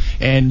rough,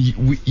 and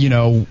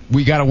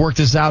we got to work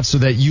this out so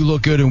that you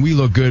look good and we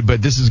look good,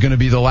 but this is going to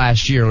be the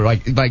last year.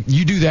 Like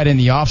you do that in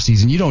the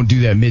offseason. You don't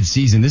do that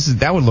mid-season.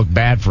 That would look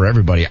bad for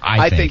everybody,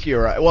 I think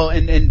you're right. Well,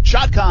 and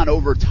Shad Khan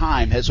over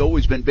time has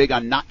always been big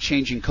on not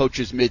changing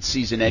coaches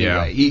mid-season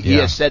anyway. He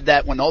has said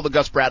that when all the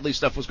Gus Bradley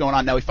stuff was going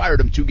on. Now, he fired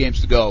him 2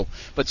 games to go,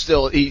 but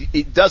still, he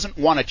doesn't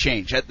want to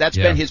change. That's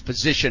been his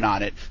position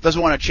on it.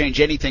 Doesn't want to change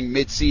anything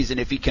mid-season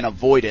if he can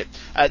avoid it.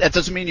 That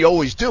doesn't mean you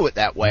always do it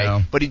that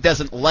way, but he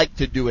doesn't like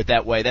to do it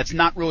that way. That's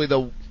not really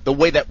the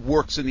way that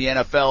works in the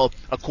NFL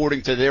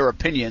according to their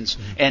opinions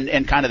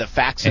and kind of the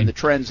facts and the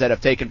trends that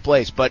have taken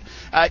place. But,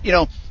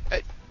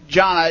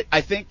 John,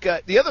 I think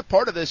the other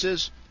part of this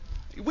is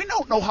we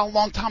don't know how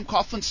long Tom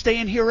Coughlin's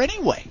staying here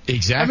anyway.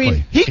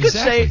 Exactly. He could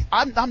say,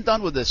 I'm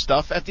done with this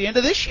stuff at the end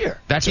of this year.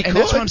 That's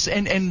what I'm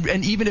saying.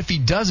 And even if he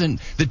doesn't,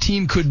 the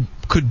team could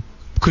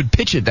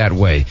pitch it that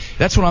way.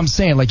 That's what I'm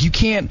saying. Like, you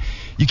can't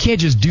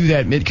just do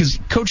that because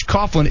Coach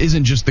Coughlin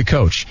isn't just the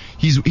coach.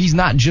 He's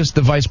not just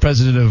the vice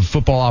president of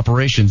football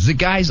operations. The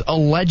guy's a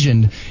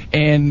legend,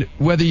 and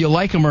whether you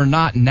like him or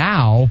not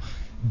now,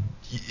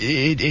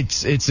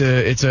 it's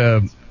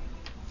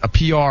a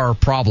PR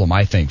problem,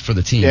 I think, for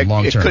the team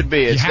long term. It could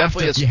be. It's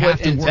definitely a split in town. You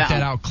have to work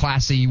that out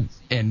classy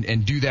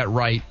and do that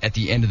right at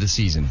the end of the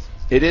season.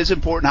 It is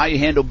important how you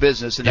handle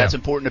business, and that's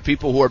important to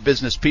people who are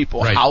business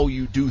people, right. How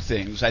you do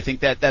things. I think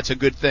that's a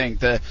good thing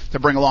to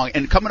bring along.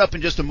 And coming up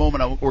in just a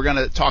moment, we're going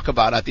to talk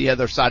about, at the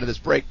other side of this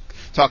break,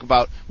 talk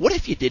about what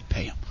if you did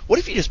pay him? What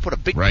if you just put a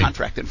big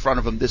contract in front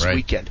of him this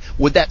weekend?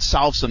 Would that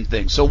solve some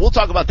things? So we'll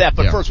talk about that.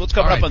 But first, what's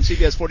coming up on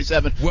CBS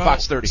 47,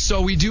 Fox 30?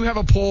 So we do have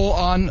a poll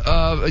on.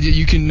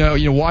 You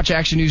can watch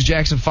Action News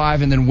Jackson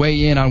 5 and then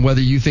weigh in on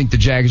whether you think the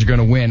Jags are going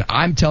to win.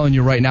 I'm telling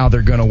you right now,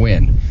 they're going to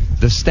win.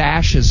 The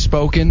stash has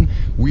spoken.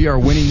 We are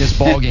winning this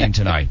ball game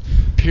tonight.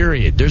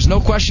 Period. There's no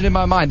question in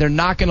my mind. They're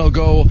not going to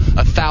go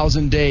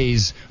 1,000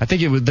 days. I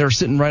think they're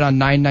sitting right on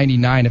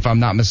 999, if I'm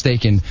not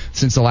mistaken,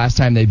 since the last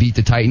time they beat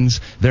the Titans.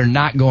 They're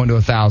not going to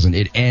 1,000.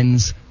 It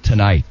ends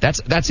tonight.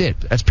 That's it.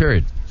 That's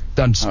period.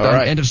 Done.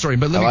 Right. End of story.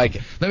 But let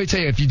me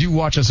tell you, if you do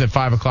watch us at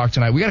 5 o'clock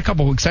tonight, we got a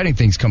couple of exciting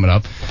things coming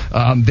up.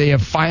 They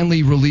have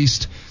finally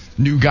released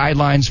new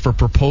guidelines for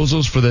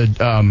proposals for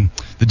the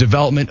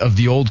development of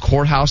the old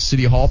courthouse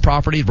City Hall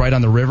property right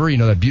on the river.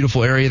 That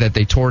beautiful area that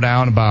they tore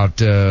down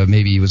about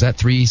maybe, was that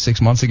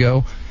 3-6 months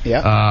ago?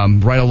 Yeah.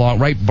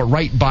 Right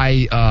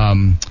by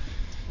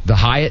the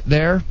Hyatt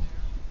there.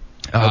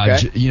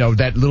 Okay.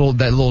 That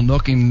little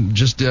nook in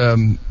just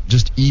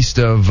east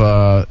of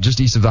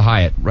the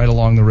Hyatt, right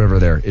along the river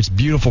there. It's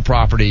beautiful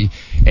property,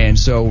 and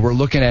so we're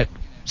looking at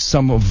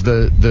some of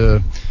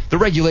the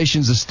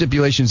regulations, the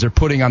stipulations they're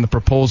putting on the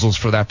proposals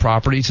for that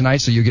property tonight,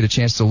 so you get a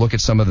chance to look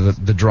at some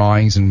of the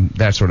drawings and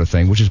that sort of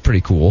thing, which is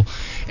pretty cool.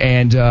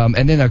 And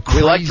then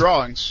we like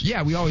drawings.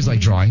 Yeah, we always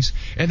like drawings.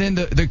 And then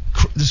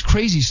this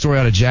crazy story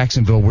out of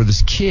Jacksonville where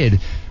this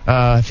kid,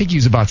 I think he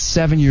was about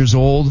 7 years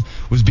old,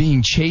 was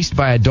being chased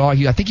by a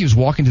dog. I think he was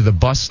walking to the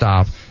bus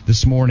stop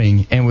this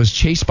morning and was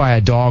chased by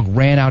a dog,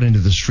 ran out into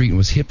the street and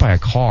was hit by a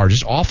car.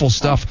 Just awful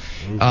stuff.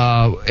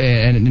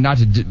 And not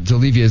to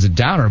leave you as a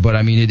downer, but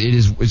I mean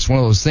it's one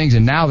of those things.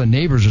 And now the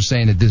neighbors are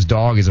saying that this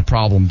dog is a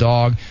problem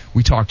dog.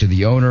 We talked to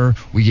the owner.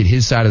 We get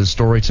his side of the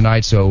story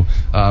tonight. So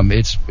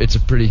it's a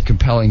pretty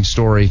compelling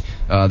story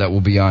that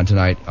will be on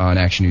tonight on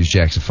Action News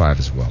Jackson 5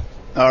 as well.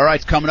 All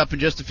right, coming up in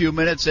just a few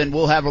minutes, and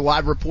we'll have a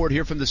live report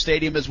here from the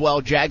stadium as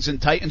well, Jags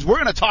and Titans. We're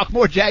going to talk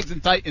more Jags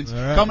and Titans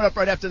coming up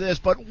right after this,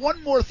 but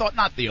one more thought,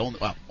 not the only,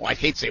 I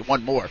hate to say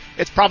one more.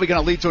 It's probably going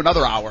to lead to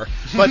another hour,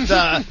 but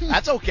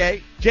that's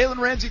okay. Jalen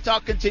Ramsey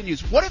talk continues.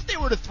 What if they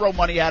were to throw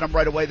money at him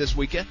right away this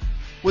weekend?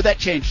 Would that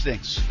change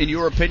things, in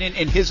your opinion,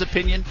 in his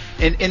opinion,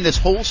 in this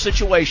whole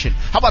situation?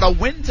 How about a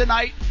win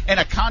tonight and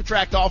a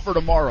contract offer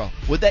tomorrow?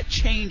 Would that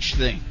change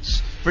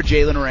things for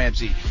Jalen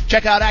Ramsey?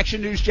 Check out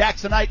Action News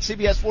Jax tonight,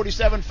 CBS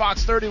 47,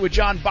 Fox 30 with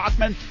John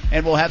Bachman,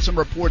 and we'll have some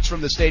reports from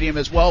the stadium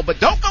as well.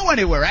 But don't go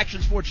anywhere.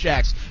 Action Sports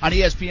Jax on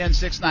ESPN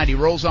 690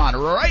 rolls on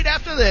right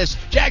after this.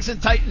 Jags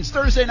and Titans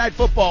Thursday Night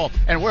Football,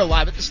 and we're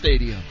live at the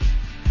stadium.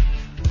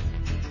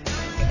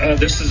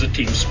 This is a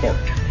team sport,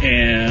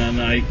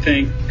 and I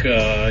think,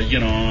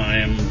 I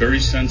am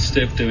very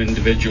sensitive to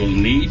individual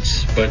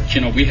needs, but,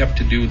 we have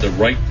to do the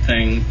right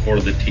thing for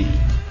the team.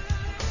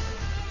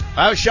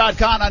 I was Shad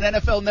Khan on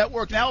NFL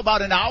Network now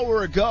about an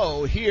hour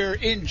ago here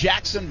in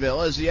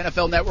Jacksonville as the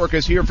NFL Network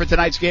is here for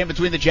tonight's game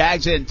between the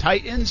Jags and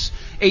Titans.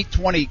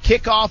 8:20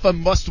 kickoff, a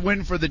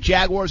must-win for the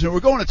Jaguars, and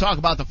we're going to talk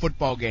about the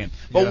football game.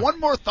 But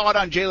one more thought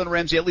on Jalen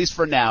Ramsey, at least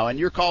for now, and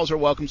your calls are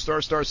welcome,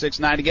 star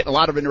 690, getting a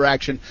lot of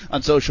interaction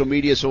on social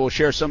media, so we'll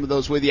share some of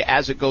those with you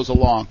as it goes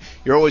along.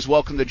 You're always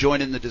welcome to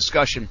join in the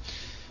discussion.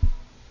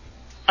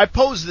 I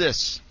pose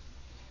this.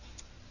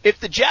 If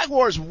the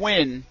Jaguars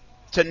win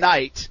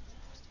tonight,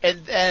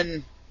 and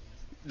then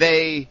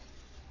they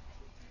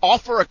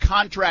offer a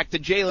contract to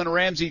Jalen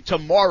Ramsey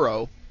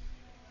tomorrow,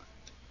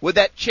 would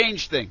that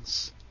change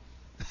things?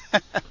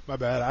 My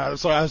bad. I'm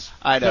sorry.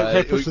 I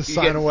know. Push the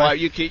sign away.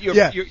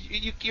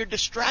 You're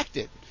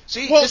distracted.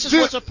 See, well, this is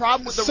what's a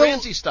problem with the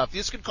Ramsey stuff.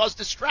 This could cause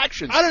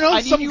distractions. I don't know.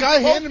 Some guy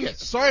handed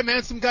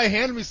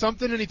me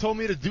something, and he told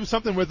me to do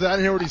something with it. I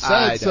didn't hear what he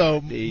said,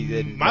 so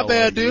my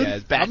bad, dude. Yeah,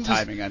 it's bad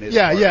timing on his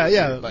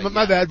part.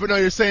 My bad. But no,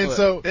 you're saying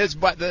so.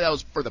 That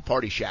was for the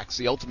Party Shacks,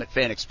 the ultimate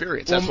fan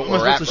experience. That's what we're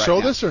at right now. Am I supposed to show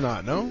now. This or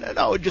not? No?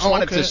 No, just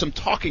wanted to some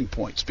talking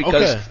points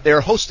because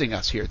they're hosting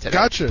us here today.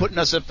 Gotcha. Putting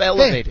us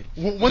elevated.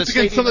 Hey, once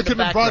again, something could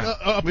have been brought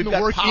up in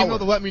the work email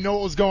to let me know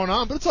what was going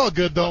on, but it's all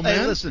good, though, man.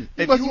 Hey, listen,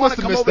 if you want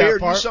to come over here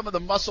and use some of the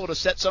muscle to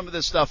set some of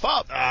this stuff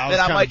up, then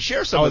I might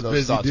share some of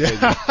those thoughts with you.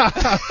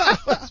 I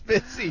was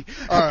busy.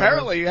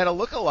 Apparently, you had a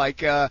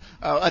look-alike, a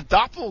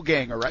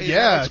doppelganger, right?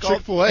 Yeah,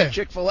 Chick-fil-A.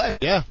 Chick-fil-A.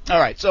 Yeah. All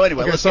right, so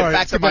anyway, let's get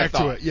back to my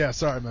thought. It. Yeah,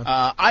 sorry, man.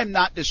 I'm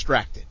not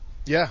distracted.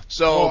 Yeah.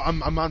 So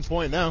I'm on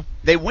point now.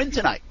 They win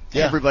tonight.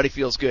 Yeah. Everybody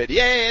feels good.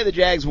 Yay, the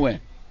Jags win.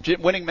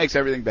 Winning makes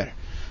everything better.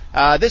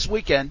 This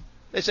weekend,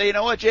 they say, you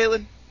know what,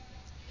 Jalen?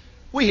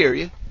 We hear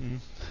you.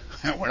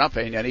 Mm-hmm. We're not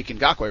paying Yannick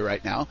Ngakoue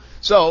right now.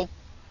 So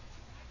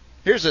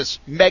here's this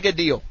mega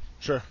deal.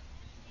 Sure.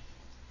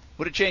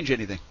 Would it change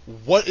anything?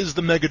 What is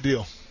the mega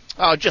deal?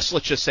 Let's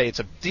just say it's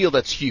a deal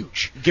that's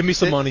huge. Give me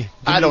some money.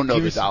 I don't know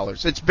the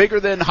dollars. It's bigger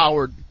than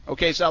Howard.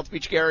 Okay, South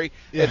Beach Gary.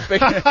 Yeah. It's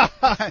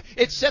bigger.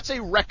 It sets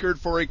a record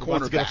for a cornerback.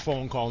 Let's get a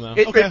phone call now.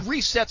 It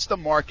resets the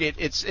market.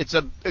 It's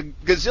a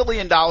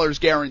gazillion dollars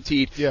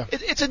guaranteed. Yeah.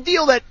 It's a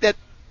deal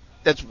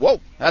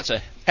that's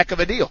a heck of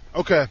a deal.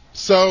 Okay,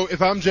 so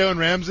if I'm Jalen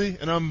Ramsey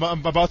and I'm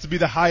about to be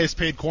the highest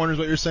paid corner is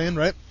what you're saying,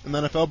 right? In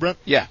the NFL, Brent?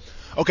 Yeah.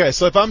 Okay,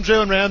 so if I'm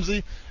Jalen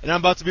Ramsey and I'm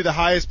about to be the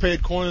highest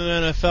paid corner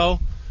in the NFL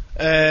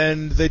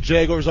and the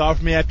Jaguars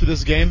offer me after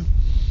this game,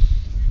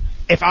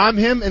 if I'm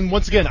him, and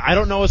once again, I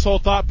don't know his whole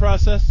thought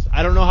process,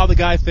 I don't know how the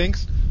guy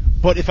thinks,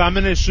 but if I'm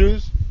in his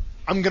shoes,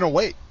 I'm going to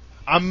wait.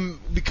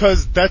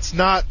 Because that's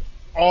not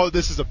all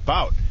this is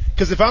about.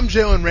 Because if I'm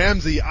Jalen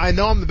Ramsey, I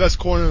know I'm the best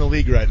corner in the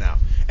league right now.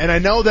 And I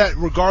know that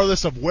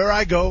regardless of where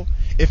I go,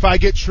 if I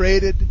get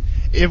traded,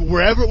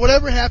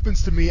 whatever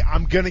happens to me,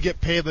 I'm going to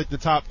get paid like the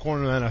top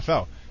corner in the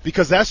NFL.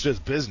 Because that's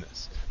just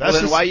business.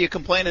 Then why are you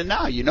complaining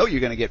now? You know you're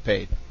going to get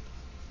paid.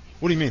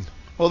 What do you mean?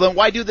 Well, then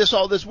why do this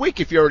all this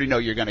week if you already know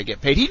you're going to get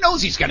paid? He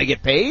knows he's going to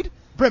get paid.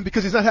 Brent,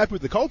 because he's not happy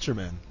with the culture,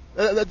 man.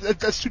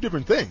 That's two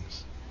different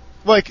things.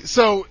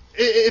 So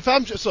if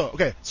I'm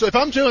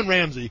Jalen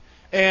Ramsey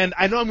and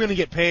I know I'm going to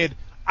get paid,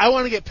 I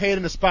want to get paid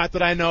in a spot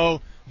that I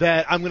know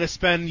that I'm going to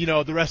spend,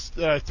 the rest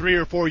 3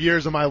 or 4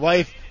 years of my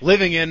life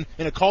living in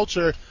a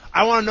culture.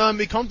 I want to know and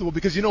be comfortable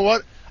because you know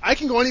what? I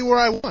can go anywhere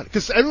I want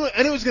because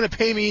anyone's going to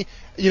pay me,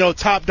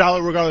 top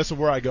dollar regardless of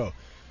where I go.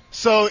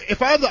 So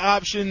if I have the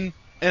option,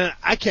 and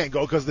I can't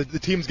go because the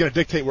team's going to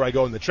dictate where I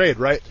go in the trade,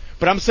 right?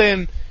 But I'm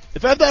saying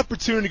if I have the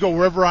opportunity to go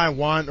wherever I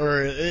want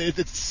or if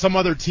it's some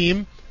other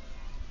team,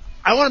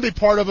 I want to be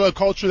part of a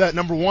culture that,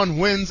 number one,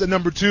 wins, and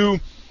number two,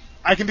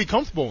 I can be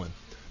comfortable in.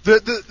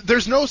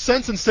 There's no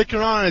sense in sticking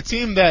around on a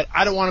team that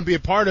I don't want to be a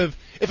part of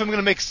if I'm going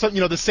to make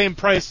the same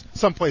price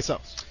someplace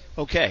else.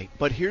 Okay,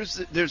 but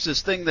there's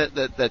this thing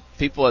that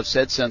people have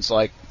said since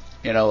like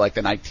the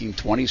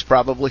 1920s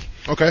probably.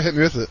 Okay, hit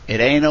me with it.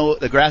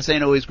 The grass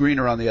ain't always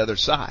greener on the other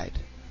side.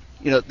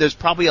 There's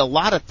probably a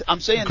lot of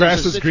I'm saying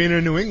grass is greener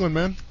in New England,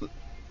 man.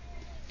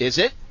 Is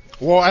it?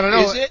 Well, I don't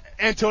know. Is it?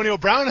 Antonio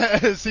Brown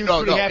seems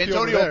pretty happy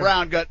Antonio over there.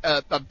 Brown got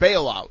a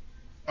bailout.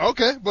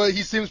 Okay, but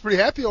he seems pretty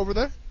happy over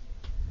there.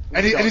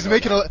 And he's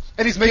making a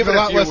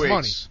lot less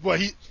money. Well,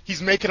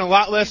 he's making a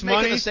lot less money.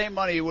 He's making the same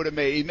money he would have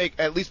made.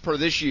 At least per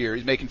this year,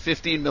 he's making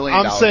 $15 million.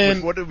 I'm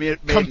saying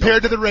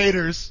compared to the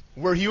Raiders,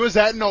 where he was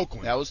at in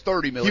Oakland, that was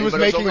 $30 million. He was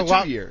making a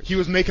lot. 2 years. He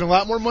was making a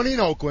lot more money in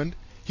Oakland.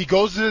 He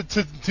goes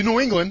to New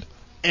England,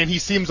 and he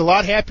seems a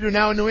lot happier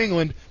now in New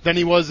England than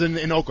he was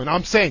in Oakland.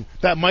 I'm saying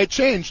that might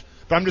change,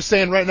 But I'm just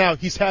saying right now,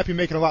 he's happy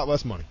making a lot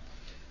less money.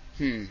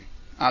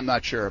 I'm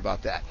not sure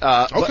about that.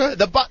 Okay.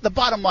 But the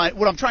bottom line,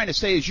 what I'm trying to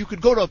say is you could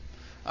go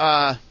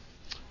to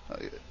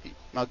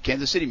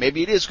Kansas City.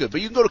 Maybe it is good, but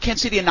you can go to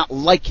Kansas City and not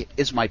like it,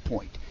 is my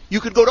point.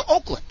 You could go to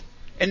Oakland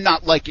and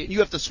not like it. You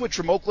have to switch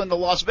from Oakland to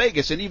Las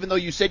Vegas, and even though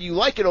you said you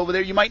like it over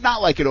there, you might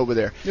not like it over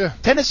there. Yeah.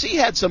 Tennessee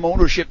had some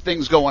ownership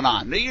things going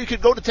on. You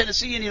could go to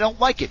Tennessee and you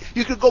don't like it.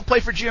 You could go play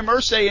for Jim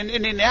Irsay in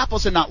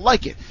Indianapolis and not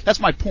like it. That's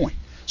my point.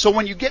 So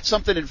when you get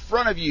something in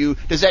front of you,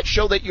 does that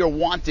show that you're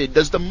wanted?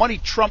 Does the money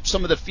trump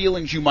some of the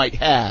feelings you might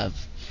have?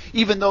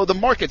 Even though the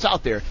market's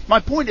out there. My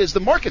point is the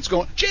market's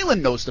going,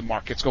 Jalen knows the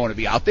market's going to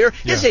be out there.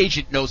 His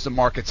agent knows the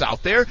market's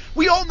out there.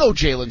 We all know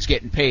Jalen's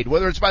getting paid,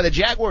 whether it's by the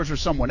Jaguars or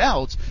someone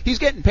else. He's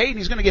getting paid and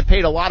he's going to get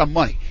paid a lot of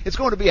money. It's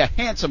going to be a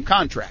handsome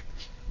contract.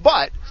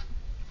 But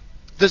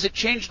does it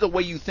change the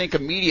way you think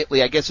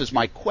immediately, I guess is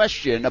my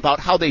question, about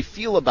how they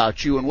feel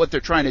about you and what they're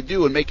trying to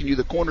do and making you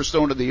the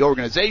cornerstone of the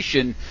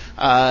organization?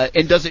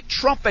 And does it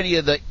trump any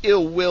of the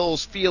ill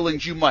wills,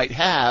 feelings you might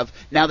have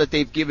now that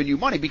they've given you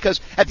money? Because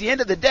at the end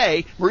of the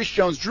day, Maurice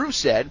Jones-Drew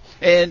said,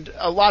 and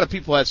a lot of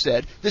people have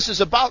said, this is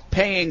about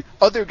paying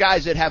other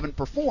guys that haven't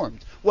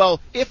performed.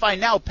 Well, if I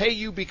now pay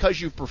you because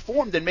you've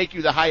performed and make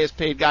you the highest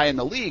paid guy in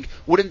the league,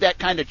 wouldn't that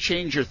kind of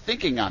change your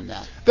thinking on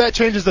that? That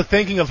changes the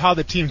thinking of how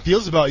the team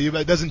feels about you,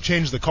 but it doesn't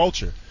change the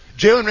culture.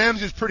 Jalen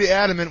Ramsey was pretty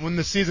adamant when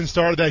the season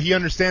started that he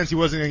understands he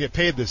wasn't going to get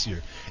paid this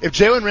year. If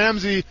Jalen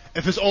Ramsey,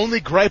 if his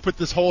only gripe with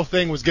this whole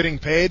thing was getting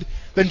paid,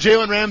 then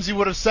Jalen Ramsey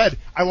would have said,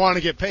 I want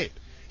to get paid.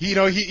 He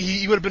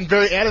would have been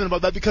very adamant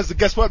about that because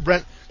guess what,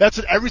 Brent? That's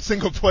what every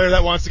single player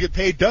that wants to get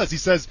paid does. He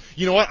says,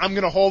 you know what, I'm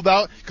going to hold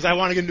out because I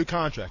want to get a new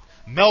contract.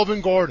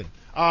 Melvin Gordon.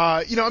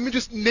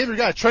 Just name your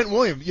guy. Trent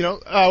Williams,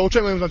 Trent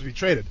Williams wants to be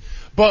traded.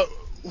 But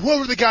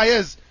whoever the guy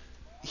is,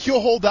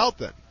 he'll hold out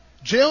then.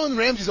 Jalen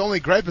Ramsey's only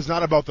gripe is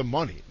not about the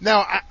money.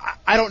 Now,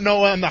 I don't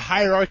know on the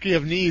hierarchy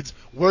of needs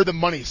where the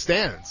money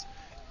stands.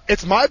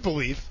 It's my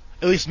belief,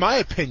 at least my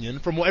opinion,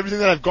 from everything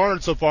that I've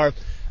garnered so far,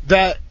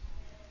 that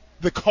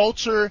the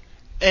culture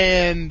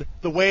and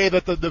the way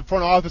that the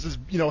front office is,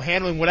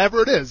 handling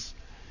whatever it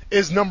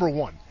is number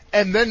one.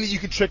 And then you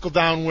can trickle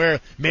down where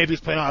maybe he's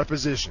playing out of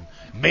position.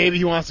 Maybe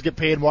he wants to get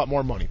paid a lot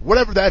more money.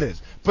 Whatever that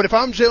is. But if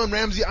I'm Jalen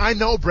Ramsey, I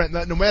know, Brent,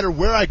 that no matter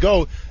where I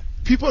go,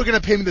 people are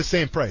going to pay me the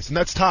same price, and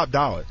that's top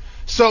dollar.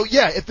 So,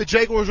 yeah, if the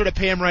Jaguars were to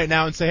pay him right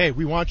now and say, hey,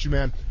 we want you,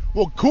 man,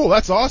 well, cool,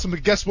 that's awesome,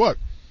 but guess what?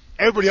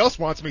 Everybody else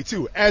wants me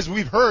too, as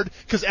we've heard,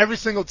 because every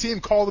single team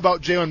called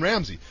about Jalen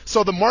Ramsey.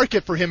 So the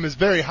market for him is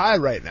very high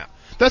right now.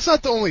 That's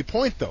not the only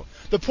point, though.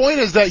 The point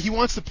is that he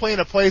wants to play in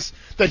a place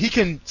that he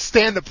can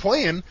stand to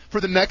play in for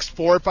the next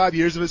 4 or 5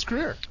 years of his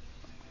career.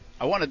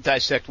 I want to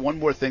dissect one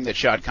more thing that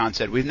Shad Khan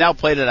said. We've now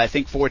played it, I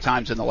think, 4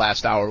 times in the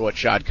last hour, what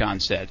Shad Khan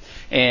said.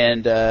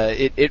 And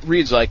it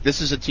reads like, this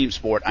is a team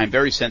sport. I'm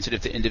very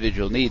sensitive to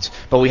individual needs,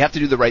 but we have to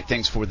do the right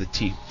things for the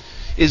team.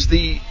 Is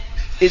the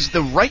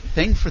right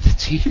thing for the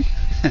team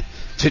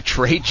to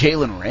trade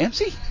Jalen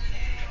Ramsey?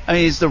 I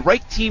mean, is the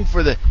right team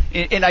for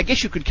and I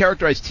guess you could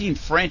characterize team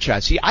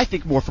franchise. See, I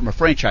think more from a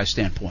franchise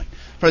standpoint.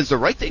 But is the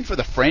right thing for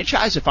the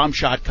franchise, if I'm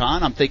Shad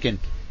Khan, I'm thinking,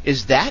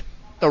 is that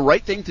the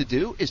right thing to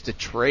do, is to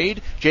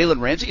trade Jalen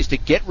Ramsey, is to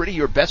get rid of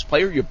your best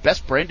player, your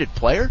best branded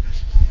player,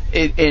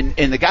 and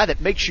the guy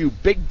that makes you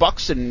big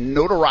bucks and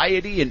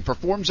notoriety and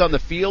performs on the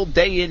field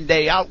day in,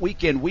 day out,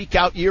 week in, week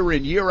out, year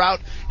in, year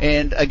out,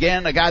 and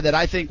again, a guy that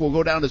I think will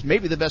go down as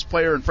maybe the best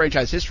player in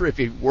franchise history if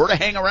he were to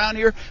hang around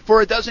here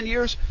for a dozen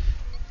years.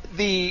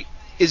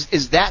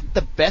 Is that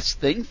the best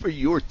thing for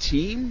your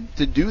team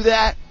to do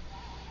that?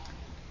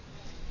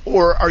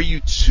 Or are you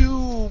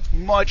too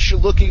much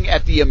looking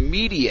at the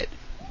immediate,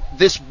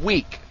 this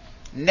week,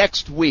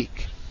 next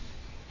week,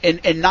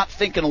 and not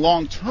thinking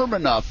long-term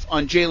enough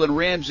on Jalen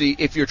Ramsey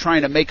if you're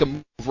trying to make a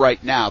move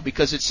right now?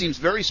 Because it seems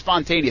very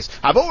spontaneous.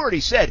 I've already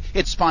said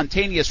it's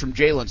spontaneous from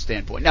Jalen's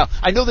standpoint. Now,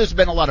 I know there's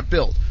been a lot of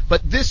build,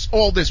 but this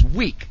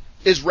week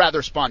is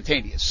rather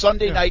spontaneous.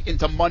 Sunday night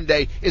into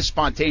Monday is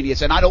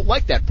spontaneous, and I don't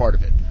like that part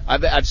of it.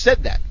 I've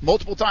said that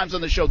multiple times on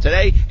the show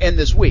today and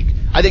this week.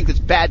 I think it's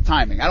bad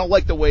timing. I don't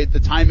like the way the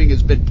timing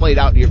has been played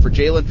out here for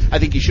Jalen. I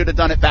think he should have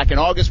done it back in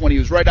August when he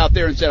was right out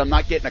there and said, I'm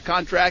not getting a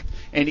contract,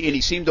 and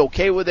he seemed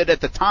okay with it at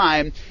the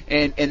time,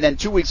 and then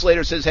 2 weeks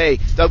later says, hey,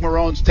 Doug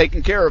Marrone's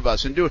taking care of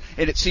us, and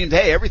it seemed,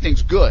 hey,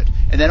 everything's good.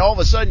 And then all of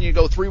a sudden you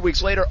go 3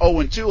 weeks later,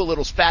 0-2, a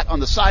little spat on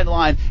the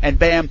sideline, and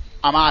bam,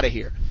 I'm out of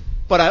here.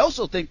 But I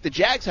also think the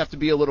Jags have to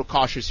be a little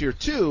cautious here,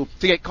 too,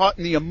 to get caught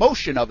in the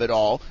emotion of it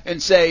all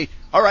and say,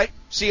 all right,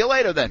 see you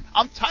later then.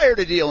 I'm tired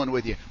of dealing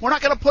with you. We're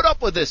not going to put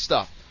up with this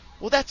stuff.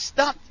 Well,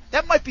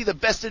 that might be the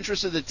best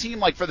interest of the team,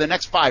 like, for the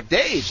next 5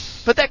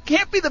 days. But that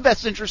can't be the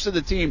best interest of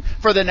the team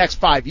for the next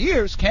 5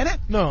 years, can it?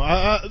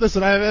 No,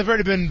 listen, I've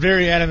already been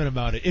very adamant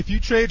about it. If you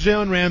trade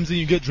Jalen Ramsey,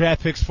 you get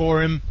draft picks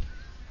for him,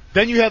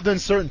 then you have the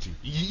uncertainty.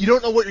 You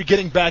don't know what you're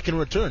getting back in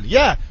return.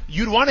 Yeah,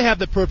 you'd want to have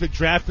the perfect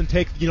draft and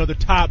take, the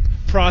top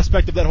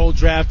prospect of that whole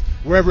draft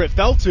wherever it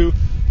fell to.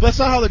 But that's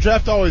not how the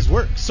draft always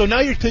works. So now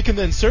you're taking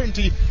the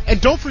uncertainty.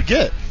 And don't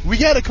forget, we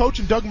got a coach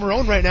in Doug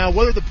Marrone right now,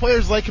 whether the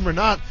players like him or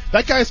not.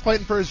 That guy's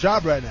fighting for his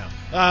job right now.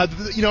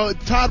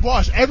 Todd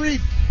Wash,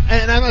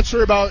 and I'm not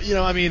sure about,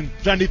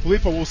 John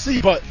DeFilippo, we'll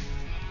see, but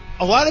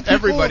a lot of people.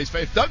 Everybody's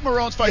fighting. Doug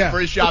Marrone's fighting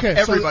for his job. Okay,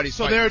 Everybody's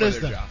so fighting there it for is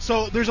their then. job.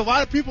 So there's a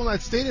lot of people in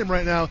that stadium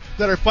right now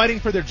that are fighting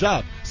for their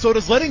job. So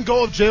does letting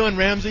go of Jalen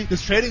Ramsey,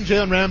 does trading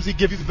Jalen Ramsey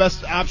give you the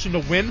best option to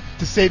win,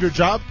 to save your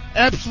job?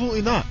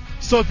 Absolutely not.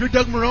 So if you're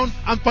Doug Marrone,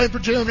 I'm fighting for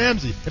Jalen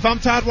Ramsey. If I'm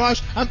Todd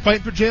Wash, I'm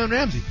fighting for Jalen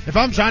Ramsey. If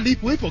I'm John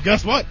DeFilippo,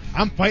 guess what?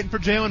 I'm fighting for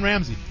Jalen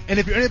Ramsey. And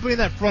if you're anybody in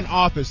that front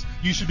office,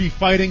 you should be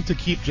fighting to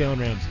keep Jalen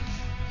Ramsey.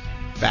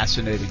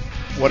 Fascinating.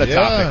 What a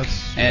topic.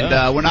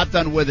 And we're not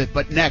done with it,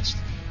 but next,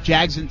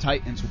 Jags and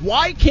Titans.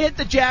 Why can't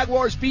the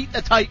Jaguars beat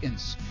the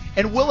Titans?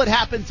 And will it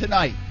happen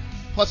tonight?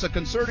 Plus a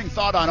concerning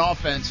thought on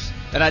offense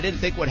that I didn't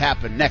think would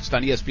happen. Next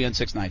on ESPN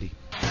 690.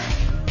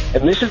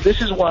 And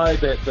this is why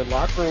the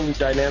locker room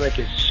dynamic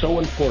is so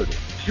important.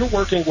 If you're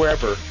working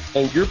wherever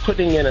and you're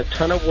putting in a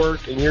ton of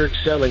work and you're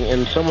excelling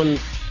and someone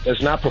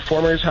that's not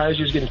performing as high as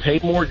you is getting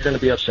paid more, you're going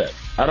to be upset.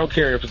 I don't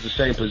care if it's the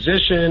same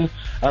position.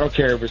 I don't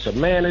care if it's a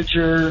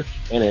manager,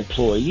 an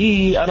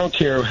employee. I don't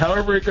care.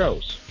 However it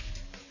goes,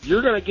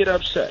 you're going to get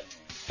upset.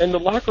 And the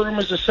locker room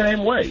is the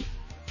same way.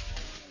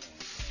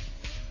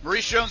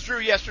 Maurice Jones-Drew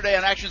yesterday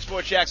on Action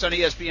Sports Jacks on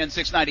ESPN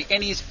 690,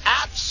 and he's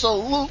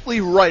absolutely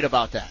right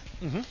about that.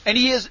 Mm-hmm.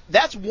 And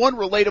that's one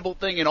relatable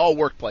thing in all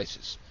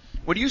workplaces.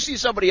 When you see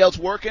somebody else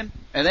working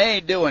and they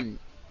ain't doing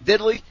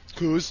diddly,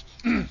 Coos,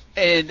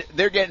 and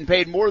they're getting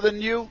paid more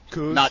than you,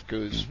 Coos. Not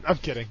Coos. I'm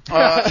kidding.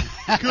 Coos,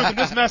 I'm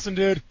just messing,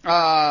 dude.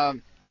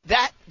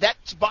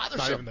 That's bothersome.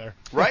 Not even there.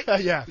 Right?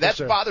 Yeah, that's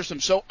sure.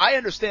 bothersome. So I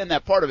understand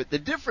that part of it. The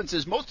difference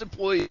is most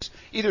employees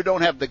either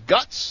don't have the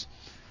guts,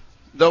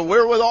 the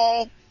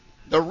wherewithal,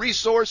 the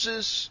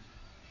resources,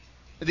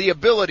 the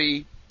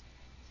ability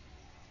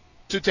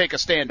to take a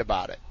stand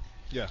about it.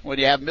 Yeah. When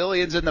you have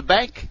millions in the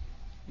bank,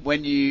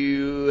 when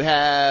you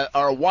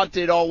are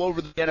wanted all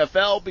over the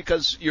NFL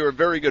because you're a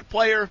very good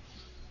player,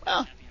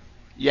 well,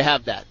 you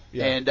have that.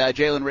 Yeah. And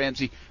Jalen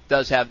Ramsey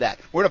does have that.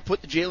 We're going to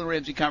put the Jalen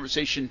Ramsey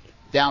conversation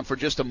down for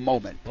just a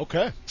moment.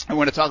 Okay. I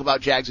want to talk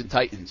about Jags and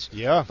Titans.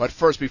 Yeah. But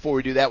first, before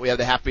we do that, we have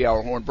the happy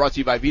hour horn brought to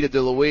you by Vita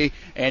de Louis,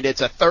 and it's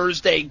a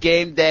Thursday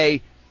game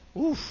day.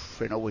 Oof,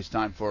 and always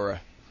time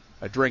for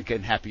a drink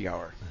and happy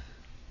hour.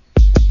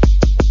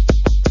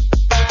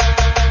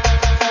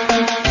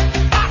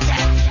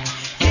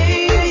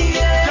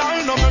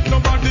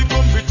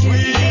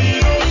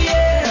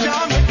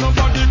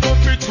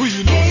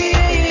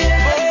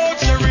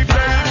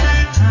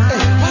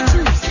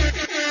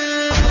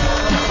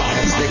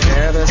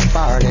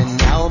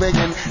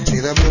 See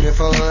the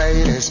beautiful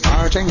ladies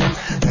marching in.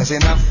 There's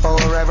enough for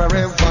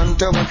everyone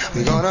to win.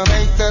 We're gonna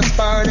make this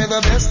party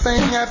the best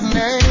thing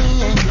happening.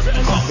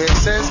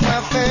 This is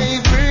my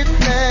favorite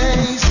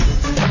place.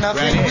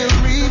 Nothing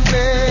will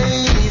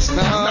replace,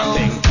 no.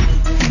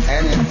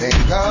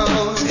 Anything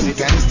goes. The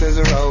gangsters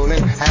are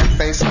rolling,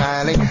 half-face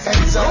smiling.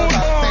 Heads over,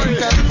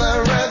 think of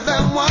the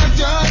rhythm while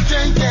you're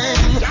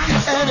drinking.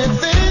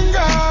 Anything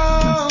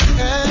goes.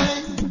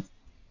 Hey.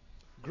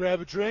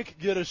 Grab a drink,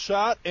 get a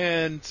shot,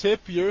 and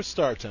tip your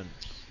starting.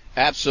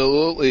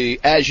 Absolutely.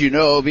 As you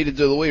know, Vita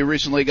de Louis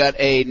recently got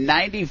a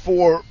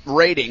 94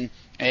 rating,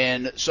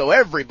 and so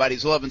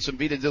everybody's loving some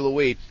Vita de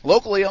Louis.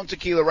 Locally owned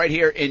tequila right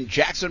here in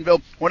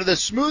Jacksonville. One of the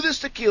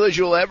smoothest tequilas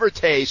you'll ever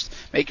taste.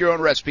 Make your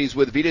own recipes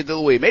with Vita de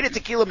Louis. Made in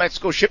Tequila,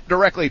 Mexico, shipped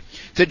directly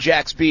to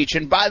Jax Beach.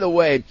 And by the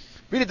way,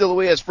 Vita de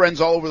Louis has friends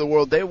all over the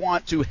world. They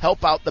want to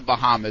help out the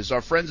Bahamas.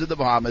 Our friends in the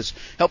Bahamas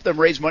help them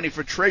raise money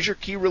for Treasure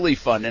Key Relief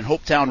Fund and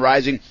Hopetown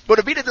Rising. Go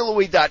to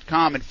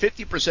VitaDeLouis.com, and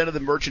 50% of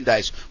the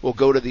merchandise will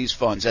go to these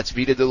funds. That's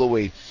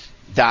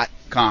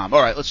VitaDeLouis.com.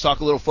 All right, let's talk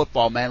a little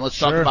football, man. Let's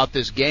talk about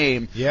this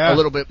game a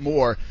little bit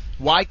more.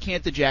 Why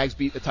can't the Jags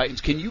beat the Titans?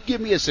 Can you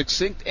give me a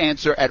succinct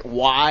answer at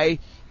why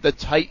the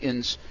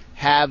Titans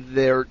have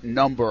their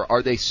number?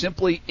 Are they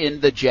simply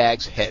in the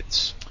Jags'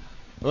 heads?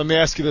 Let me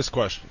ask you this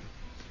question.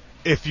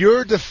 If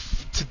you're to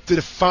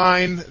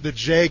define the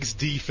Jags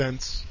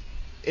defense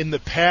in the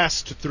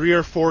past 3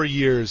 or 4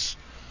 years,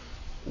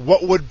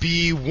 what would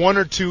be one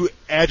or two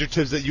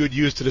adjectives that you would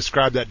use to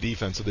describe that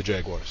defense of the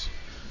Jaguars?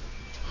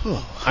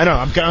 I know,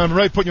 I'm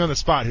really putting you on the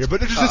spot here,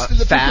 but it's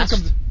just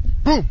fast.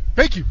 Boom!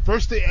 Thank you.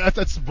 First,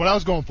 that's what I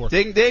was going for.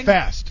 Ding, ding.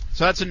 Fast.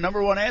 So that's the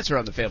number one answer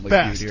on the Family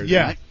Feud here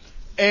tonight.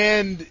 Yeah.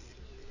 And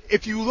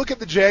if you look at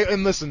the Jags,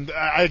 and listen,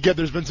 I get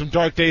there's been some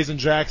dark days in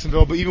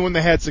Jacksonville, but even when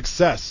they had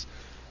success,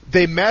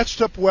 they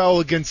matched up well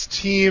against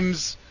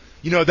teams,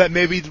 that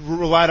maybe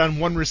relied on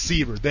one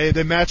receiver.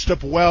 They matched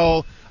up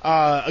well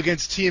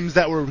against teams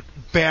that were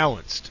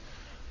balanced.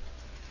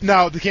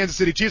 Now, the Kansas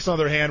City Chiefs, on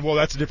the other hand, well,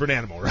 that's a different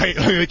animal, right?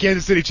 The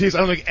Kansas City Chiefs, I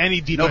don't think any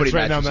defense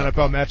right now in the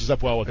NFL matches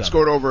up well with them.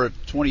 Scored over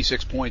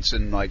 26 points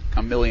in like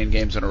a million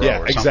games in a row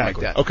or something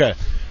exactly. like that. Okay.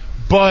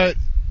 But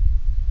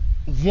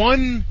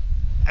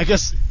I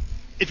guess,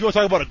 if you want to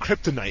talk about a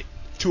kryptonite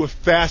to a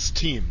fast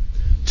team,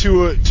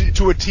 to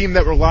a team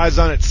that relies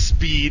on its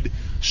speed,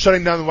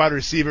 shutting down the wide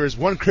receivers,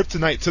 one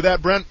kryptonite to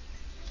that, Brent,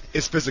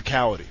 is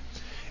physicality.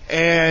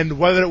 And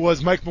whether it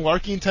was Mike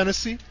Mularkey in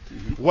Tennessee,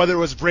 whether it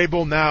was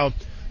Vrabel now,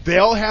 they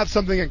all have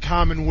something in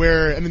common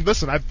where, I mean,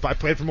 listen, I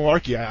played for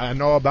Mularkey. I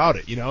know about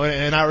it,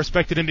 and I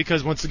respected him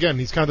because, once again,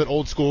 he's kind of that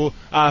old school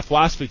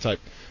philosophy type.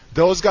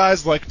 Those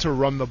guys like to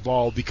run the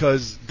ball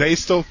because they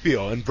still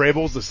feel, and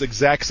Vrabel's the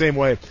exact same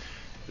way,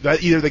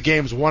 that either the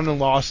game's won and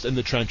lost in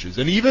the trenches.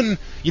 And even,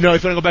 if you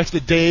want to go back to the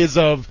days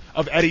of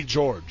Eddie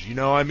George,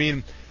 I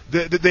mean,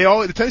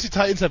 the Tennessee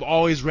Titans have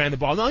always ran the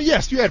ball. Now,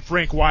 yes, you had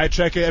Frank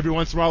Wycheck every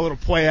once in a while, a little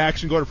play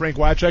action, go to Frank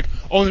Wycheck.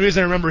 Only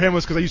reason I remember him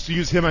was because I used to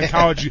use him on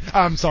college.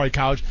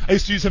 I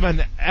used to use him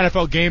on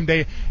NFL Game Day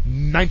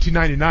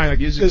 1999. Like,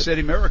 Music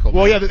City Miracle.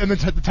 Well, man. yeah, and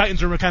the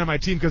Titans are kind of my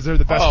team because they're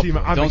the best team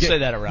on the game. Don't say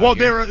that around Well,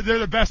 here. they're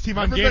the best team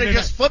on Game Day. Everybody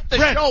just flipped the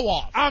show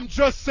off. I'm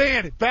just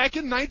saying, back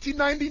in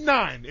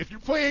 1999, if you're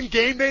playing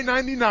Game Day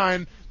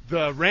 99,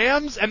 the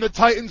Rams and the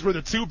Titans were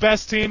the two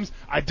best teams.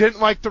 I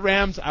didn't like the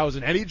Rams. I was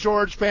an Eddie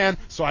George fan,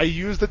 so I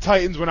used the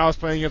Titans when I was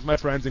playing against my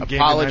friends in Game Day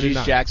 99.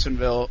 Apologies,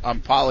 Jacksonville.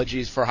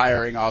 Apologies for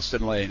hiring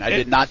Austin Lane. I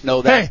did not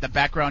know that. Hey, the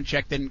background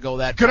check didn't go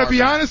that far. Can I be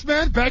man. honest,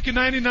 man? Back in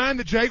 99,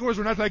 the Jaguars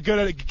were not that good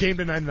at Game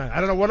Day 99. I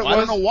don't know what it was. I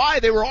don't know why.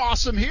 They were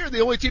awesome here.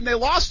 The only team they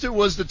lost to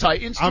was the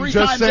Titans three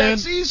times that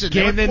season.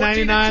 Game Day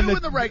 99,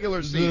 in the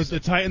regular season. The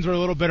Titans were a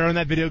little better in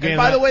that video game. And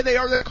by the way, they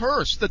are the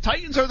curse. The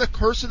Titans are the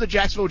curse of the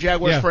Jacksonville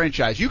Jaguars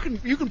franchise. You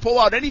can pull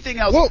out anything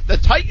else. Well, the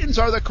Titans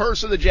are the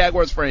curse of the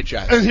Jaguars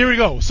franchise. And here we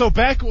go. So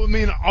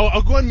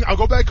I'll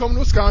go back home to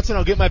Wisconsin.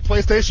 I'll get my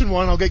PlayStation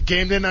 1. I'll get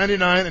Game Day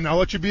 99, and I'll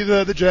let you be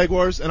the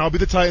Jaguars, and I'll be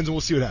the Titans, and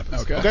we'll see what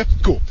happens. Okay?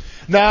 Cool.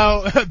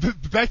 Now,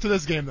 back to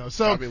this game, though.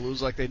 So probably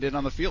lose like they did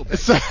on the field.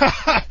 So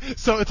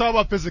it's all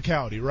about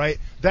physicality, right?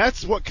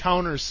 That's what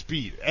counters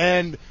speed.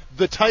 And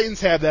the Titans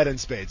have that in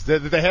spades. They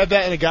have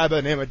that in a guy by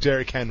the name of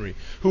Derrick Henry,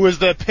 who is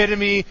the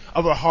epitome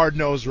of a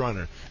hard-nosed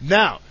runner.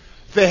 Now,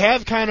 they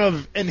have kind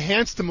of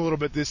enhanced him a little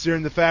bit this year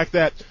in the fact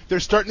that they're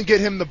starting to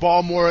get him the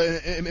ball more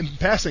in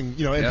passing,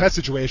 in pass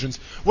situations,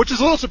 which is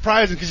a little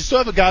surprising because you still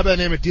have a guy by the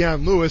name of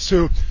Deion Lewis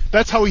who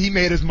that's how he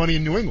made his money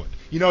in New England.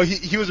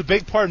 He was a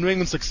big part of New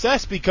England's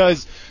success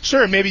because,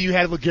 sure, maybe you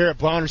had LeGarrette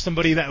Blount or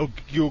somebody that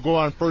you will go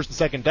on first and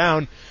second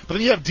down, but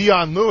then you have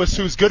Deion Lewis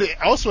who's good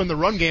also in the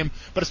run game,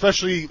 but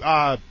especially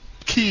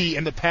key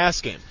in the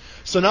pass game.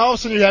 So now all of a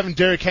sudden you're having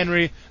Derrick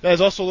Henry that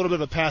is also a little bit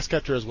of a pass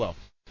catcher as well.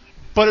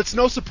 But it's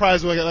no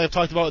surprise, like I've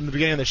talked about in the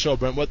beginning of the show,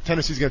 Brent, what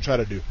Tennessee's going to try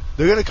to do.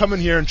 They're going to come in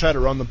here and try to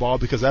run the ball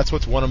because that's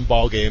what's won them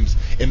ball games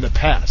in the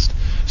past.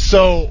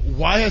 So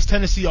why has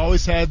Tennessee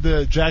always had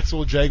the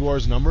Jacksonville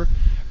Jaguars number?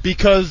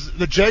 Because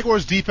the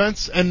Jaguars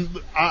defense, and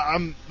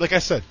I'm like I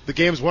said, the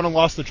game's won and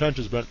lost in the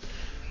trenches, Brent.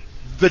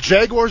 The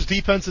Jaguars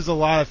defense is a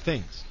lot of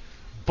things.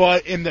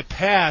 But in the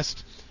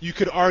past, you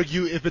could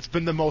argue if it's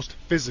been the most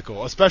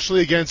physical, especially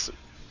against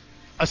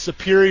a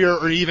superior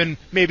or even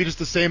maybe just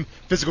the same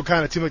physical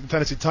kind of team like the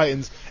Tennessee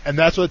Titans, and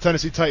that's what the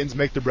Tennessee Titans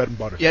make their bread and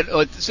butter. Yeah,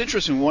 it's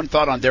interesting. One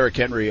thought on Derrick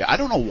Henry. I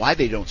don't know why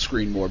they don't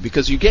screen more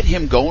because you get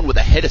him going with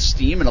a head of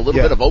steam and a little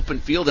bit of open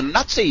field, and I'm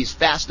not saying he's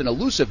fast and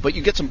elusive, but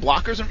you get some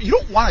blockers, and you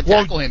don't want to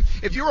tackle him.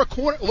 If you're a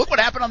corner, look what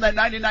happened on that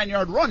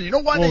 99-yard run. You know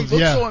why they look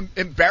so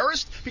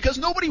embarrassed? Because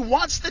nobody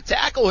wants to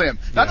tackle him.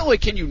 Not only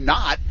can you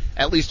not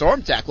at least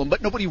arm tackle him,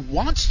 but nobody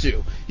wants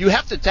to. You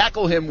have to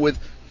tackle him with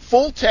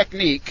full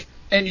technique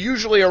and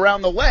usually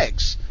around the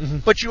legs. Mm-hmm.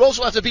 But you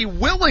also have to be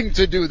willing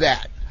to do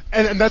that.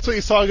 And that's what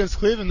you saw against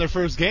Cleveland in their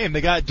first game.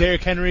 They got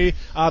Derrick Henry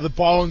the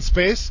ball in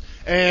space,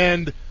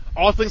 and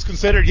all things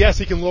considered, yes,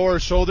 he can lower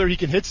his shoulder, he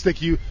can hit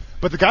stick you,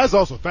 but the guy's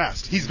also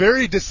fast. He's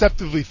very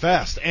deceptively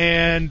fast,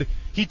 and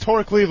he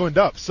tore Cleveland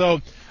up.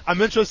 So I'm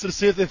interested to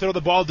see if they throw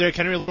the ball to Derrick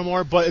Henry a little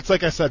more, but it's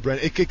like I said,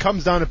 Brent, it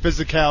comes down to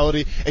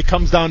physicality. It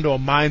comes down to a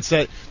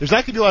mindset. There's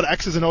not going to be a lot of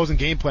X's and O's in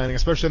game planning,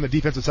 especially on the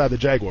defensive side of the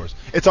Jaguars.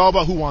 It's all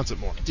about who wants it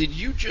more. Did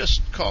you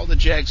just call the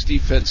Jags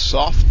defense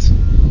soft?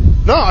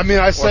 No, I mean,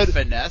 I said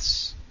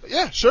finesse.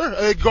 Yeah,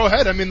 sure. Go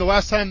ahead. I mean, the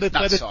last time they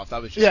played not soft. I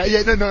was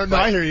just no,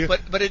 I hear you.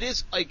 But it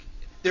is like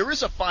there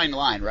is a fine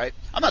line, right?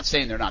 I'm not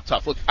saying they're not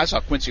tough. Look, I saw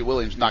Quincy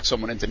Williams knock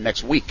someone into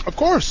next week. Of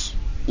course.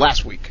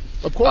 Last week.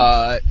 Of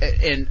course.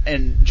 And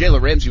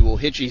Jalen Ramsey will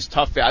hit you. He's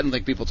tough. I don't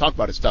think people talk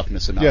about his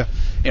toughness enough.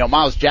 Yeah.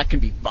 Miles Jack can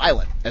be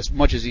violent as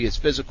much as he is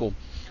physical.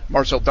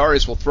 Marcel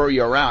Darius will throw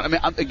you around. I mean,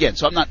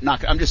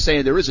 I'm just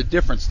saying there is a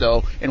difference,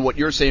 though, in what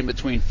you're saying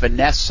between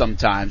finesse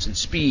sometimes and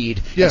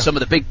speed and some of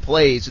the big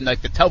plays and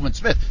like the Telvin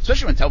Smith,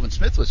 especially when Telvin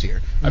Smith was here.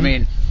 Mm-hmm. I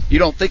mean, you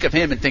don't think of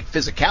him and think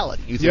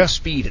physicality. You think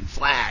speed and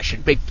flash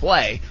and big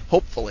play,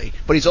 hopefully.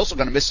 But he's also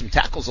going to miss some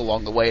tackles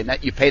along the way, and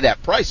that you pay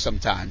that price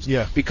sometimes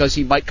because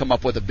he might come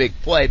up with a big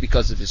play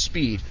because of his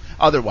speed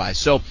otherwise.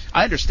 So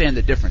I understand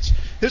the difference.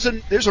 There's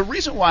a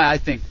reason why I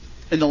think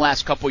in the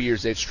last couple of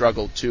years they've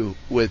struggled too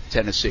with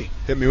Tennessee.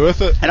 Hit me with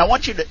it. And I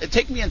want you to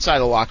take me inside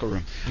the locker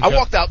room. Okay. I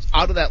walked out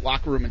of that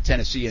locker room in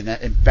Tennessee in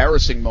that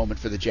embarrassing moment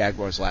for the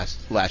Jaguars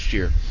last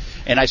year.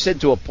 And I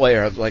said to a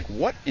player, I was like,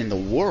 what in the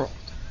world?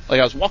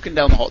 Like I was walking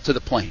down the hall to the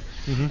plane.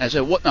 Mm-hmm. And I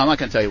said, what? No, I'm not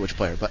going to tell you which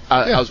player, but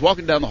I was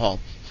walking down the hall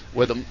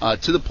with them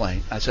to the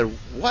plane. I said,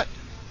 what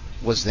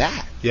was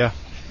that? Yeah.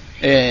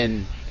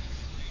 And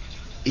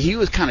he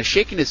was kind of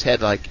shaking his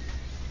head like,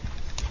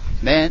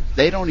 man,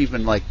 they don't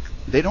even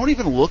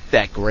look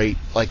that great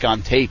like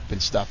on tape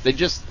and stuff.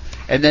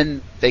 And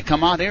then they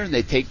come out here and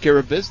they take care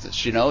of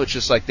business. It's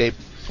just like they do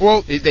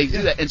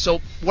that. And so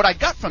what I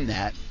got from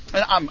that,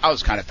 and I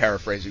was kind of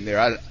paraphrasing there.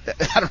 I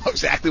don't know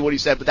exactly what he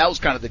said, but that was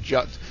kind of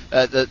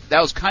that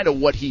was kind of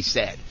what he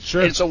said.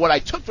 Sure. And so what I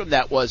took from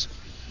that was,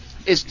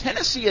 is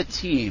Tennessee a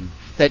team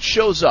that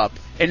shows up?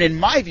 And in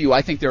my view,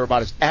 I think they're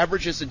about as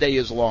average as the day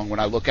is long when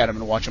I look at them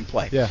and watch them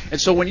play. Yeah.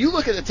 And so when you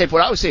look at the tape,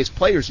 what I always say is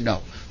players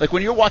know. Like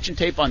when you're watching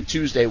tape on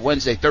Tuesday,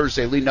 Wednesday,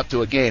 Thursday, leading up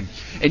to a game,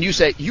 and you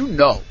say,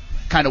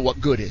 kind of what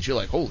good is. You're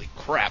like, holy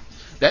crap,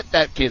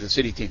 that Kansas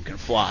City team can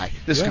fly.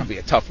 This is going to be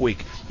a tough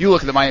week. You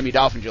look at the Miami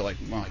Dolphins, you're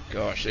like, my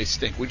gosh, they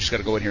stink. We just got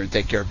to go in here and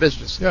take care of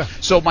business. Yeah.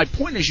 So my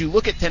point is, you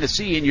look at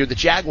Tennessee and you're the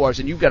Jaguars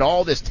and you've got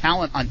all this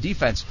talent on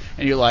defense,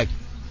 and you're like,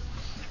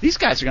 these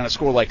guys are going to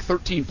score like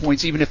 13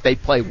 points even if they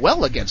play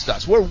well against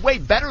us. We're way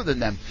better than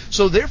them.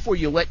 So therefore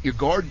you let your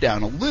guard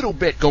down a little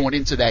bit going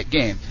into that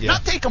game. Yeah.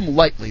 Not take them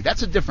lightly.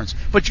 That's a difference.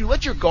 But you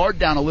let your guard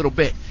down a little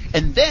bit.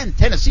 And then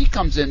Tennessee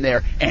comes in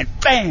there and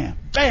bam,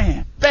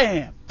 bam,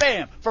 bam,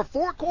 bam. For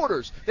 4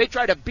 quarters, they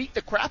try to beat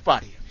the crap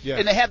out of you. Yeah.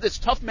 And they have this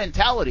tough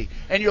mentality.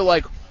 And you're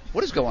like,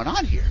 what is going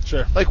on here?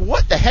 Sure. Like,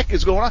 what the heck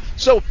is going on?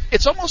 So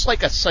it's almost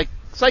like a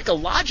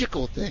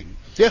psychological thing.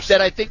 Yes.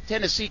 That I think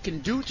Tennessee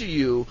can do to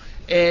you.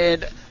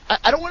 And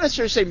I don't want to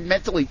necessarily say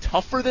mentally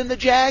tougher than the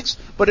Jags,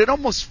 but it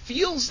almost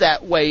feels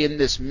that way in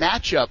this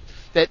matchup,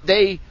 that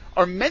they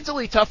are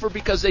mentally tougher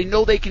because they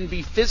know they can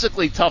be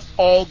physically tough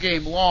all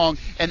game long,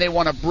 and they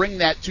want to bring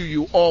that to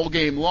you all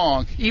game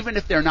long, even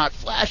if they're not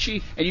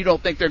flashy and you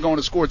don't think they're going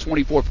to score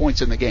 24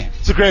 points in the game.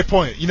 It's a great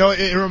point.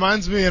 It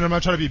reminds me, and I'm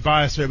not trying to be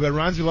biased here, but it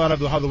reminds me a lot of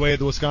how the way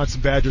the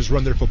Wisconsin Badgers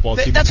run their football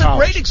team. That's a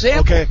great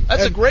example. Okay?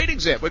 That's a great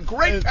example. A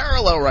great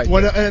parallel right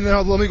there. And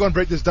let me go and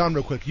break this down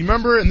real quick. You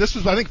remember, and this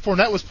was, I think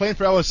Fournette was playing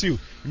for LSU. You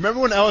remember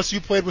when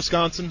LSU played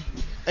Wisconsin?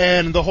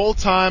 And the whole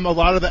time, a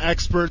lot of the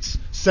experts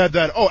said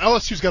that,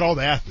 LSU's got all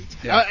the athletes.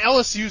 Yeah.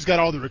 LSU's got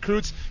all the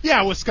recruits.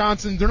 Yeah,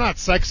 Wisconsin, they're not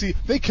sexy.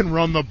 They can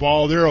run the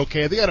ball. They're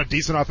okay. They got a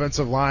decent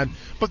offensive line,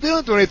 but they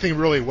don't do anything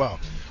really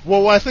well.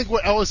 Well, I think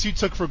what LSU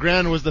took for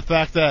granted was the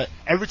fact that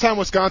every time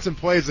Wisconsin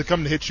plays, they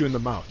come to hit you in the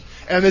mouth.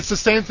 And it's the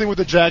same thing with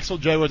the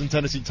Jacksonville Jaguars and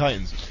Tennessee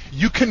Titans.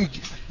 You can,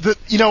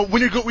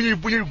 when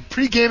you're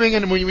pre-gaming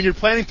and when you're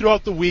planning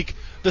throughout the week,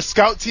 the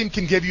scout team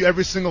can give you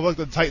every single look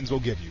that the Titans will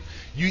give you.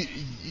 You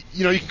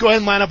can go ahead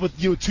and line up with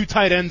 2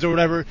 tight ends or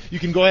whatever. You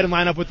can go ahead and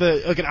line up with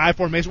an I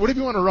formation, whatever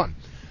you want to run.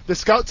 The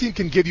scout team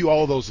can give you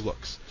all of those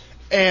looks.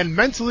 And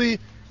mentally,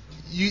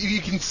 you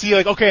can see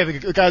okay,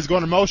 the guy's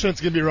going in motion,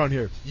 it's going to be around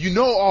here. You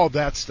know all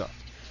that stuff.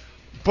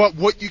 But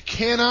what you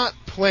cannot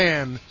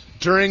plan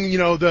during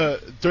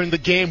the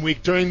game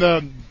week, during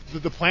the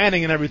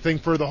planning and everything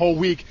for the whole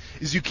week,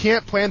 is you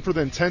can't plan for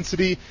the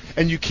intensity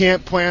and you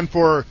can't plan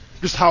for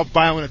just how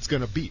violent it's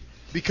going to be.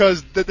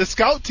 Because the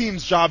scout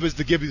team's job is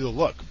to give you the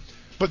look.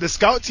 But the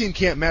scout team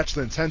can't match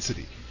the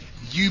intensity.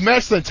 You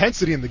match the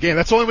intensity in the game.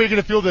 That's the only way you're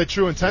going to feel the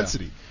true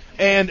intensity.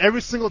 Yeah. And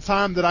every single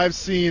time that I've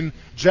seen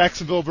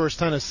Jacksonville versus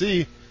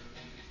Tennessee,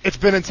 it's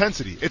been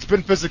intensity. It's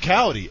been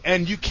physicality.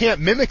 And you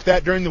can't mimic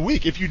that during the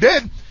week. If you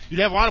did,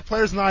 you'd have a lot of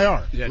players in the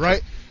IR,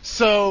 right?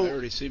 So I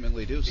already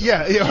seemingly do. So.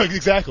 Yeah,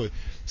 exactly.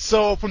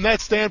 So from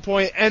that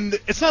standpoint, and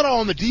it's not all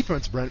on the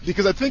defense, Brent,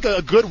 because I think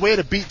a good way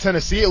to beat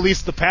Tennessee, at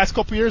least the past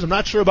couple years, I'm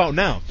not sure about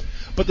now,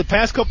 but the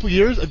past couple of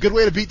years, a good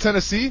way to beat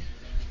Tennessee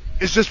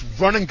is just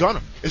run and gun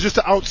them. It's just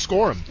to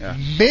outscore them.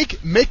 Yeah.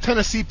 Make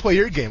Tennessee play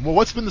your game. Well,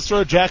 what's been the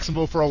story of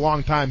Jacksonville for a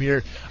long time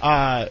here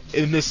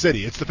in this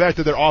city? It's the fact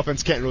that their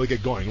offense can't really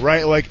get going,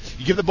 right? Like,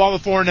 you give the ball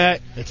to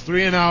Fournette, it's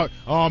 3 and out.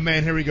 Oh,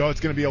 man, here we go.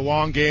 It's going to be a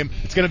long game.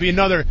 It's going to be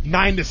another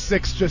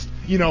 9-6, just,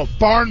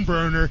 barn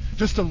burner,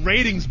 just a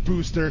ratings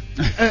booster.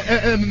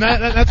 and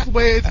that's the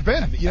way it's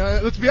been.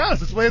 Let's be honest.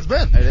 That's the way it's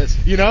been. It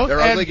is. They're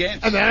ugly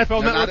games. And the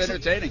NFL They're not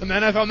entertaining. And the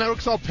NFL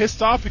Network's all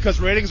pissed off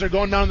because ratings are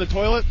going down the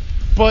toilet.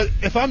 But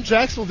if I'm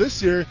Jacksonville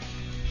this year,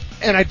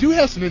 and I do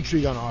have some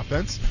intrigue on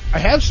offense, I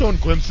have shown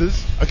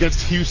glimpses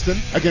against Houston,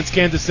 against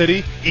Kansas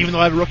City, even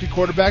though I have a rookie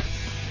quarterback.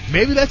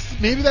 Maybe that's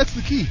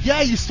the key.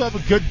 Yeah, you still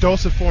have a good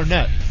dose of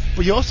Fournette,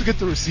 but you also get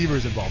the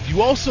receivers involved.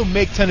 You also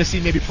make Tennessee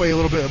maybe play a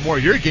little bit more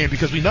of your game,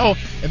 because we know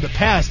in the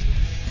past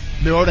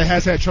Mariota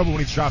has had trouble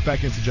when he's dropped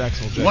back into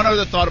Jacksonville. One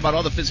other thought about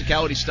all the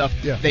physicality stuff.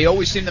 Yeah. They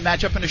always seem to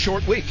match up in a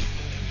short week.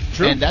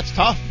 True. And that's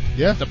tough.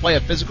 Yeah. To play a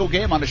physical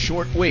game on a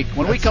short week.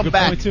 When we come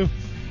back,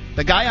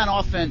 the guy on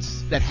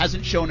offense that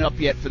hasn't shown up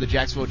yet for the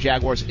Jacksonville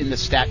Jaguars in the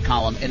stat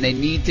column, and they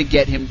need to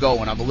get him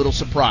going. I'm a little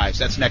surprised.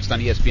 That's next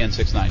on ESPN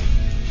 690.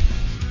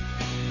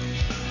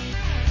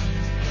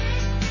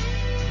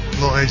 A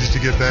little anxious to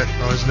get back.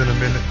 It's been a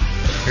minute.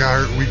 I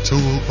got hurt week 2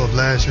 of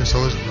last year,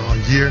 so it's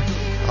a year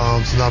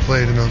since I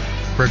played in a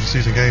regular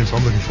season game, so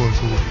I'm looking forward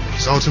to it.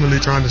 Just ultimately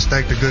trying to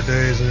stack the good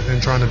days and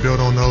trying to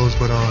build on those,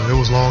 but it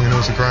was long and it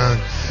was a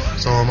grind.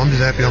 So I'm just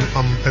happy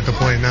I'm at the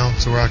point now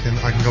to where I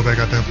can go back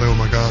out there and play with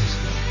my guys.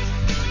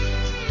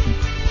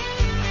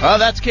 Well,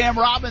 that's Cam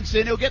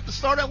Robinson. He'll get the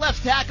start at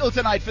left tackle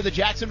tonight for the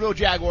Jacksonville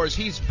Jaguars.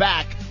 He's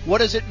back What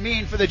does it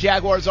mean for the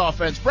Jaguars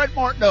offense? Brent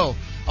Martineau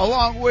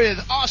along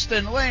with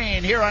Austin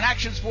Lane here on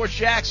Action Sports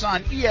Jax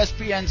on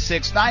ESPN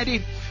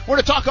 690. We're going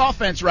to talk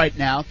offense right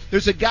now.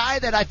 There's a guy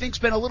that I think's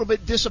been a little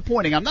bit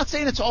disappointing. I'm not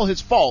saying it's all his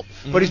fault,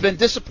 but he's been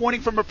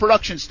disappointing from a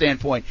production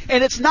standpoint.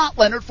 And it's not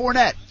Leonard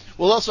Fournette.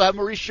 We'll also have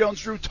Maurice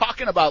Jones-Drew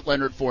talking about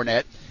Leonard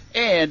Fournette.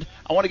 And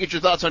I want to get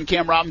your thoughts on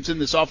Cam Robinson,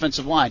 this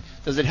offensive line.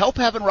 Does it help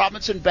having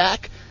Robinson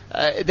back?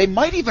 They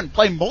might even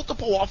play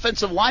multiple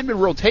offensive lineman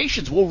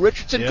rotations. Will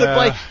Richardson could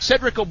play.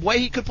 Cedric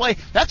Ogbuehi could play.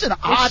 That's an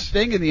odd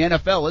thing in the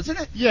NFL, isn't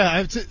it?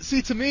 Yeah.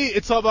 See, to me,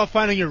 it's all about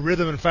finding your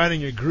rhythm and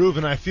finding your groove.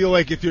 And I feel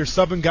like if you're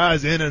subbing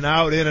guys in and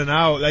out,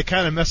 that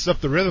kind of messes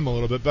up the rhythm a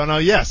little bit.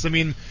 But yes, I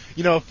mean,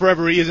 for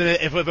whatever reason,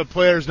 if a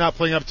player's not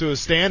playing up to his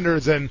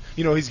standards and,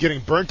 he's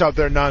getting burnt out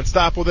there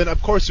nonstop, well, then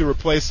of course you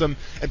replace him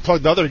and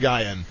plug the other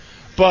guy in.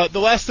 But the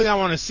last thing I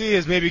want to see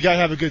is maybe a guy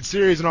have a good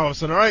series and all of a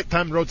sudden, all right,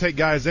 time to rotate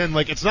guys in.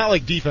 It's not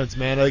like defense,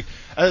 man.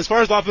 As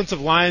far as the offensive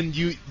line,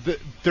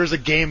 there's a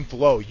game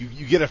flow.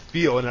 You get a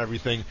feel and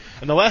everything.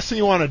 And the last thing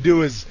you want to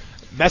do is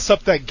mess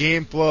up that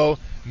game flow,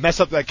 mess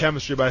up that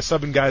chemistry by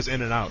subbing guys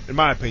in and out, in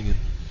my opinion.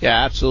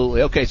 Yeah,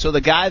 absolutely. Okay, so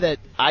the guy that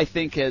I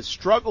think has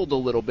struggled a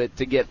little bit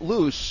to get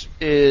loose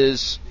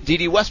is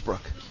D.D.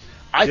 Westbrook.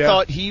 I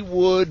thought he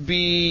would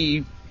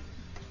be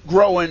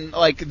growing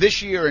like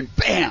this year and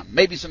bam,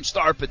 maybe some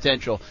star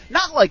potential.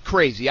 Not like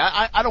crazy.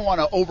 I don't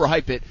want to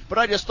overhype it, but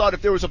I just thought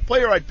if there was a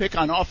player I'd pick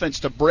on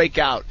offense to break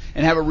out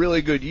and have a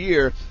really good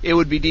year, it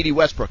would be D.D.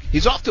 Westbrook.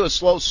 He's off to a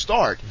slow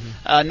start,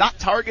 not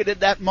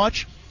targeted that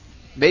much.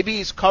 Maybe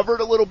he's covered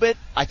a little bit.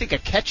 I think a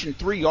catch in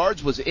 3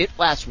 yards was it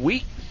last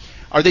week.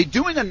 Are they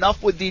doing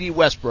enough with D.D.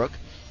 Westbrook?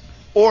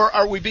 Or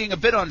are we being a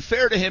bit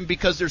unfair to him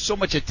because there's so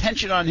much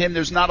attention on him?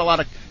 There's not a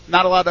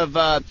lot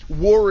of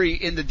worry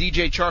in the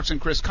DJ Charks and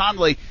Chris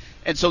Conley,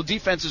 and so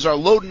defenses are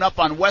loading up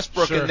on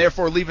Westbrook and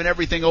therefore leaving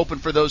everything open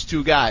for those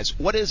two guys.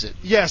 What is it?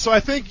 Yeah, so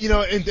I think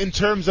in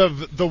terms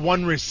of the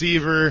one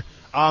receiver,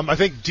 I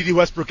think D.D.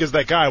 Westbrook is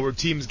that guy where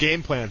teams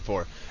game plan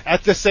for.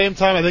 At the same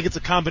time, I think it's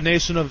a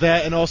combination of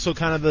that and also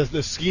kind of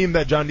the scheme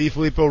that John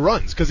DeFilippo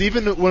runs. Because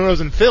even when I was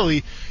in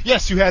Philly,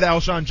 yes, you had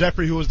Alshon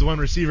Jeffrey, who was the one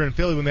receiver in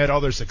Philly when they had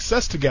all their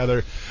success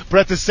together.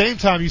 But at the same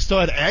time, you still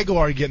had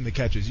Aguilar getting the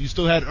catches. You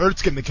still had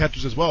Ertz getting the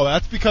catches as well.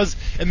 That's because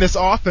in this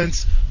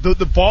offense,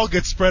 the ball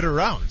gets spread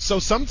around. So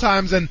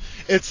sometimes, and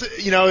it's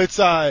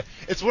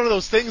one of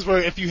those things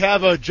where if you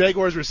have a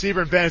Jaguars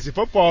receiver in fantasy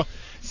football,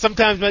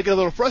 sometimes might get a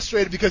little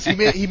frustrated because he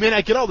may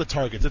not get all the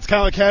targets. It's kind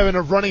of like having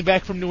a running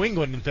back from New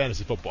England in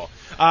fantasy football.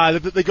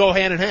 They go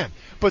hand in hand.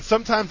 But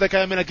sometimes that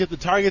guy may not get the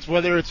targets,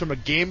 whether it's from a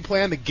game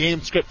plan, a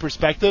game script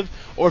perspective,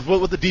 or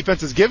what the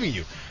defense is giving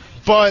you.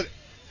 But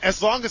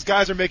as long as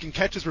guys are making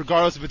catches,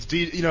 regardless if it's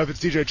if it's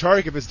DJ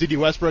Chark, if it's D.D.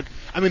 Westbrook,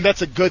 I mean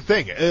that's a good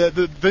thing.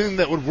 The thing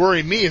that would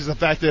worry me is the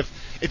fact that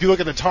if you look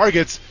at the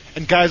targets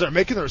and guys aren't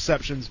making the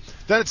receptions,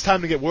 then it's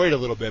time to get worried a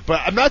little bit.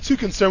 But I'm not too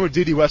concerned with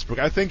D.D. Westbrook.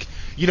 I think,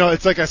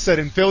 it's like I said,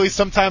 in Philly,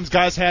 sometimes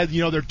guys had,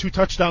 their 2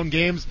 touchdown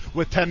games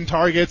with 10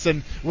 targets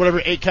and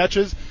 8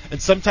 catches,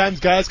 and sometimes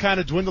guys kind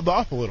of dwindled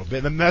off a little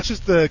bit. And that's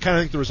just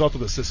the result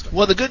of the system.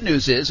 Well, the good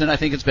news is, and I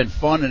think it's been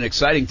fun and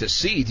exciting to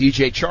see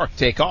DJ Chark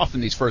take off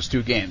in these first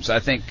 2 games. I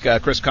think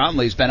Chris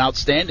Conley's been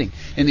outstanding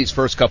in these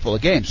first couple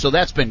of games, so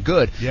that's been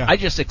good. Yeah. I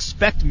just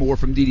expect more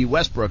from D.D.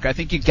 Westbrook. I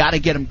think you got to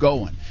get him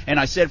going. And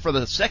I said for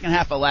the second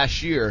half of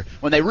last year,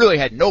 when they really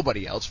had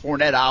nobody else,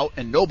 Fournette out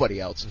and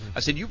nobody else, I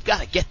said, you've got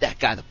to get that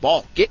guy the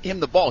ball. Get him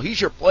the ball. He's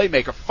your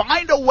playmaker.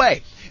 Find a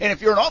way. And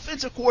if you're an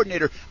offensive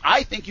coordinator,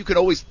 I think you can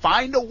always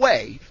find a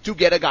way to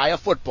get a guy a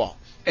football.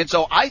 And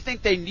so I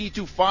think they need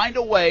to find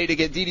a way to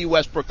get D.D.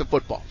 Westbrook the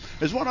football.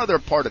 There's one other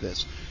part of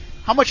this.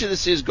 How much of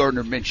this is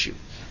Gardner Minshew?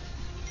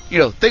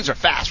 Things are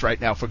fast right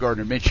now for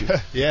Gardner Minshew.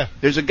 Yeah.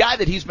 There's a guy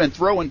that he's been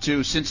throwing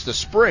to since the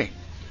spring,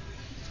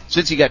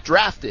 since he got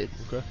drafted.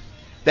 Okay.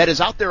 That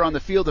is out there on the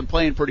field and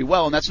playing pretty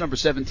well, and that's number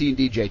 17,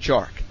 DJ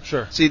Chark.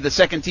 Sure. See, the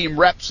second-team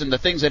reps and the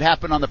things that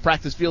happen on the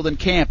practice field in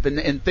camp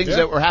and things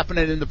that were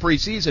happening in the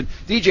preseason,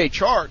 DJ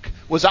Chark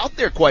was out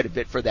there quite a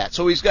bit for that.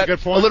 So he's got a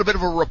little bit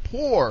of a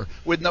rapport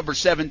with number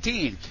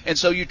 17, and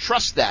so you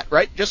trust that,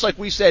 right? Just like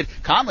we said,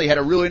 Conley had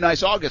a really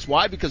nice August.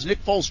 Why? Because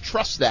Nick Foles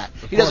trusts that.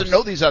 He doesn't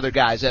know these other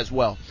guys as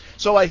well.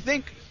 So I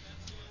think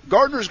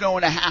Gardner's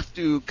going to have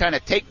to kind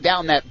of take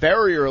down that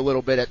barrier a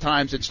little bit at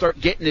times and start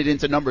getting it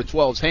into number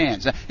 12's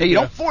hands. Now, you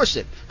don't force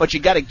it, but you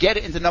got to get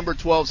it into number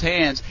 12's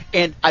hands,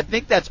 and I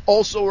think that's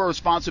also a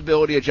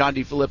responsibility of John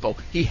DeFilippo.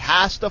 He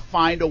has to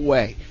find a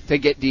way to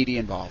get D.D.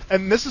 involved.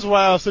 And this is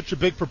why I was such a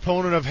big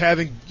proponent of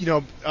having,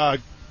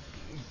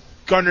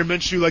 Gardner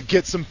Minshew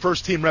get some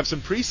first team reps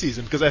in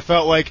preseason, because I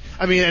felt like,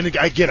 and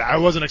I get it, I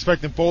wasn't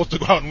expecting Foles to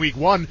go out in week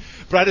 1,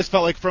 but I just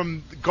felt like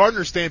from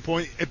Gardner's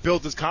standpoint, it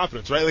builds his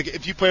confidence, right? Like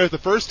if you play with the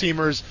first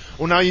teamers,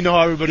 well, now you know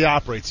how everybody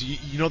operates,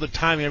 you know the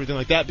timing and everything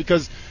like that,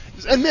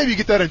 and maybe you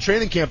get that in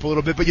training camp a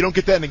little bit, but you don't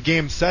get that in a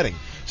game setting.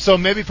 So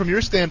maybe from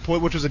your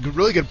standpoint, which was a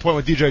really good point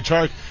with DJ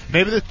Chark,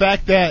 maybe the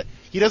fact that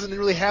he doesn't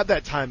really have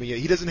that timing yet,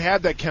 he doesn't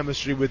have that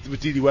chemistry with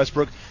D.D.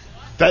 Westbrook,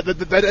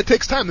 That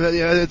takes time,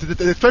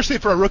 especially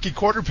for a rookie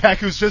quarterback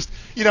who's just,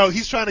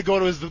 he's trying to go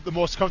to the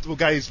most comfortable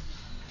guy he's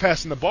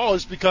passing the ball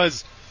just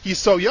because he's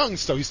so young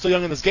still. He's still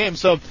young in this game.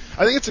 So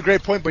I think it's a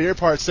great point by your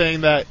part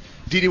saying that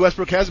D.D.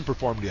 Westbrook hasn't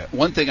performed yet.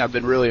 One thing I've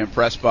been really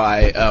impressed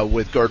by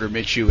with Gardner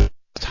Minshew is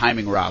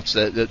timing routes,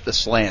 the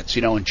slants,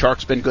 and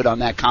Chark's been good on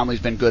that. Conley's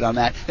been good on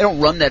that. They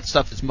don't run that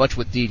stuff as much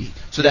with D.D.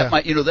 So that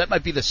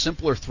might be the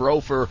simpler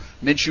throw for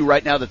Minshew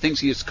right now, the things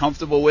he is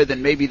comfortable with,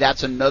 and maybe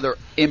that's another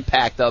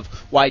impact of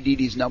why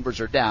D.D.'s numbers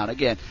are down.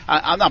 Again,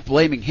 I'm not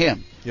blaming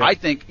him. Yep. I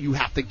think you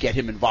have to get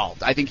him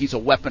involved. I think he's a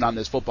weapon on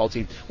this football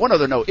team. One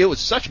other note, it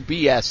was such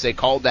BS they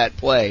called that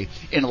play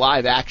in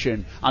live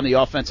action on the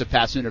offensive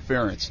pass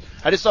interference.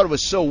 I just thought it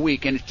was so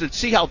weak, and to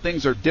see how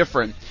things are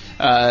different,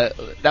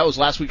 that was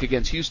last week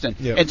against Houston.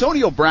 Yep.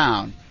 Antonio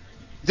Brown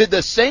did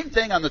the same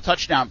thing on the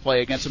touchdown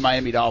play against the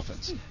Miami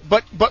Dolphins,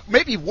 but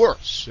maybe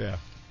worse. Yeah.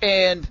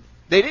 And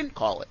they didn't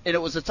call it, and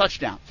it was a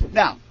touchdown.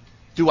 Now,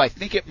 do I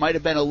think it might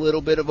have been a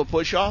little bit of a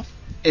push-off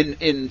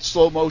in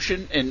slow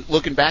motion and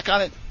looking back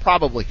on it?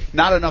 Probably.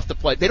 Not enough to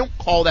play. They don't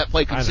call that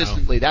play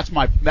consistently. That's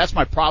my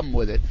problem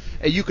with it.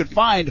 And you can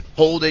find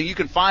holding, you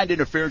can find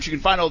interference, you can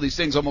find all these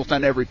things almost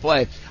on every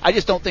play. I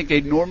just don't think they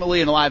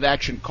normally in live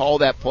action call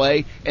that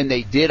play, and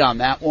they did on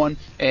that one.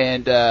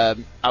 And I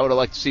would have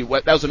liked to see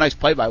that was a nice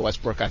play by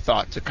Westbrook, I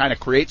thought, to kind of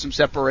create some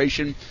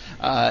separation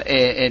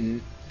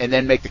and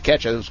then make the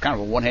catch. It was kind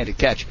of a one-handed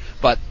catch.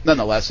 But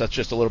nonetheless, that's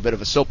just a little bit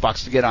of a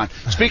soapbox to get on.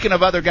 Speaking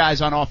of other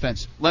guys on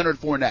offense,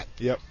 Leonard Fournette.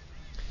 Yep.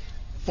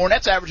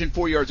 Fournette's averaging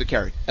 4 yards a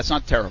carry. That's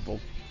not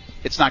terrible.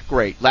 It's not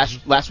great.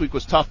 Last week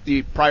was tough.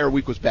 The prior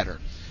week was better.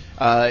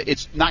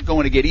 It's not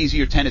going to get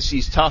easier.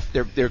 Tennessee's tough.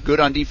 They're good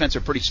on defense.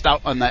 They're pretty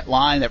stout on that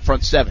line, that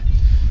front seven.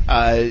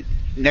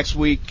 Next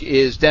week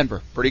is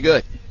Denver. Pretty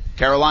good.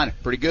 Carolina.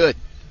 Pretty good.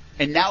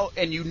 And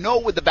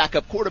with the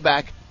backup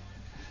quarterback,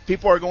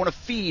 people are going to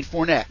feed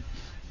Fournette.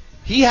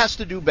 He has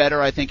to do better,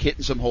 I think,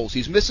 hitting some holes.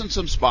 He's missing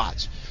some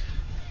spots.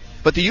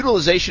 But the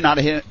utilization of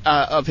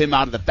him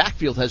out of the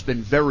backfield has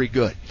been very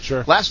good.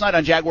 Sure. Last night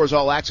on Jaguars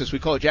All Access, we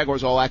call it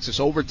Jaguars All Access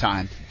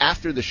Overtime,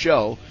 after the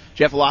show,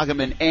 Jeff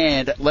Lageman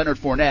and Leonard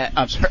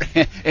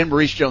Fournette, and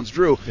Maurice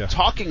Jones-Drew,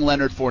 talking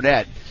Leonard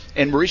Fournette,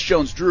 and Maurice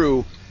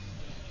Jones-Drew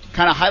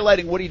kind of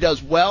highlighting what he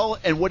does well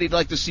and what he'd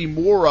like to see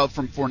more of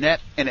from Fournette,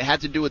 and it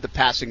had to do with the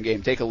passing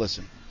game. Take a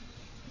listen.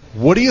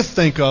 What do you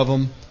think of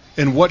him,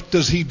 and what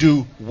does he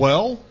do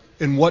well,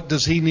 and what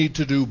does he need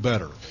to do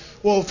better?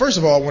 Well, first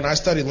of all, when I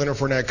studied Leonard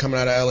Fournette coming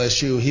out of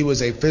LSU, he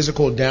was a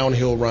physical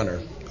downhill runner.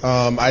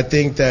 I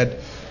think that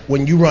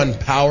when you run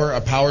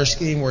a power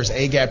scheme where it's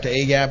A-gap to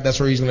A-gap,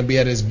 that's where he's going to be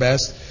at his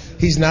best.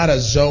 He's not a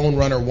zone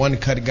runner,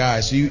 one-cut guy.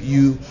 So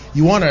you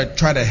want to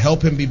try to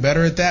help him be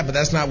better at that, but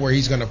that's not where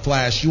he's going to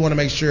flash. You want to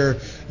make sure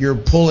you're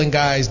pulling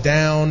guys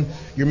down.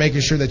 You're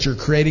making sure that you're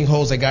creating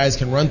holes that guys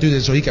can run through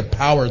this so he can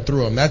power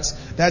through them.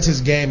 That's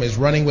his game, is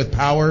running with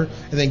power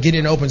and then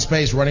getting in open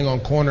space, running on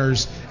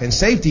corners and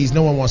safeties.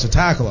 No one wants to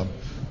tackle him.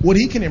 What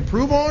he can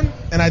improve on,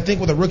 and I think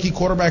with a rookie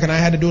quarterback, and I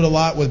had to do it a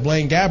lot with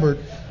Blaine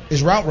Gabbert,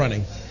 is route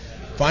running.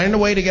 Finding a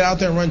way to get out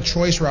there and run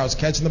choice routes,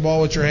 catching the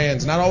ball with your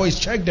hands, not always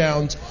check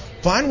downs.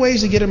 Find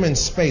ways to get him in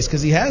space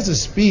because he has the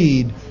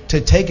speed to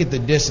take it the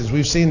distance.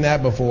 We've seen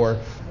that before.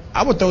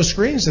 I would throw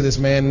screens to this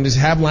man and just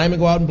have Lyman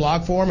go out and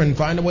block for him and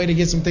find a way to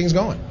get some things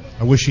going.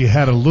 I wish he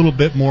had a little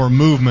bit more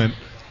movement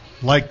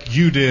like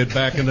you did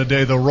back in the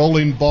day, the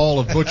rolling ball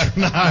of butcher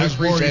knives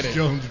Maurice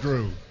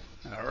Jones-Drew.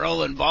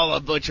 Rolling ball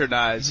of butcher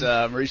knives.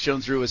 Maurice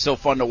Jones-Drew was so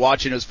fun to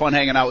watch, and it was fun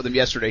hanging out with him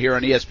yesterday here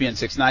on ESPN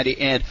 690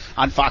 and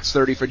on Fox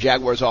 30 for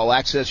Jaguars All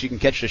Access. You can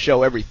catch the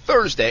show every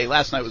Thursday.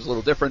 Last night was a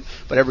little different,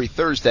 but every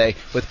Thursday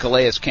with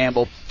Calais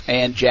Campbell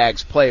and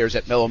Jags players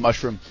at Mellow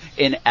Mushroom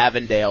in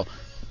Avondale.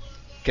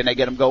 Can they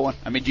get him going?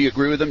 I mean, do you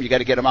agree with them? You got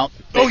to get him out?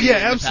 Oh, yeah,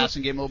 absolutely. The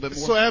passing game a little bit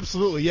more? So,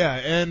 absolutely, yeah.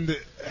 And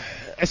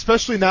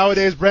especially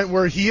nowadays, Brent,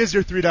 where he is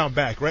your three-down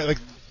back, right? Like,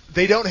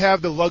 they don't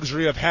have the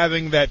luxury of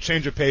having that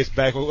change of pace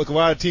back like a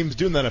lot of teams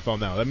do in the NFL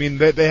now. I mean,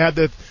 they have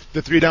the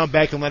three-down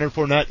back in Leonard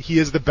Fournette. He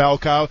is the bell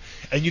cow,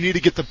 and you need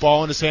to get the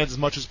ball in his hands as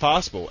much as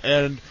possible.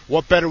 And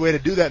what better way to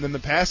do that than the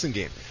passing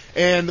game?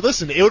 And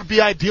listen, it would be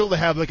ideal to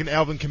have like an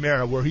Alvin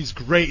Kamara where he's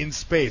great in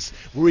space,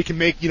 where he can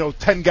make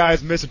 10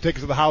 guys miss and take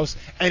it to the house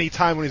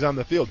anytime when he's on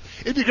the field.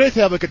 It'd be great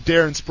to have like a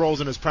Darren Sproles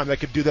in his prime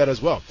that could do that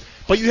as well.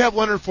 But you have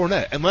Leonard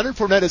Fournette, and Leonard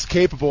Fournette is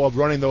capable of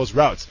running those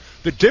routes.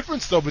 The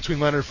difference, though, between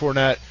Leonard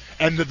Fournette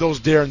and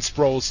those Darren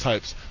Sproles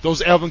types,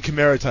 those Alvin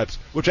Kamara types,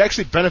 which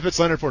actually benefits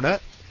Leonard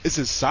Fournette, is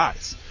his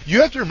size.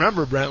 You have to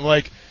remember, Brent,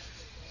 like,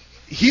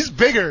 he's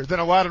bigger than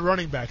a lot of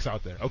running backs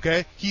out there,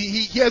 okay?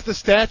 He has the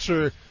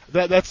stature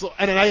that's,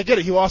 and I get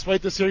it, he lost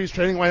weight this year, he's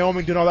training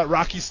Wyoming, doing all that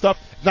Rocky stuff,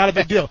 not a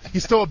big deal.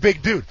 He's still a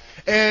big dude.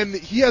 And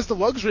he has the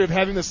luxury of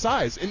having the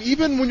size. And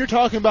even when you're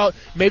talking about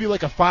maybe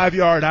like a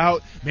 5-yard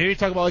out, maybe you're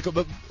talking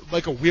about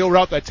like a wheel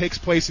route that takes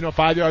place,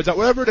 5 yards out,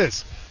 whatever it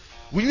is,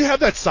 when you have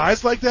that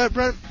size like that,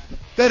 Brent,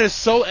 that is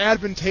so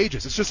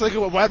advantageous. It's just like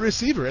a wide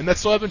receiver, and that's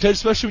so advantageous,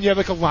 especially when you have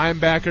like a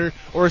linebacker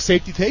or a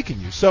safety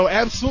taking you. So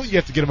absolutely you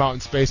have to get him out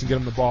in space and get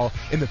him the ball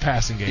in the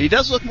passing game. He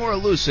does look more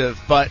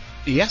elusive, but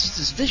Yes,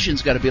 his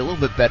vision's got to be a little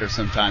bit better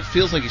sometimes.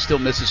 Feels like he still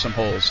misses some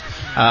holes.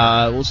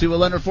 We'll see what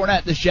Leonard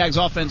Fournette, this Jags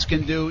offense,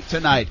 can do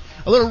tonight.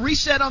 A little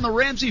reset on the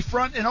Ramsey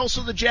front and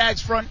also the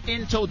Jags front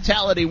in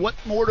totality. What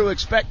more to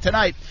expect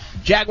tonight?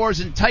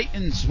 Jaguars and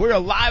Titans. We're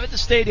live at the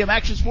stadium.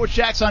 Action Sports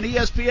Jax on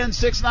ESPN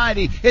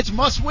 690. It's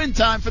must-win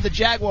time for the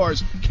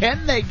Jaguars.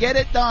 Can they get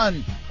it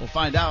done? We'll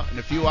find out in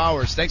a few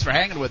hours. Thanks for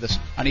hanging with us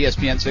on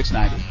ESPN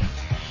 690.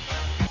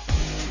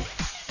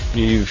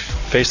 You've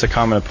faced a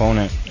common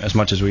opponent as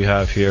much as we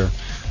have here.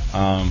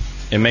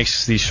 It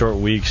makes these short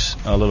weeks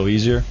a little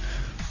easier.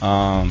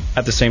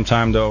 At the same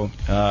time, though,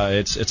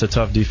 it's a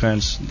tough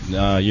defense.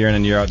 Year in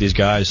and year out, these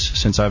guys,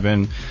 since I've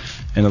been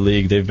in the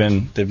league, they've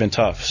been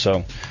tough.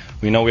 So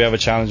we know we have a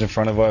challenge in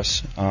front of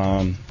us.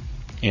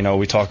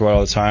 We talk about it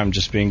all the time,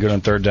 just being good on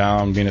third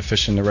down, being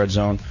efficient in the red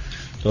zone.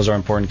 Those are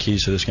important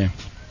keys to this game.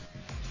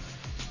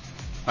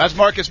 That's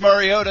Marcus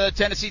Mariota,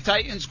 Tennessee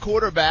Titans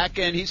quarterback,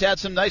 and he's had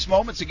some nice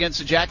moments against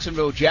the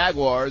Jacksonville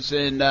Jaguars,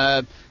 and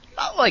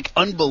not like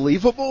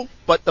unbelievable,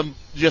 but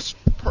just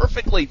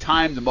perfectly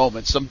timed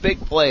moments, some big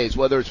plays,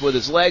 whether it's with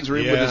his legs or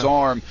even with his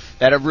arm,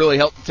 that have really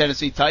helped the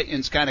Tennessee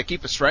Titans kind of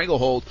keep a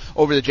stranglehold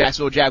over the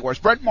Jacksonville Jaguars.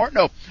 Brent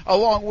Martineau,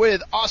 along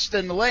with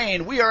Austin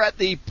Lane, we are at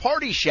the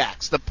Party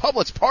Shacks, the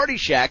Publix Party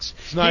Shacks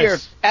here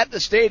at the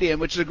stadium,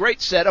 which is a great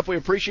setup. We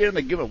appreciate them.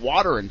 They give it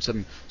water and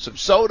some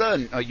soda,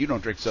 and you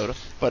don't drink soda,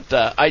 but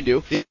I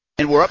do.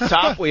 And we're up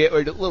top. We're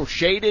a little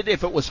shaded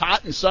if it was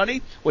hot and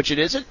sunny, which it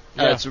isn't.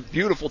 It's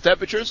beautiful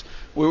temperatures.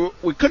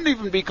 We couldn't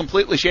even be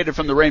completely shaded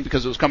from the rain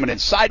because it was coming in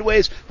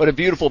sideways, but a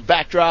beautiful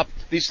backdrop.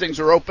 These things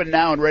are open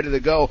now and ready to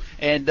go,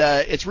 and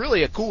it's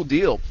really a cool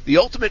deal. The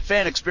ultimate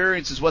fan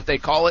experience is what they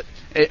call it.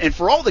 And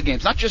for all the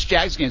games, not just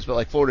Jags games, but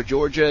like Florida,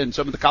 Georgia, and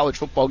some of the college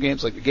football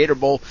games like the Gator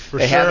Bowl,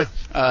 have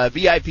it.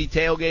 VIP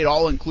tailgate,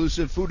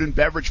 all-inclusive, food and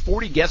beverage,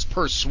 40 guests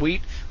per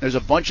suite. There's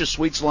a bunch of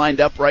suites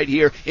lined up right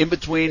here in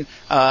between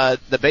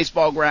the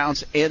baseball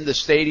grounds and the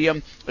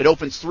stadium. It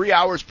opens 3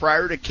 hours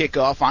prior to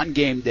kickoff on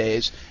game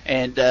days.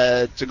 And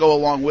to go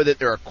along with it,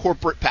 there are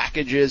corporate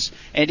packages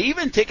and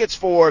even tickets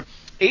for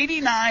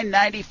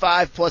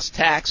 $89.95 plus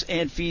tax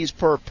and fees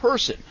per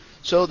person.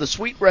 So the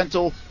suite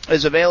rental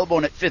is available,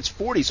 and it fits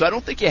 40. So I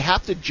don't think you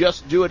have to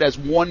just do it as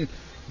one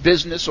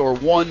business or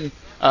one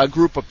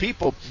group of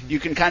people. You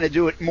can kind of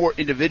do it more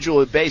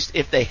individually based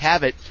if they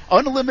have it.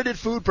 Unlimited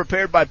food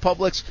prepared by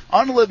Publix,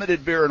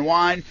 unlimited beer and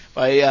wine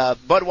by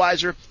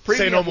Budweiser,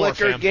 premium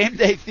liquor, game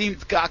day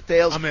themed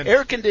cocktails,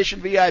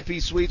 air-conditioned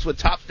VIP suites with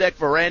top deck,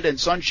 veranda, and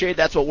sunshade.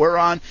 That's what we're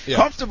on. Yeah.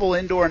 Comfortable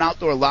indoor and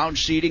outdoor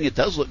lounge seating. It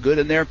does look good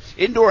in there.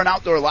 Indoor and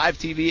outdoor live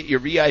TV at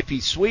your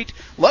VIP suite.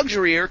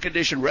 Luxury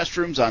air-conditioned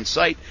restrooms on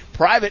site.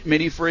 Private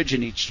mini fridge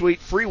in each suite.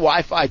 Free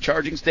Wi-Fi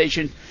charging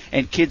station.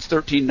 And kids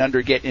 13 and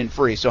under get in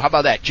free. So how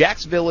about that?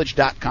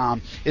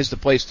 JacksVillage.com is the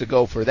place to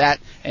go for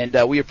that. And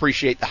we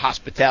appreciate the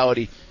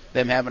hospitality,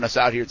 them having us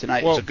out here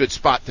tonight. It's a good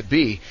spot to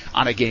be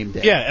on a game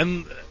day. Yeah,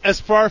 and as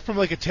far from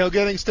like a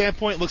tailgating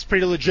standpoint, it looks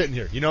pretty legit in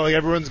here. You know, like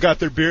everyone's got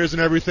their beers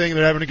and everything.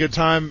 They're having a good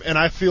time. And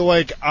I feel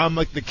like I'm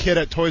like the kid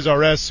at Toys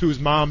R Us whose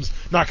mom's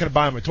not going to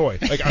buy him a toy.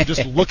 Like I'm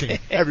just looking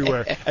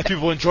everywhere at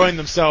people enjoying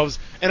themselves.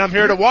 And I'm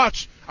here to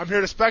watch. I'm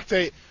here to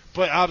spectate.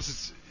 But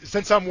obviously,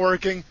 since I'm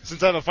working,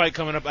 since I have a fight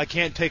coming up, I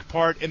can't take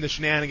part in the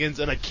shenanigans,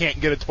 and I can't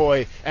get a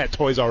toy at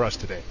Toys R Us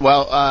today.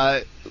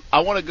 Well,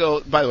 I want to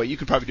go. By the way, you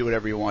can probably do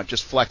whatever you want.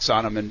 Just flex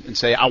on them and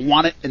say, I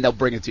want it, and they'll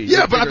bring it to you.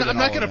 Yeah, but I'm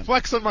not going to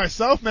flex on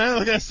myself, man.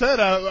 Like I said,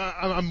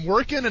 I'm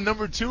working, and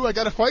number two, I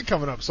got a fight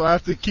coming up, so I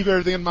have to keep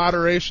everything in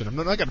moderation. I'm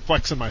not going to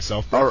flex on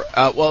myself. All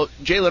right, well,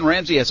 Jalen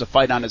Ramsey has a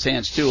fight on his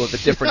hands, too, of a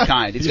different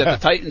kind. He's got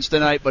the Titans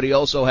tonight, but he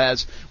also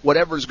has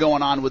whatever's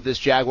going on with this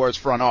Jaguars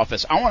front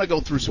office. I want to go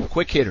through some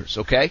quick hitters,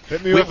 okay?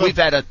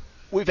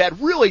 We've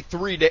had really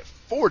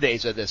 4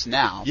 days of this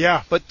now.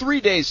 Yeah. But 3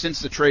 days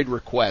since the trade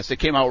request. It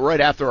came out right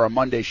after our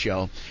Monday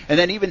show. And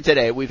then even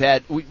today, we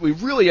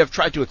really have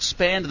tried to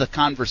expand the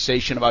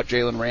conversation about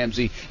Jalen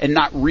Ramsey and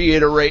not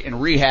reiterate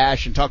and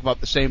rehash and talk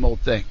about the same old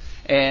thing.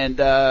 And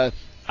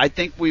I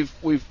think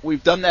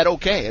we've done that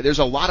okay. There's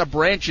a lot of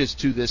branches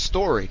to this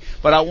story.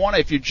 But I want to,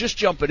 if you're just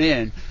jumping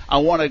in, I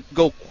want to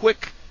go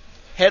quick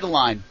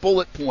headline,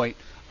 bullet point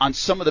on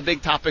some of the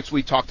big topics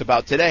we talked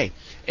about today.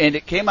 And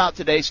it came out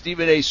today,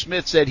 Stephen A.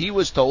 Smith said he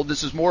was told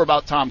this is more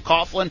about Tom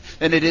Coughlin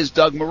than it is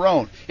Doug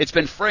Marrone. It's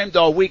been framed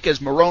all week as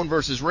Marrone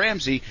versus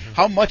Ramsey.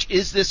 How much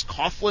is this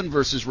Coughlin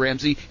versus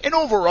Ramsey, and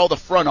overall the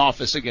front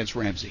office against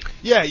Ramsey?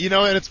 Yeah,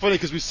 and it's funny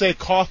because we say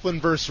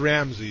Coughlin versus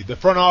Ramsey, the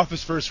front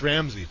office versus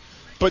Ramsey.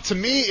 But to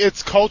me,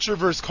 it's culture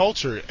versus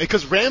culture.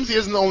 Because Ramsey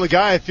isn't the only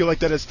guy I feel like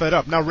that is fed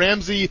up. Now,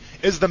 Ramsey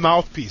is the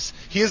mouthpiece.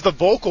 He is the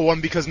vocal one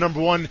because, number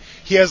one,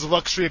 he has the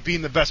luxury of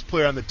being the best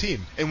player on the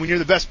team. And when you're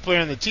the best player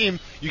on the team,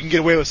 you can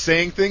get away with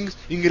saying things,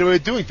 you can get away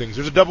with doing things.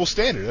 There's a double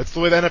standard. That's the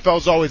way the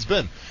NFL's always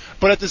been.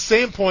 But at the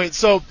same point,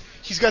 so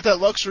he's got that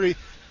luxury,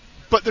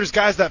 but there's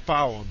guys that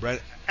follow him,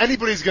 right?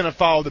 Anybody's going to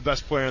follow the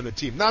best player on the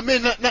team. Now,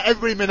 not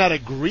everybody may not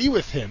agree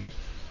with him,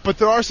 but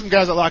there are some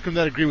guys at locker room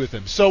that agree with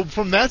him. So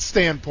from that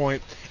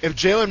standpoint, if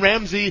Jalen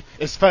Ramsey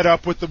is fed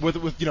up with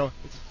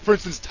for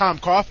instance, Tom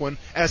Coughlin,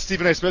 as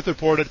Stephen A. Smith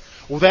reported,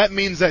 well, that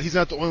means that he's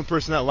not the only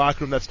person in that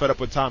locker room that's fed up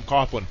with Tom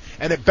Coughlin.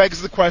 And it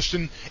begs the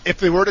question, if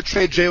they were to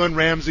trade Jalen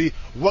Ramsey,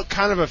 what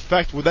kind of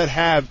effect would that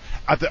have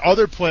at the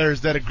other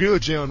players that agree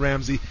with Jalen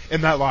Ramsey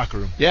in that locker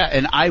room? Yeah,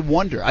 and I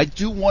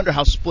do wonder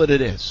how split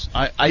it is.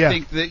 I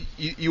think that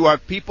you are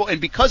people,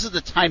 and because of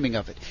the timing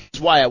of it,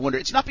 is why I wonder.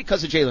 It's not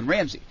because of Jalen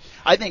Ramsey.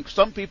 I think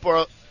some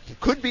people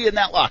could be in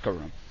that locker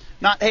room.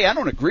 Not, hey, I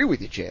don't agree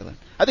with you, Jalen.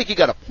 I think you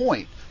got a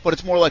point, but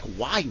it's more like,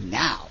 why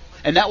now?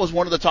 And that was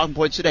one of the talking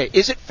points today.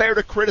 Is it fair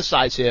to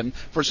criticize him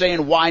for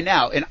saying why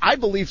now? And I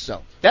believe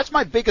so. That's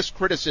my biggest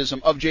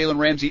criticism of Jalen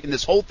Ramsey in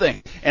this whole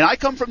thing. And I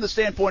come from the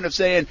standpoint of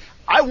saying,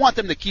 I want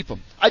them to keep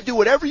him. I'd do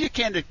whatever you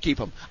can to keep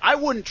him. I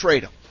wouldn't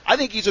trade him. I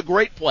think he's a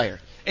great player,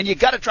 and you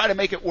got to try to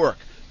make it work.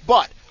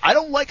 But I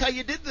don't like how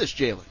you did this,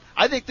 Jalen.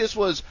 I think this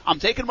was, I'm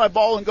taking my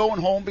ball and going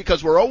home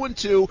because we're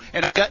 0-2,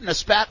 and I've gotten a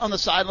spat on the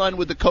sideline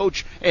with the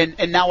coach, and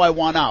now I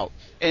want out.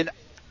 And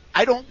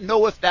I don't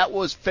know if that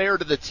was fair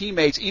to the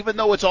teammates, even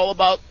though it's all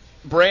about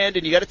brand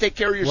and you got to take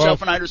care of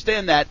yourself, and I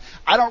understand that.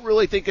 I don't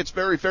really think it's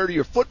very fair to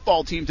your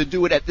football team to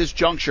do it at this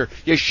juncture.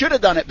 You should have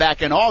done it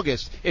back in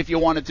August if you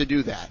wanted to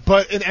do that.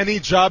 But in any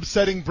job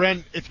setting,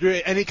 Brent, if you're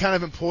any kind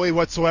of employee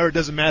whatsoever, it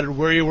doesn't matter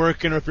where you're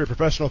working or if you're a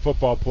professional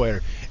football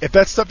player. If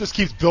that stuff just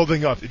keeps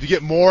building up, if you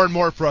get more and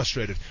more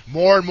frustrated,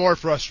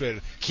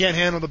 can't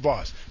handle the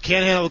boss,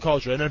 can't handle the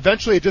culture, and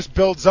eventually it just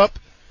builds up,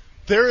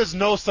 there is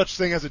no such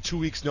thing as a 2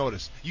 weeks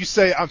notice. You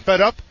say, I'm fed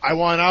up, I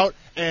want out,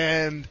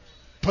 and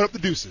put up the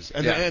deuces,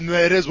 and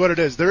it is what it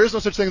is. There is no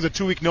such thing as a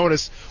 2 week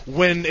notice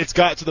when it's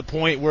got to the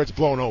point where it's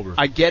blown over.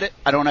 I get it.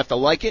 I don't have to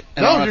like it,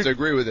 and I don't have to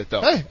agree with it,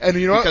 though. Hey, and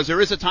you know because there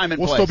is a time and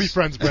place. We'll still be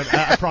friends, Brent.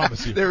 I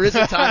promise you. There is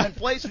a time and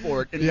place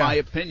for it, in my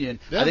opinion.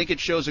 Yeah. I think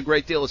it shows a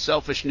great deal of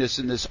selfishness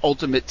in this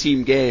ultimate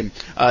team game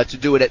to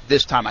do it at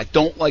this time. I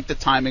don't like the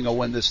timing of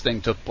when this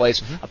thing took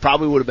place. I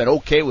probably would have been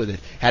okay with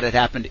it had it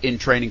happened in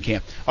training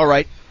camp. All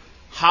right.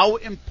 How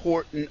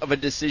important of a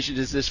decision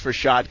is this for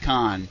Shad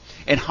Khan,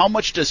 and how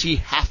much does he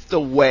have to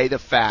weigh the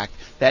fact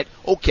that,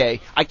 okay,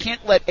 I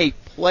can't let a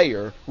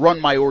player run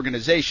my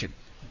organization,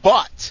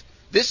 but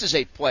this is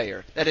a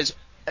player that is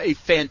a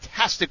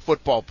fantastic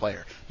football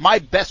player, my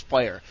best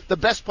player, the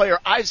best player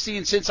I've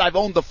seen since I've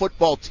owned the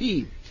football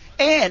team.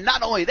 And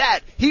not only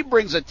that, he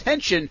brings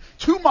attention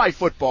to my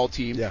football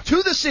team,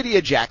 to the city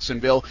of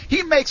Jacksonville.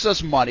 He makes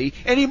us money,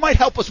 and he might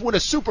help us win a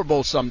Super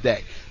Bowl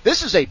someday.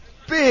 This is a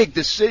big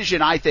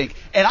decision, I think,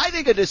 and I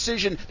think a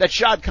decision that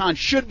Shad Khan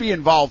should be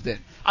involved in.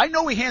 I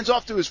know he hands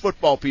off to his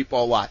football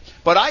people a lot,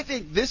 but I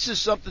think this is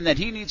something that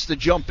he needs to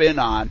jump in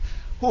on.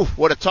 Whew,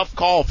 what a tough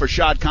call for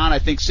Shad Khan, I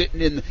think,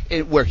 sitting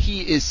in where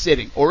he is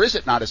sitting. Or is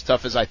it not as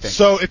tough as I think?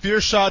 So if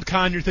you're Shad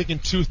Khan, you're thinking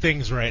two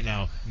things right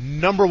now.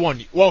 Number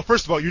one, well,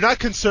 first of all, you're not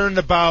concerned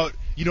about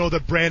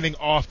the branding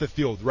off the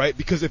field, right?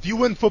 Because if you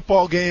win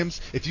football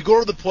games, if you go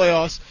to the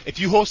playoffs, if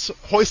you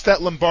hoist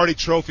that Lombardi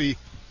trophy,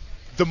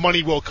 the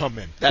money will come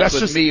in. That's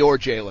with just me or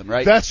Jalen,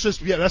 right? That's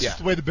just just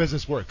the way the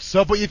business works.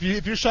 So, but if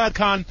you're Shad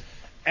Khan,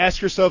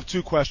 ask yourself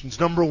two questions.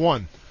 Number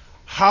one,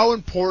 how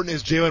important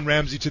is Jalen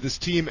Ramsey to this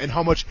team, and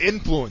how much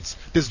influence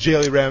does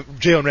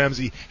Jalen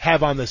Ramsey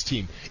have on this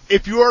team?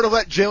 If you are to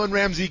let Jalen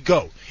Ramsey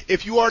go,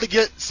 if you are to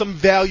get some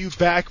value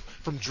back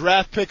from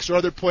draft picks or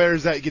other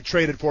players that you get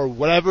traded for,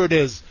 whatever it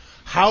is,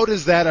 how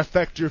does that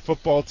affect your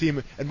football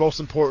team, and most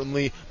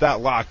importantly,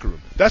 that locker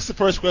room? That's the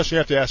first question you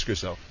have to ask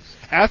yourself.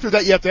 After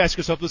that, you have to ask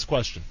yourself this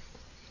question.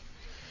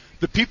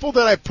 The people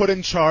that I put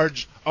in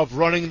charge of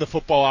running the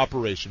football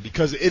operation,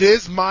 because it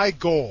is my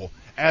goal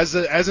as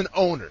an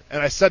owner,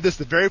 and I said this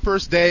the very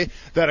first day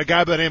that a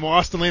guy by the name of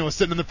Austin Lane was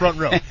sitting in the front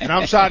row, and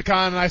I'm Shad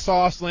Khan, and I saw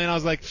Austin Lane, and I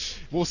was like,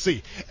 we'll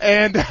see.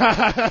 And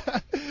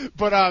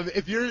but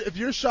if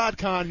you're Shad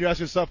Khan, you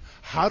ask yourself,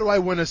 how do I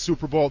win a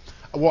Super Bowl?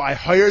 Well, I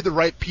hired the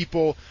right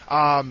people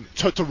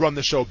to run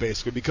the show,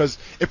 basically, because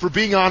if we're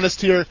being honest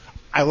here,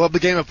 I love the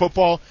game of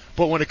football,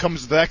 but when it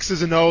comes to the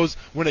X's and O's,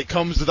 when it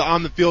comes to the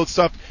on-the-field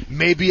stuff,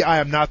 maybe I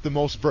am not the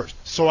most versed.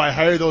 So I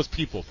hire those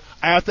people.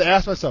 I have to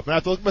ask myself, and I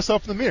have to look at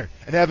myself in the mirror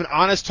and have an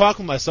honest talk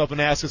with myself and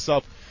ask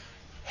myself,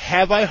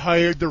 have I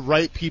hired the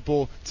right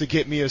people to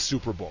get me a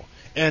Super Bowl?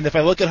 And if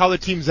I look at how the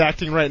team's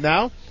acting right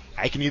now,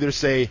 I can either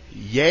say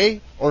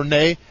yay or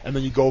nay, and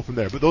then you go from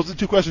there. But those are the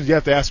two questions you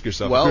have to ask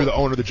yourself if you're the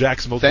owner of the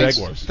Jacksonville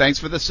Jaguars. Thanks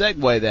for the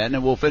segue then,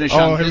 and we'll finish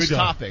on this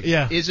topic.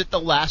 Yeah. Is it the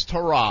last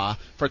hurrah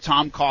for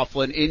Tom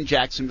Coughlin in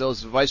Jacksonville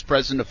as the Vice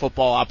President of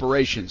Football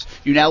Operations?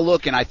 You now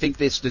look, and I think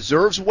this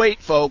deserves weight,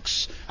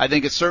 folks. I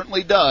think it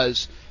certainly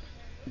does.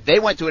 They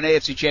went to an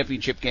AFC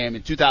Championship game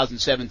in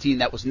 2017.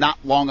 That was not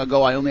long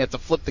ago. I only have to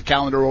flip the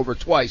calendar over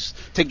twice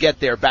to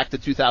get there, back to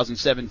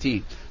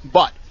 2017.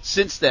 But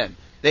since then,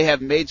 they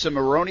have made some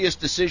erroneous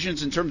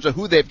decisions in terms of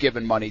who they've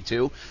given money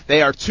to.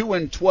 They are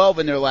 2-12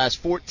 in their last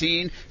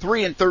 14,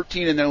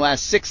 3-13 in their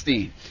last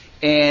 16,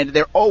 and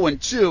they're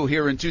 0-2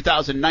 here in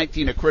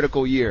 2019, a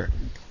critical year.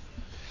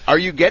 Are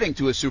you getting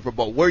to a Super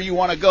Bowl? Where you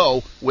want to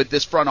go with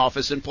this front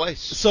office in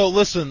place? So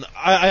listen,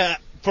 I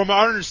from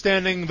our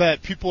understanding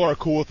that people are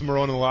cool with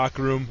Marone in the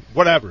locker room,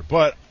 whatever.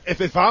 But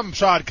if I'm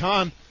Shad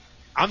Khan,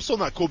 I'm still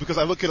not cool because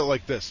I look at it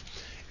like this.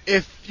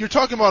 If you're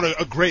talking about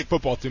a great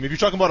football team, if you're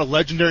talking about a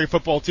legendary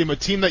football team, a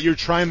team that you're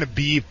trying to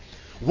be,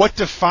 what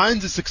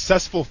defines a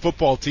successful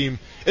football team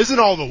isn't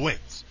all the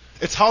wins.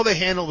 It's how they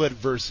handle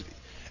adversity.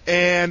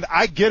 And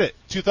I get it.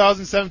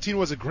 2017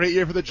 was a great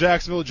year for the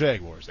Jacksonville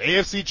Jaguars.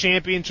 AFC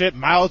Championship,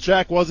 Miles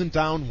Jack wasn't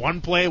down,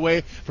 one play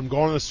away from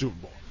going to the Super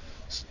Bowl.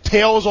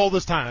 Tails all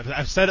this time.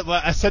 I've said it.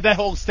 I said that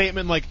whole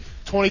statement like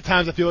 20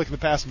 times, I feel like, in the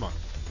past month.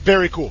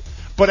 Very cool.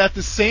 But at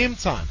the same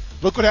time,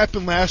 look what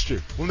happened last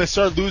year when they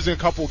started losing a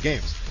couple of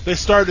games. They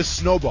started to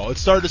snowball. It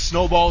started to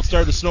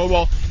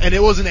snowball, and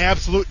it was an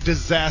absolute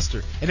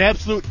disaster, an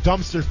absolute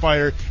dumpster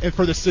fire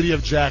for the city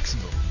of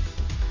Jacksonville.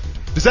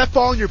 Does that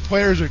fall on your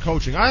players or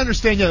coaching? I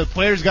understand, the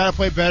players got to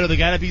play better. They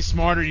got to be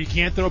smarter. You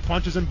can't throw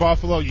punches in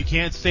Buffalo. You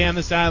can't stay on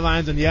the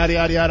sidelines and yada,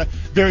 yada, yada.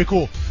 Very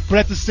cool. But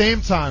at the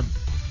same time,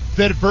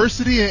 the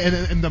adversity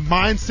and the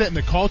mindset and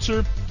the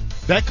culture,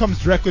 that comes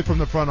directly from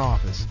the front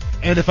office.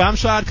 And if I'm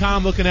Shad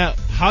Khan looking at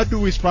how do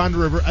we respond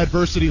to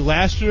adversity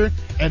last year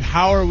and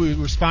how are we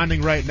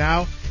responding right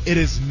now, it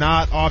is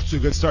not off to a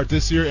good start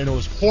this year, and it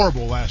was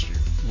horrible last year.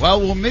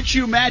 Well, will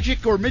Minshew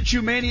Magic or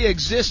Minshew Mania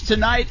exist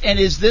tonight? And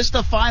is this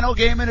the final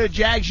game in a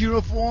Jags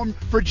uniform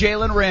for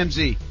Jalen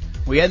Ramsey?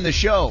 We end the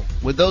show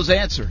with those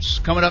answers.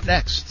 Coming up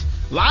next,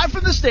 live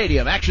from the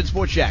stadium, Action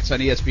Sports Jax on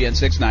ESPN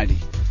 690.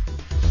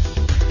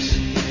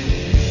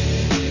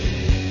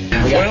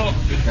 Well,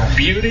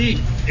 beauty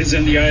is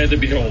in the eye of the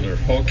beholder,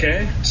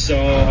 okay? So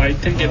I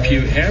think if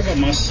you have a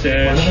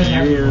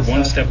mustache, you're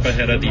one step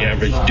ahead of the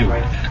average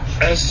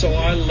dude. So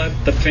I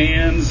let the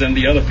fans and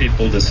the other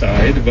people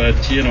decide, but,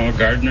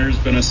 Gardner's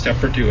been a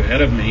step or two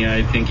ahead of me.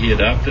 I think he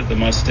adopted the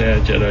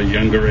mustache at a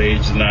younger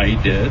age than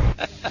I did.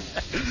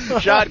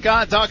 Shad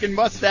Khan talking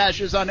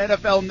mustaches on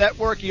NFL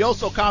Network. He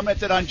also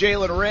commented on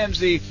Jalen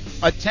Ramsey,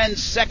 a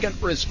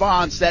 10-second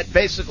response that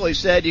basically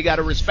said you got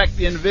to respect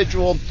the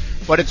individual,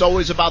 but it's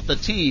always about the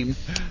team.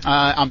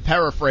 I'm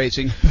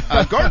paraphrasing.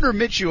 Gardner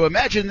Minshew,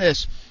 imagine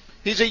this.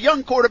 He's a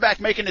young quarterback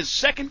making his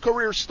second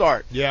career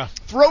start. Yeah.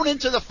 Thrown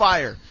into the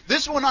fire.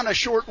 This one on a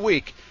short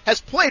week.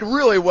 Has played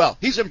really well.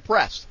 He's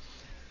impressed.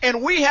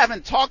 And we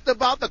haven't talked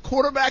about the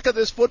quarterback of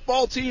this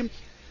football team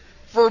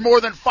for more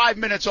than 5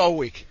 minutes all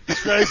week.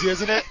 It's crazy,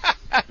 isn't it?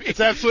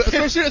 It's absolutely,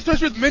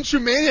 especially with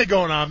Minshew Mania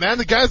going on, man.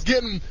 The guy's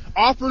getting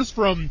offers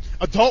from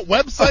adult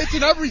websites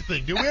and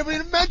everything. Dude, we haven't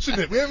even mentioned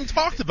it. We haven't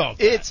talked about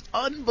that. It's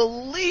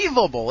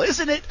unbelievable,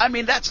 isn't it? I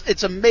mean,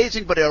 it's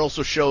amazing, but it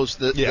also shows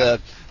the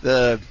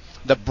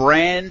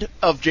brand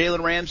of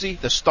Jalen Ramsey,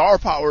 the star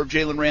power of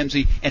Jalen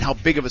Ramsey, and how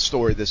big of a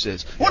story this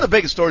is. One of the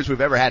biggest stories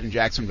we've ever had in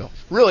Jacksonville.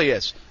 Really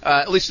is,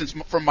 at least since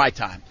from my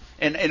time.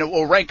 And it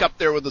will rank up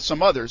there with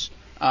some others.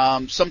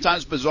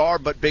 Sometimes bizarre,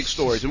 but big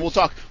stories. And we'll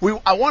talk.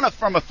 I want to,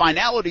 from a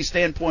finality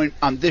standpoint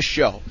on this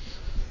show,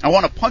 I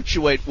want to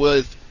punctuate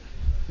with,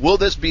 will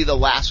this be the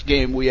last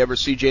game we ever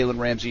see Jalen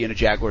Ramsey in a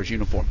Jaguars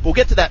uniform? We'll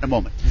get to that in a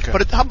moment. Okay.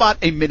 But how about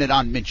a minute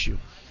on Minshew?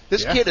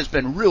 This kid has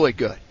been really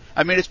good.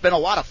 I mean, it's been a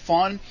lot of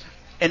fun.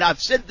 And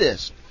I've said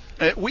this.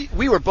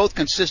 We were both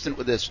consistent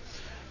with this.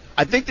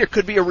 I think there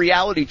could be a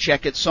reality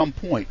check at some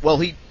point. Well,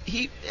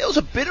 it was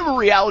a bit of a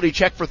reality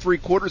check for 3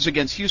 quarters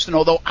against Houston,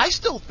 although I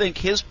still think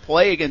his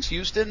play against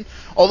Houston,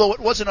 although it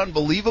wasn't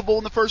unbelievable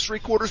in the first 3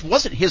 quarters,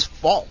 wasn't his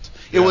fault.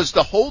 It was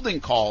the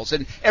holding calls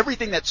and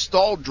everything that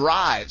stalled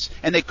drives,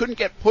 and they couldn't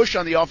get push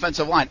on the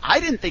offensive line. I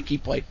didn't think he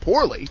played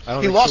poorly.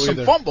 He lost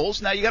some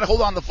fumbles. Now, you got to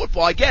hold on to the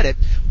football. I get it.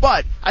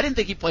 But I didn't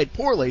think he played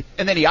poorly,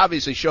 and then he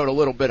obviously showed a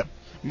little bit of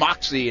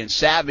moxie and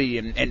savvy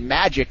and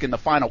magic in the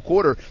final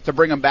quarter to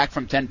bring him back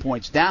from 10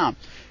 points down.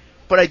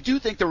 But I do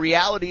think the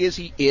reality is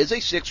he is a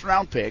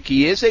 6th-round pick.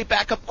 He is a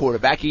backup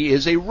quarterback. He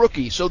is a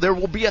rookie. So there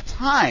will be a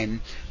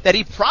time that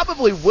he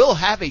probably will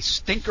have a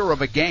stinker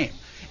of a game.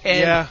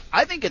 And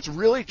I think it's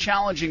really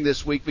challenging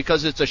this week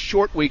because it's a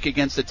short week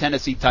against the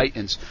Tennessee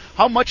Titans.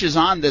 How much is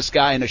on this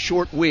guy in a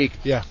short week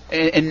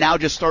and now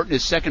just starting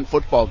his second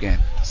football game?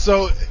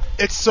 So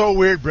it's so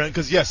weird, Brent,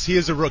 because, yes, he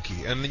is a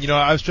rookie. And,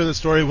 I was sharing the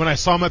story. When I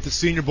saw him at the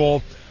Senior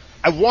Bowl,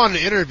 I wanted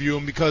to interview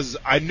him because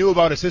I knew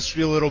about his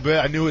history a little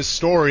bit. I knew his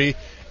story.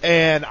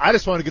 And I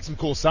just wanted to get some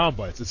cool sound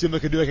bites. It seemed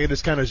like a dude I could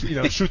just kind of,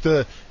 shoot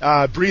the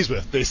breeze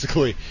with,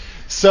 basically.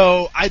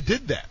 So I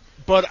did that.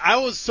 But I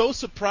was so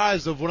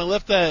surprised of when I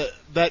left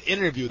that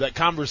interview, that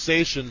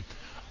conversation,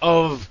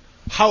 of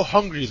how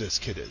hungry this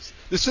kid is.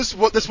 This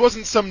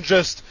wasn't some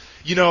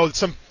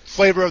some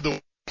flavor of the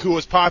week who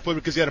was popular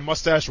because he had a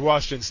mustache at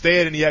Washington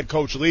State and he had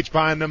Coach Leach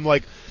behind him.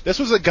 Like, this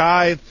was a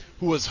guy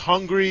who was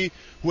hungry,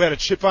 who had a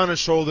chip on his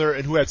shoulder,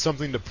 and who had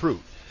something to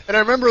prove. And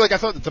I remember, I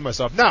thought to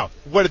myself, now,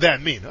 what did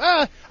that mean?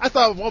 I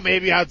thought, well,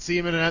 maybe I'd see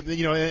him in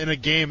a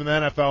game in the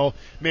NFL,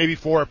 maybe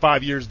 4 or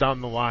 5 years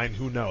down the line.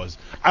 Who knows?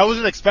 I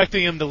wasn't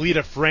expecting him to lead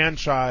a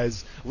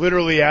franchise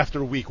literally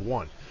after week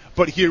 1.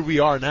 But here we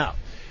are now.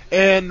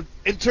 And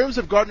in terms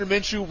of Gardner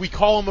Minshew, we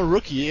call him a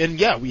rookie. And,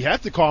 we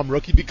have to call him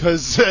rookie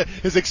because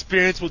his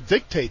experience will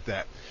dictate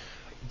that.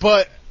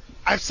 But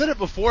I've said it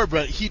before,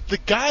 Brent. The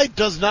guy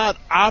does not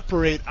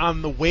operate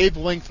on the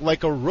wavelength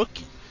like a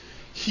rookie.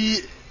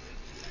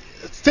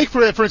 Take,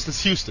 for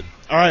instance, Houston.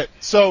 All right,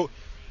 so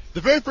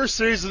The very first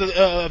series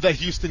of that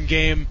Houston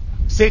game,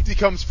 safety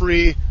comes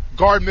free,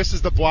 guard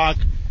misses the block,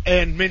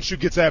 and Minshew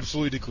gets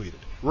absolutely depleted.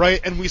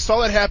 Right, and we saw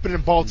that happen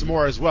in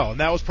Baltimore as well, and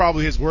that was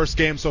probably his worst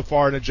game so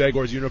far in a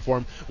Jaguars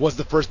uniform. Was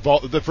the first game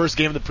of the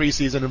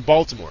preseason in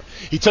Baltimore.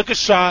 He took a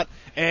shot,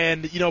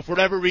 and for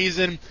whatever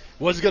reason,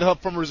 wasn't good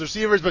help from his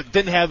receivers, but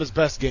didn't have his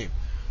best game.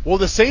 Well,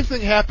 the same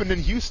thing happened in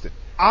Houston,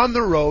 on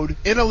the road,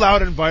 in a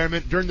loud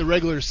environment during the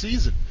regular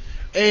season.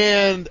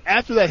 And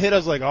after that hit, I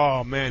was like,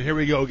 oh man, here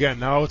we go again.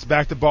 Now it's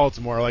back to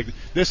Baltimore. Like,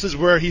 this is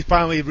where he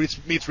finally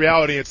meets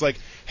reality. It's like,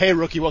 hey,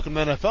 rookie, welcome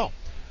to the NFL.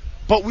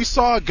 But we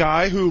saw a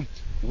guy who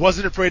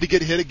wasn't afraid to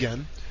get hit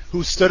again,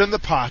 who stood in the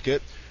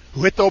pocket,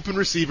 who hit the open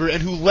receiver,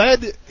 and who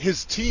led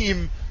his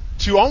team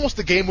to almost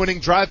a game-winning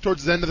drive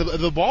towards the end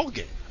of the ball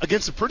game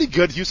against a pretty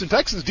good Houston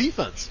Texans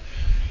defense.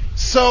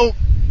 So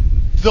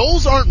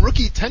those aren't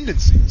rookie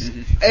tendencies,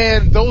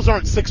 and those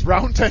aren't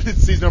sixth-round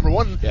tendencies, number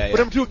one. But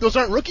number two, those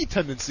aren't rookie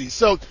tendencies.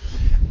 So,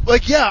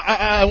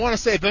 I want to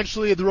say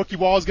eventually the rookie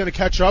wall is going to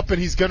catch up,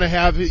 and he's going to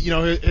have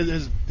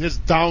his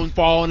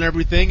downfall and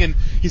everything, and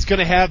he's going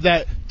to have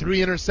that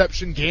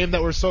 3-interception game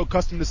that we're so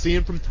accustomed to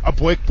seeing from a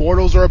Blake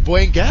Bortles or a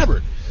Blaine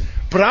Gabbert.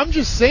 But I'm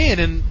just saying,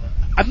 and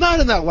I'm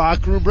not in that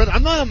locker room, Brent.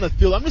 I'm not on the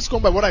field. I'm just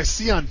going by what I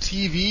see on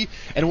TV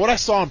and what I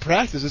saw in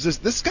practice. Is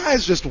just this guy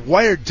is just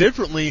wired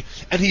differently,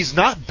 and he's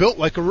not built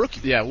like a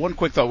rookie. Yeah, one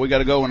quick thought. We got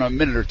to go in a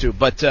minute or two,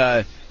 but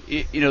to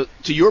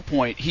your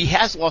point, he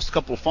has lost a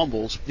couple of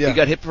fumbles. Yeah. He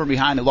got hit from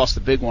behind and lost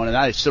the big one, and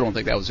I still don't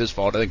think that was his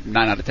fault. I think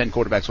 9 out of 10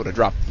 quarterbacks would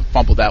have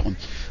fumbled that one.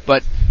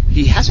 But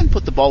he hasn't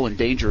put the ball in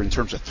danger in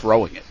terms of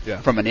throwing it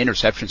from an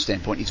interception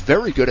standpoint. He's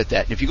very good at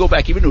that. And if you go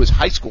back even to his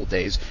high school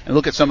days and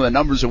look at some of the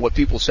numbers and what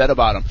people said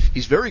about him,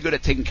 he's very good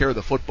at taking care of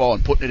the football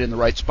and putting it in the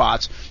right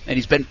spots, and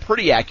he's been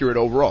pretty accurate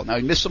overall. Now,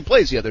 he missed some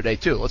plays the other day,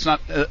 too. Let's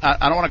not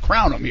I don't want to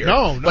crown him here.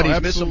 No, but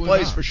he's missed some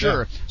plays not. for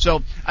sure. Yeah.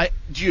 So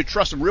do you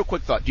trust him? Real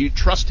quick thought. Do you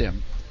trust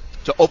him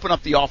to open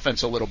up the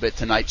offense a little bit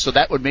tonight, so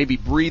that would maybe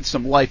breathe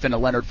some life into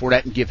Leonard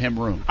Fournette and give him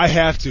room? I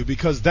have to,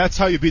 because that's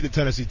how you beat the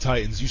Tennessee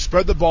Titans. You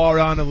spread the ball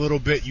around a little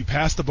bit, you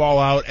pass the ball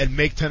out, and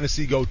make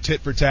Tennessee go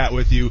tit for tat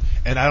with you,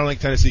 and I don't think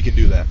Tennessee can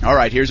do that. All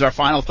right, here's our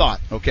final thought,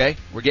 okay?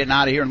 We're getting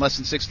out of here in less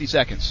than 60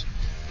 seconds.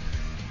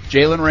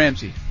 Jalen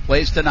Ramsey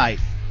plays tonight.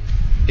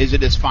 Is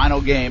it his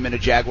final game in a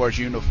Jaguars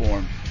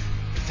uniform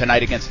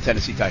tonight against the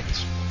Tennessee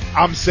Titans?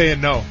 I'm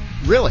saying no.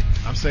 Really?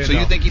 I'm saying so no.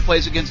 You think he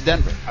plays against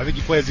Denver? I think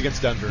he plays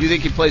against Denver. You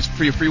think he plays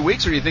for your 3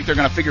 weeks, or do you think they're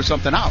going to figure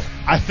something out?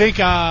 I think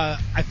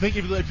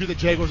if you're the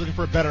Jaguars looking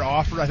for a better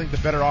offer, I think the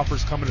better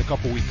offers come in a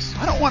couple weeks.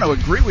 I don't want to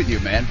agree with you,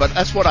 man, but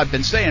that's what I've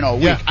been saying all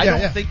week. I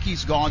don't think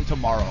he's gone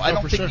tomorrow. I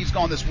don't think he's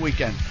gone this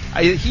weekend.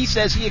 He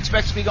says he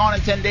expects to be gone in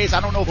 10 days.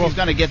 I don't know if he's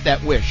going to get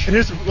that wish. And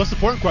what's the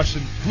important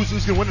question? Who's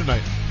going to win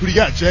tonight? Who do you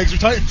got, Jags or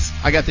Titans?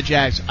 I got the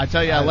Jags. I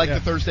tell you, I like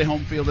the Thursday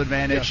home field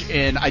advantage,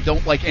 and I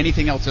don't like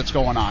anything else that's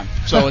going on.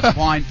 So it's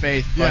blind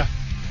faith, but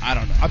I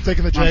don't know. I'm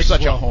taking the Jags. I'm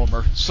such a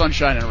homer.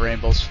 Sunshine and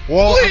rainbows.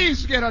 Well,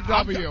 please get a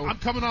W. I'm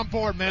coming on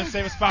board, man.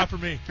 Save a spot for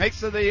me.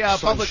 Thanks to the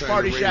Public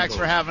Party Shacks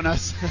for having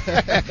us.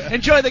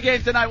 Enjoy the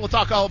game tonight. We'll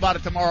talk all about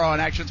it tomorrow on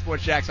Action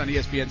Sports Shacks on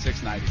ESPN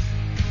 690.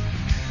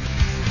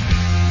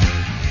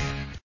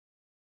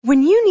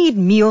 When you need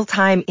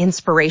mealtime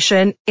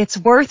inspiration, it's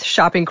worth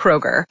shopping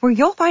Kroger, where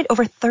you'll find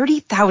over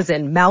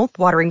 30,000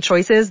 mouth-watering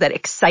choices that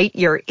excite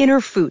your inner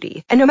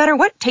foodie. And no matter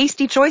what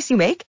tasty choice you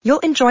make, you'll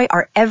enjoy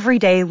our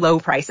everyday low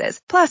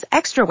prices, plus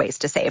extra ways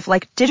to save,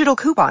 like digital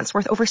coupons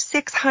worth over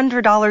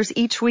 $600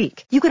 each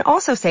week. You can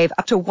also save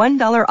up to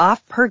 $1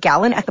 off per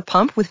gallon at the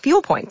pump with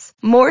fuel points.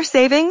 More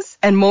savings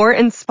and more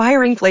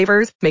inspiring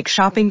flavors make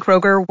shopping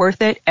Kroger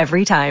worth it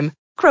every time.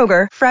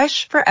 Kroger,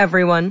 fresh for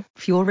everyone.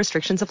 Fuel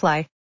restrictions apply.